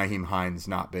has Nyheim Hines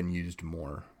not been used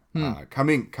more?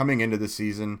 Coming into the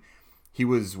season, he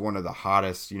was one of the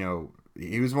hottest,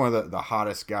 he was one of the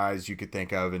hottest guys you could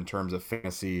think of in terms of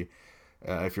fantasy.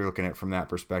 If you're looking at it from that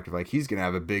perspective, like he's going to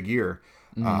have a big year.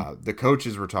 Mm-hmm. The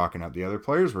coaches were talking up, the other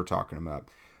players were talking him up.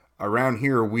 Around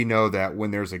here, we know that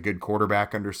when there's a good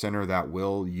quarterback under center that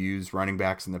will use running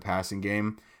backs in the passing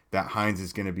game, that Hines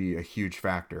is going to be a huge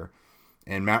factor.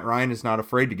 And Matt Ryan is not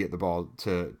afraid to get the ball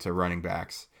to running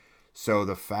backs. So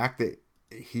the fact that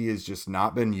he has just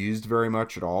not been used very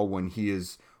much at all when he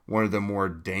is one of the more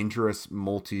dangerous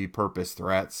multi-purpose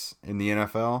threats in the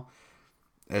NFL,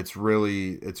 it's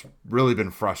really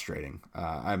been frustrating.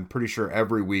 I'm pretty sure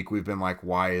every week we've been like,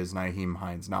 why is Nyheim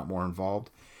Hines not more involved?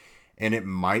 And it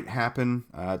might happen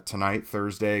tonight,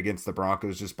 Thursday, against the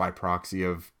Broncos, just by proxy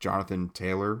of Jonathan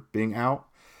Taylor being out.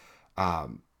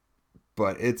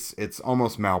 But it's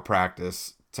almost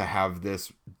malpractice to have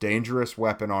this dangerous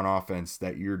weapon on offense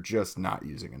that you're just not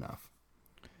using enough.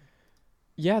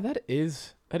 Yeah, that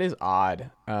is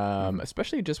odd,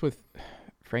 especially just with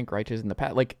Frank Reich's in the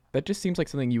past. Like, that just seems like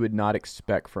something you would not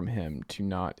expect from him to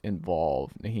not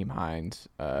involve Nyheim Hines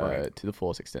right. to the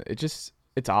fullest extent.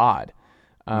 It's odd.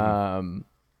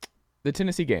 The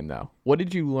Tennessee game, though, what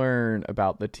did you learn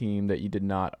about the team that you did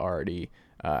not already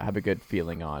have a good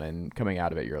feeling on, and coming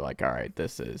out of it, you're like, all right,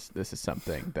 this is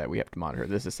something that we have to monitor.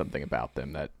 This is something about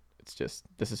them that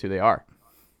this is who they are.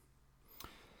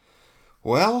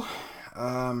 Well,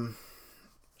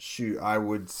 I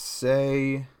would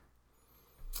say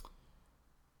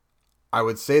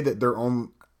that they're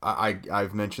on.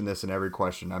 I've mentioned this in every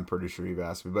question I'm pretty sure you've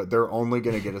asked me, but they're only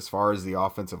going to get as far as the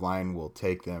offensive line will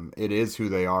take them. It is who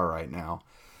they are right now.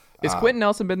 Is Quentin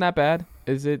Nelson been that bad?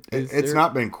 It's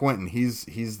not been Quentin.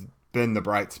 He's been the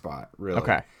bright spot, really.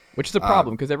 Okay. Which is a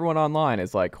problem because everyone online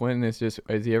is like, Quentin is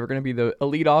he ever going to be the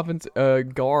elite offense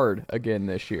guard again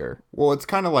this year? Well, it's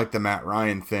kind of like the Matt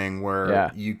Ryan thing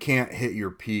where you can't hit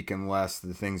your peak unless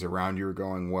the things around you are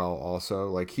going well also.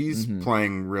 Like he's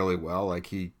playing really well. Like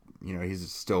he's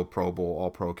still Pro Bowl, all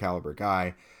pro caliber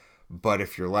guy. But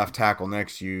if your left tackle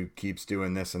next to you keeps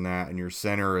doing this and that, and your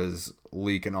center is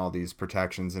leaking all these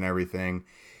protections and everything,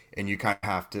 and you kind of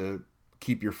have to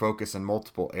keep your focus in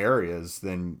multiple areas,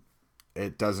 then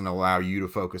it doesn't allow you to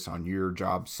focus on your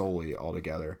job solely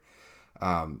altogether.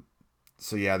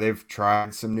 So yeah, they've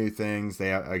tried some new things. They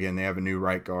have a new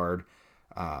right guard.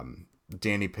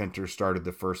 Danny Pinter started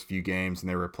the first few games, and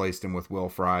they replaced him with Will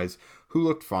Fries, who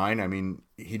looked fine. I mean,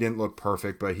 he didn't look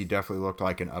perfect, but he definitely looked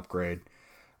like an upgrade.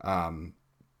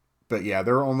 But yeah,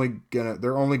 they're only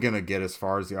gonna get as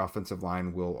far as the offensive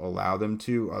line will allow them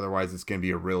to. Otherwise, it's gonna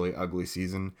be a really ugly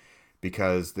season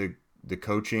because the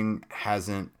coaching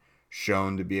hasn't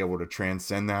shown to be able to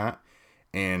transcend that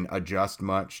and adjust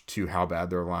much to how bad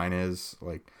their line is.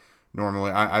 Like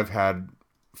normally, I've had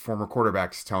former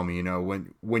quarterbacks tell me,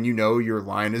 when your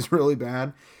line is really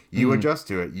bad, you adjust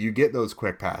to it. You get those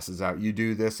quick passes out. You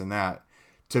do this and that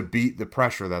to beat the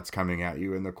pressure that's coming at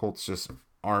you. And the Colts just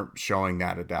aren't showing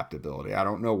that adaptability. I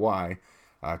don't know why,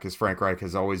 because Frank Reich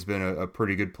has always been a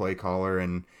pretty good play caller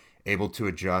and able to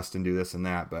adjust and do this and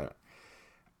that. But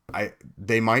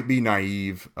they might be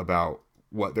naive about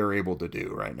what they're able to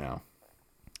do right now.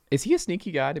 Is he a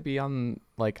sneaky guy to be on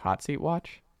like hot seat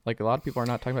watch? Like a lot of people are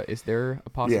not talking about. Is there a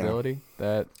possibility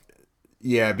that?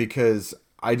 Yeah, because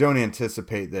I don't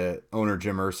anticipate that owner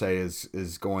Jim Irsay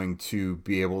is going to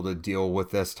be able to deal with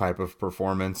this type of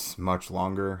performance much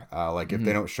longer. If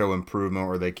they don't show improvement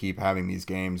or they keep having these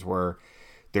games where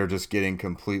they're just getting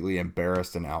completely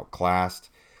embarrassed and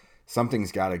outclassed,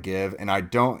 something's got to give. And I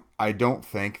don't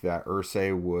think that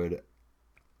Irsay would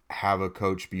have a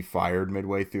coach be fired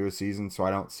midway through a season, so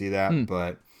I don't see that.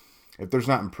 But if there's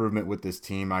not improvement with this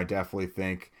team, I definitely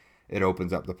think it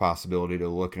opens up the possibility to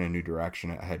look in a new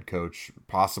direction at head coach,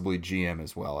 possibly GM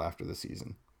as well after the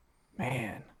season.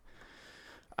 Man.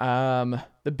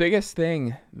 The biggest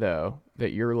thing, though,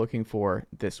 that you're looking for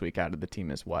this week out of the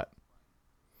team is what?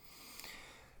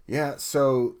 Yeah,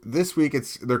 so this week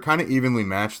they're kind of evenly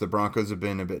matched. The Broncos have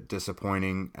been a bit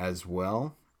disappointing as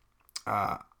well.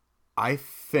 I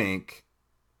think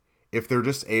if they're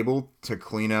just able to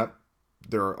clean up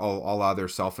a lot of their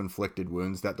self-inflicted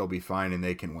wounds, that they'll be fine and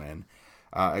they can win.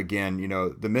 Again,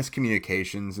 the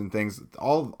miscommunications and things,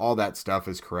 all that stuff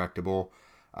is correctable.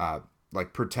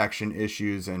 Like protection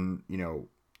issues and,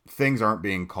 things aren't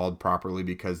being called properly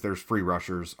because there's free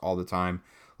rushers all the time.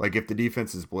 Like if the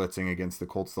defense is blitzing against the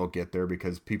Colts, they'll get there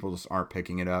because people just aren't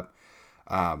picking it up.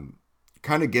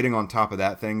 Kind of getting on top of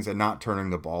that things and not turning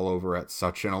the ball over at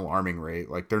such an alarming rate.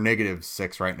 Like they're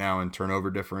 -6 right now in turnover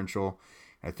differential.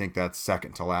 I think that's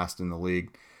second to last in the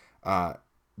league.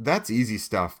 That's easy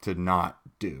stuff to not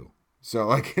do. So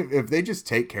like if they just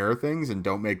take care of things and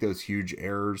don't make those huge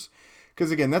errors,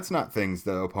 because again, that's not things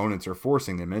the opponents are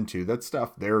forcing them into. That's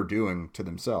stuff they're doing to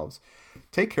themselves.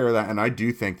 Take care of that, and I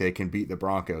do think they can beat the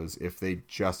Broncos if they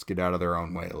just get out of their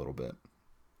own way a little bit.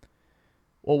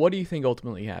 Well, what do you think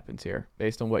ultimately happens here,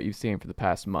 based on what you've seen for the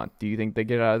past month? Do you think they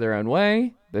get out of their own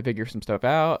way? They figure some stuff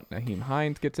out? Naheem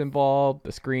Hines gets involved.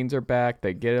 The screens are back.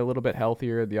 They get a little bit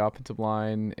healthier. The offensive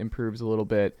line improves a little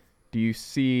bit. Do you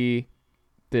see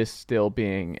this still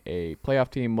being a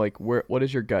playoff team? Like, what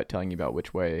is your gut telling you about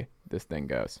which way this thing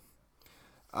goes?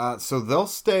 So they'll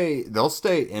stay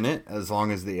in it as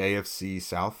long as the AFC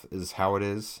South is how it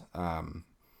is.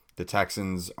 The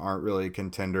Texans aren't really a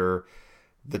contender.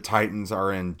 The Titans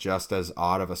are in just as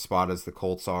odd of a spot as the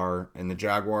Colts are, and the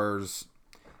Jaguars,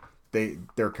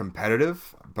 they're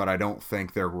competitive, but I don't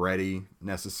think they're ready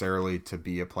necessarily to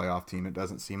be a playoff team. It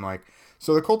doesn't seem like.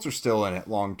 So the Colts are still in it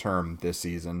long term this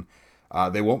season.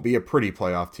 They won't be a pretty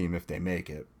playoff team if they make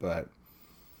it, but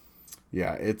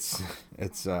yeah, it's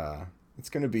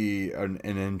going to be an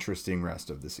interesting rest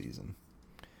of the season.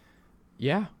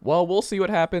 Yeah, well, we'll see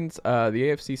what happens. The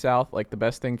AFC South, like the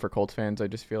best thing for Colts fans, I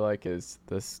just feel like is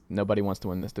this. Nobody wants to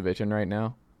win this division right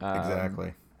now.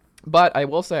 Exactly. But I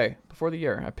will say, before the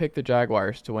year, I picked the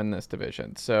Jaguars to win this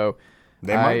division. So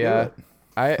they might do it.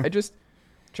 I just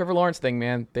Trevor Lawrence thing,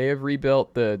 man. They have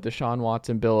rebuilt the Deshaun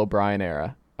Watson, Bill O'Brien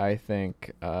era, I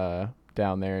think,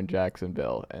 down there in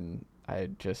Jacksonville, and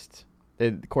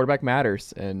quarterback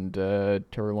matters, and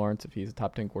Trevor Lawrence, if he's a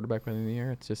top 10 quarterback by the end of the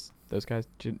year, it's just those guys,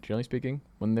 generally speaking,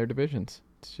 win their divisions.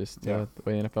 It's just the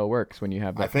way the NFL works when you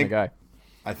have that kind of guy.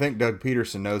 I think Doug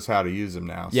Peterson knows how to use him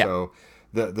now. Yeah. So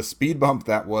the speed bump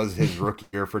that was his rookie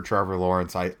year for Trevor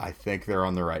Lawrence, I think they're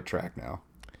on the right track now.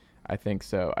 I think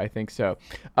so.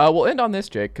 We'll end on this,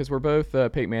 Jake, because we're both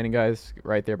Peyton Manning guys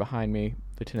right there behind me.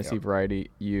 The Tennessee variety,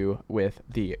 you with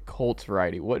the Colts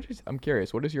variety. I'm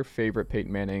curious, what is your favorite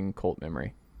Peyton Manning Colt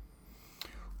memory?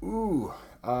 Ooh,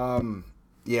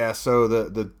 yeah. So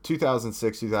the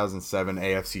 2006-2007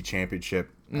 AFC Championship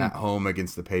at home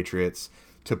against the Patriots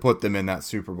to put them in that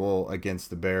Super Bowl against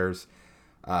the Bears.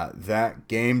 That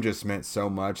game just meant so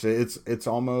much. It's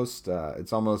almost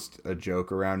a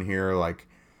joke around here. Like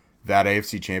that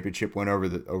AFC Championship win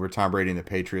over Tom Brady and the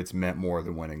Patriots meant more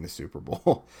than winning the Super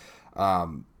Bowl.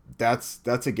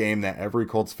 That's a game that every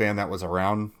Colts fan that was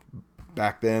around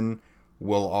back then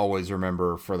will always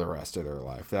remember for the rest of their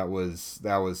life. That was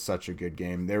such a good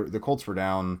game. The Colts were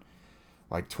down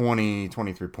like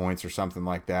 23 points or something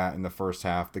like that in the first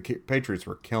half. The Patriots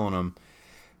were killing them.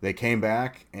 They came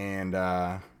back, and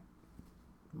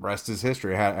rest is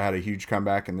history. Had a huge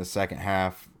comeback in the second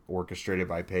half, orchestrated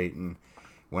by Peyton.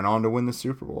 Went on to win the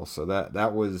Super Bowl. So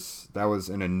that was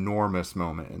an enormous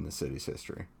moment in the city's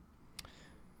history.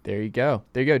 There you go,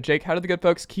 Jake. How do the good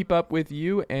folks keep up with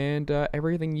you and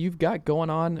everything you've got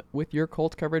going on with your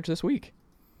Colts coverage this week?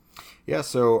 Yeah,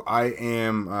 so I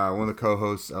am one of the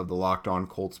co-hosts of the Locked On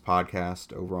Colts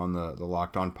podcast over on the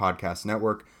Locked On Podcast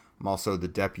Network. I'm also the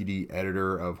deputy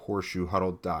editor of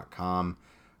horseshoehuddle.com.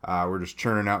 We're just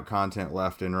churning out content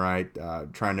left and right,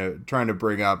 trying to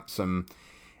bring up some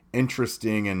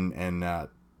interesting and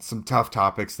some tough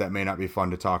topics that may not be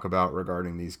fun to talk about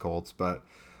regarding these Colts, but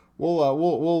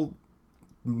we'll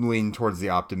lean towards the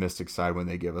optimistic side when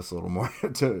they give us a little more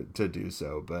to do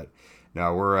so. But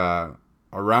no, we're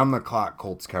around the clock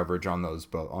Colts coverage on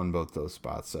both those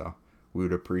spots. So we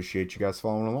would appreciate you guys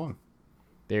following along.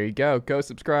 There you go. Go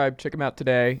subscribe. Check them out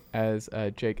today as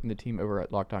Jake and the team over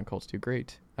at Locked On Colts do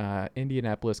great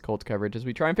Indianapolis Colts coverage as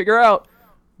we try and figure out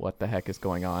what the heck is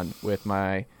going on with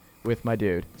my with my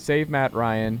dude. Save Matt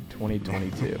Ryan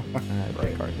 2022.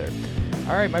 Right card there.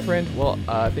 All right, my friend. Well,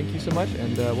 thank you so much,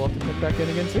 and we'll have to check back in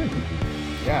again soon.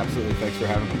 Yeah, absolutely. Thanks for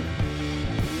having me.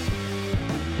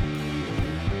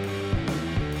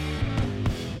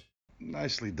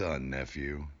 Nicely done,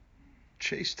 nephew.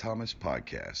 Chase Thomas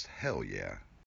Podcast. Hell yeah.